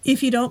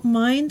if you don't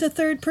mind the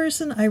third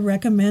person, I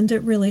recommend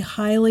it really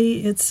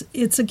highly. It's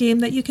a game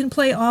that you can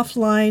play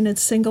offline.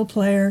 It's single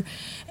player.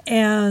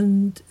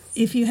 And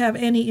if you have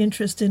any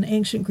interest in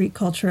ancient Greek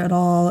culture at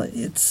all,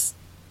 it's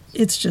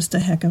just a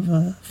heck of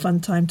a fun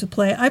time to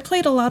play. I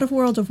played a lot of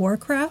World of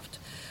Warcraft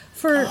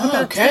for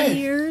about 10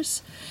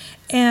 years,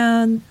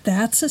 and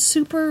that's a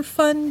super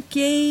fun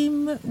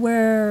game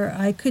where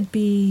I could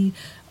be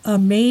a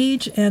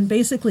mage and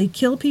basically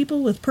kill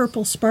people with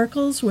purple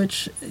sparkles,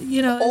 which,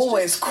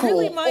 always is cool.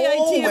 Really my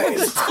idea of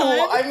the cool.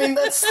 time. I mean,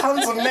 that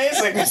sounds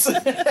amazing.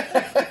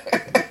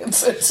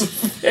 It's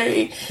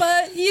very...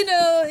 But,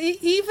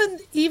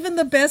 even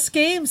the best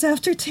games,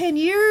 after 10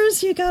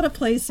 years, you got to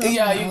play something.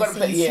 Yeah, you got to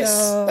play, yes.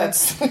 So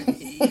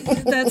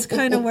that's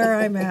kind of where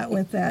I'm at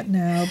with that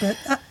now. But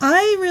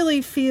I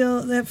really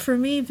feel that for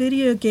me,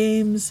 video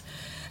games,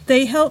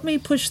 they help me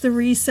push the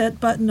reset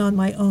button on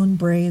my own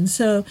brain.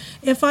 So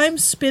if I'm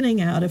spinning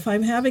out, if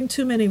I'm having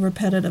too many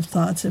repetitive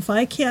thoughts, if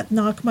I can't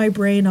knock my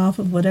brain off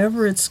of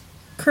whatever it's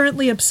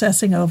currently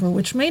obsessing over,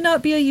 which may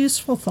not be a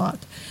useful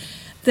thought,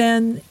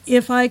 then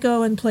if I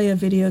go and play a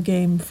video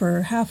game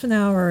for half an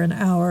hour, an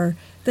hour,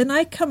 then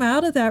I come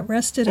out of that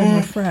rested and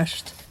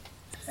refreshed.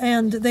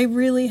 And they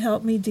really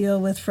help me deal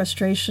with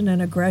frustration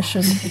and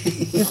aggression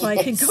if I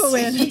can go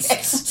in and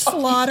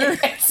slaughter.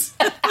 Yes.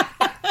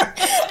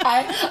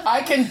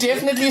 I can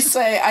definitely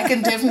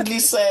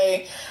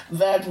say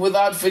that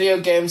without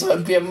video games,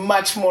 I'd be a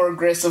much more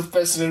aggressive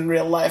person in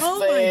real life. Oh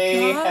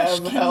they my gosh,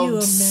 have can helped you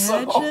imagine?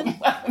 so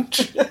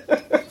much.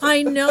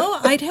 I know.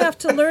 I'd have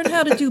to learn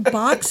how to do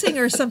boxing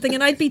or something,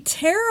 and I'd be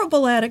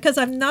terrible at it because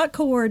I'm not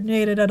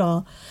coordinated at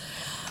all.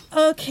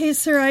 Okay,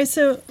 Sarai,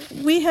 so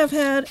we have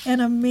had an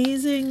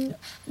amazing,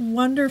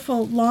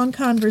 wonderful, long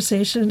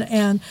conversation,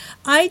 and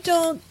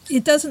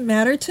it doesn't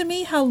matter to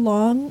me how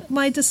long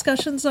my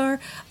discussions are.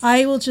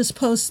 I will just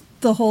post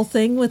the whole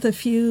thing with a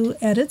few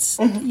edits,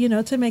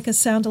 to make us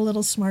sound a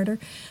little smarter.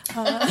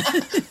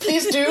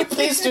 Please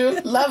do.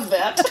 Love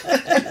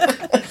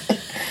that.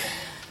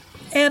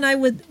 And I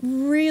would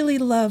really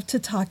love to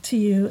talk to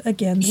you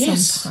again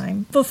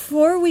sometime.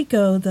 Before we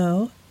go,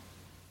 though,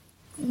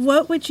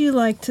 what would you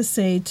like to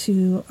say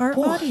to our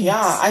audience?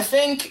 Yeah, I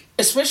think,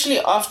 especially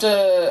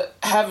after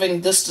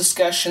having this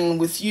discussion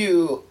with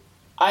you,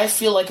 I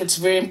feel like it's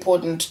very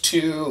important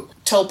to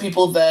tell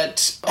people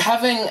that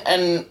having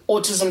an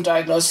autism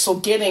diagnosis or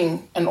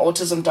getting an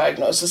autism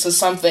diagnosis is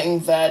something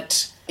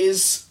that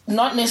is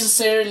not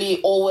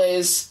necessarily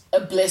always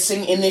a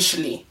blessing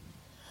initially.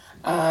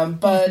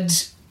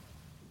 But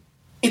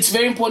it's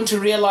very important to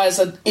realize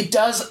that it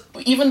does,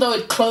 even though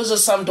it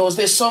closes some doors,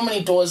 there's so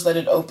many doors that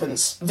it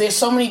opens. There's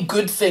so many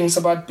good things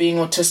about being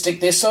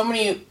autistic. There's so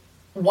many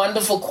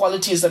wonderful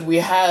qualities that we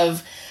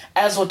have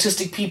as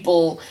autistic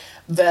people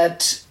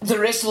that the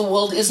rest of the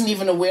world isn't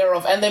even aware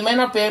of, and they may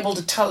not be able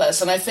to tell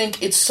us. And I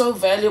think it's so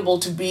valuable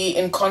to be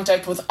in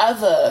contact with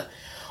other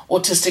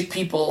autistic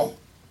people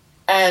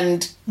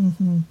and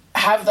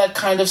have that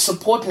kind of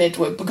support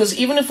network, because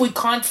even if we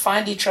can't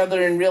find each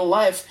other in real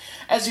life,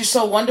 as you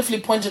so wonderfully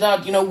pointed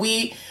out,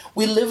 we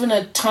we live in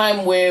a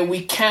time where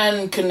we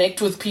can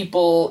connect with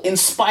people in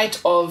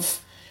spite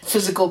of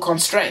physical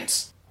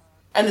constraints.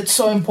 And it's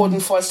so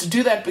important for us to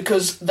do that,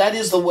 because that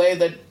is the way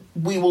that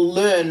we will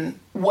learn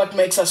what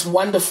makes us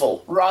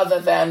wonderful rather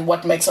than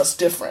what makes us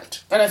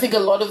different. And I think a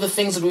lot of the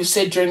things that we've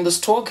said during this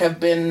talk have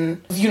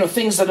been,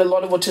 things that a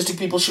lot of autistic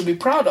people should be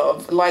proud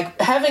of, like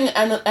having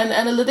an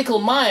analytical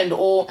mind,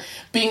 or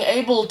being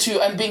able to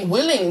and being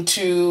willing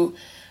to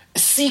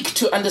seek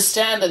to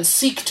understand and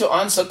seek to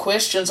answer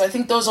questions. I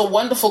think those are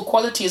wonderful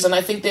qualities, and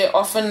I think they're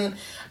often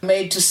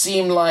made to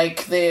seem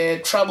like they're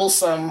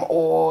troublesome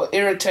or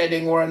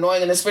irritating or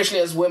annoying, and especially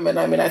as women.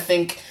 I mean, I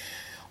think,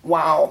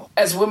 wow,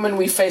 as women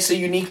we face a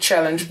unique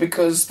challenge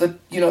because the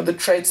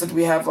traits that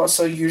we have are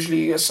so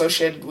usually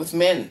associated with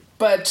men.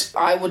 But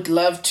I would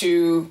love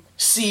to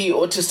see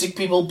autistic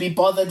people be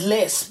bothered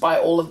less by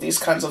all of these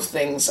kinds of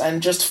things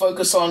and just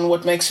focus on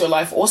what makes your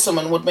life awesome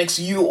and what makes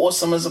you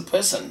awesome as a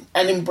person,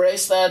 and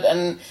embrace that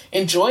and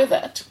enjoy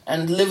that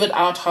and live it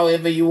out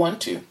however you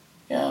want to.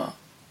 Yeah.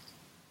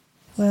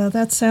 Well,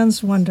 that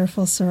sounds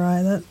wonderful,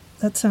 Sarai.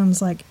 That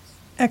sounds like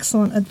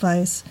excellent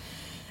advice.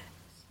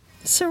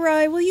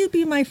 Sarai, will you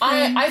be my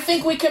friend? I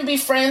think we can be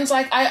friends.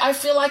 I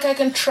feel like I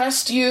can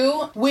trust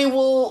you. We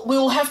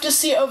will have to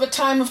see over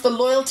time if the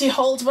loyalty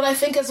holds, but I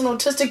think as an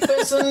autistic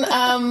person,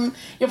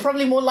 you're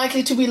probably more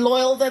likely to be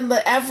loyal than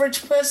the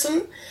average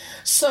person.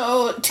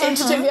 So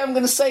tentatively, I'm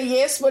going to say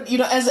yes, but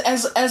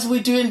as we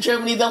do in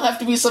Germany, there'll have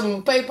to be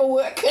some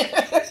paperwork.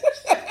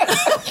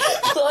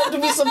 There'll have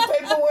to be some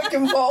paperwork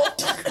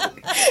involved.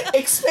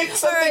 Expect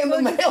something in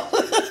the mail.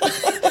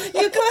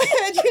 You go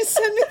ahead. You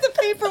send me the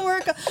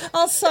paperwork.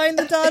 I'll sign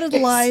the dotted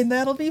line.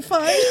 That'll be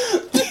fine.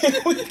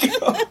 There we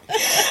go.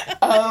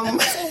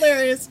 That's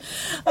hilarious.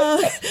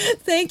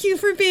 Thank you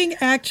for being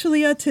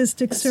actually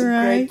autistic,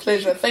 Sarai. It's a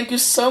great pleasure. Thank you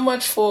so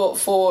much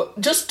for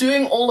just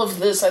doing all of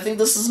this. I think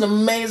this is an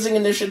amazing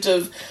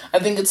initiative. I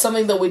think it's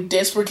something that we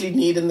desperately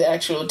need in the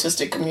actual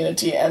autistic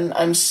community, and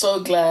I'm so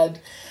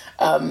glad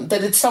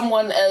that it's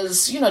someone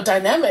as,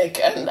 dynamic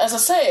and, as I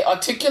say,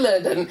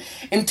 articulate and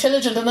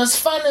intelligent and as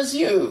fun as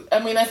you. I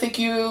mean, I think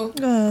you...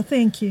 Oh,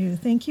 thank you.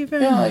 Thank you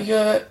very much.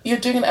 You're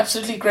doing an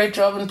absolutely great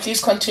job, and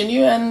please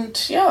continue. And,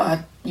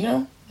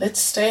 let's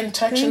stay in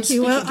touch and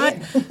speak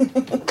again.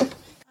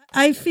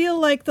 I feel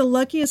like the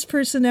luckiest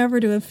person ever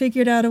to have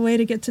figured out a way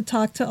to get to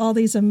talk to all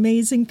these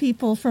amazing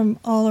people from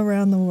all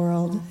around the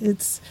world.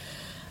 It's...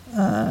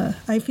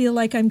 I feel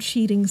like I'm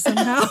cheating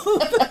somehow.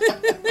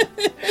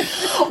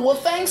 Well,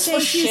 thanks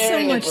for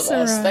sharing it with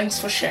us. Thanks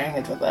for sharing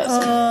it with us.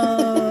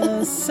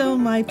 Oh, so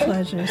my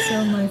pleasure.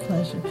 So my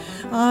pleasure.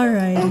 All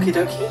right. Okie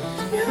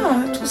dokie.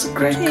 Yeah, it was a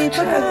great chat.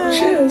 Bye-bye.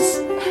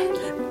 Cheers.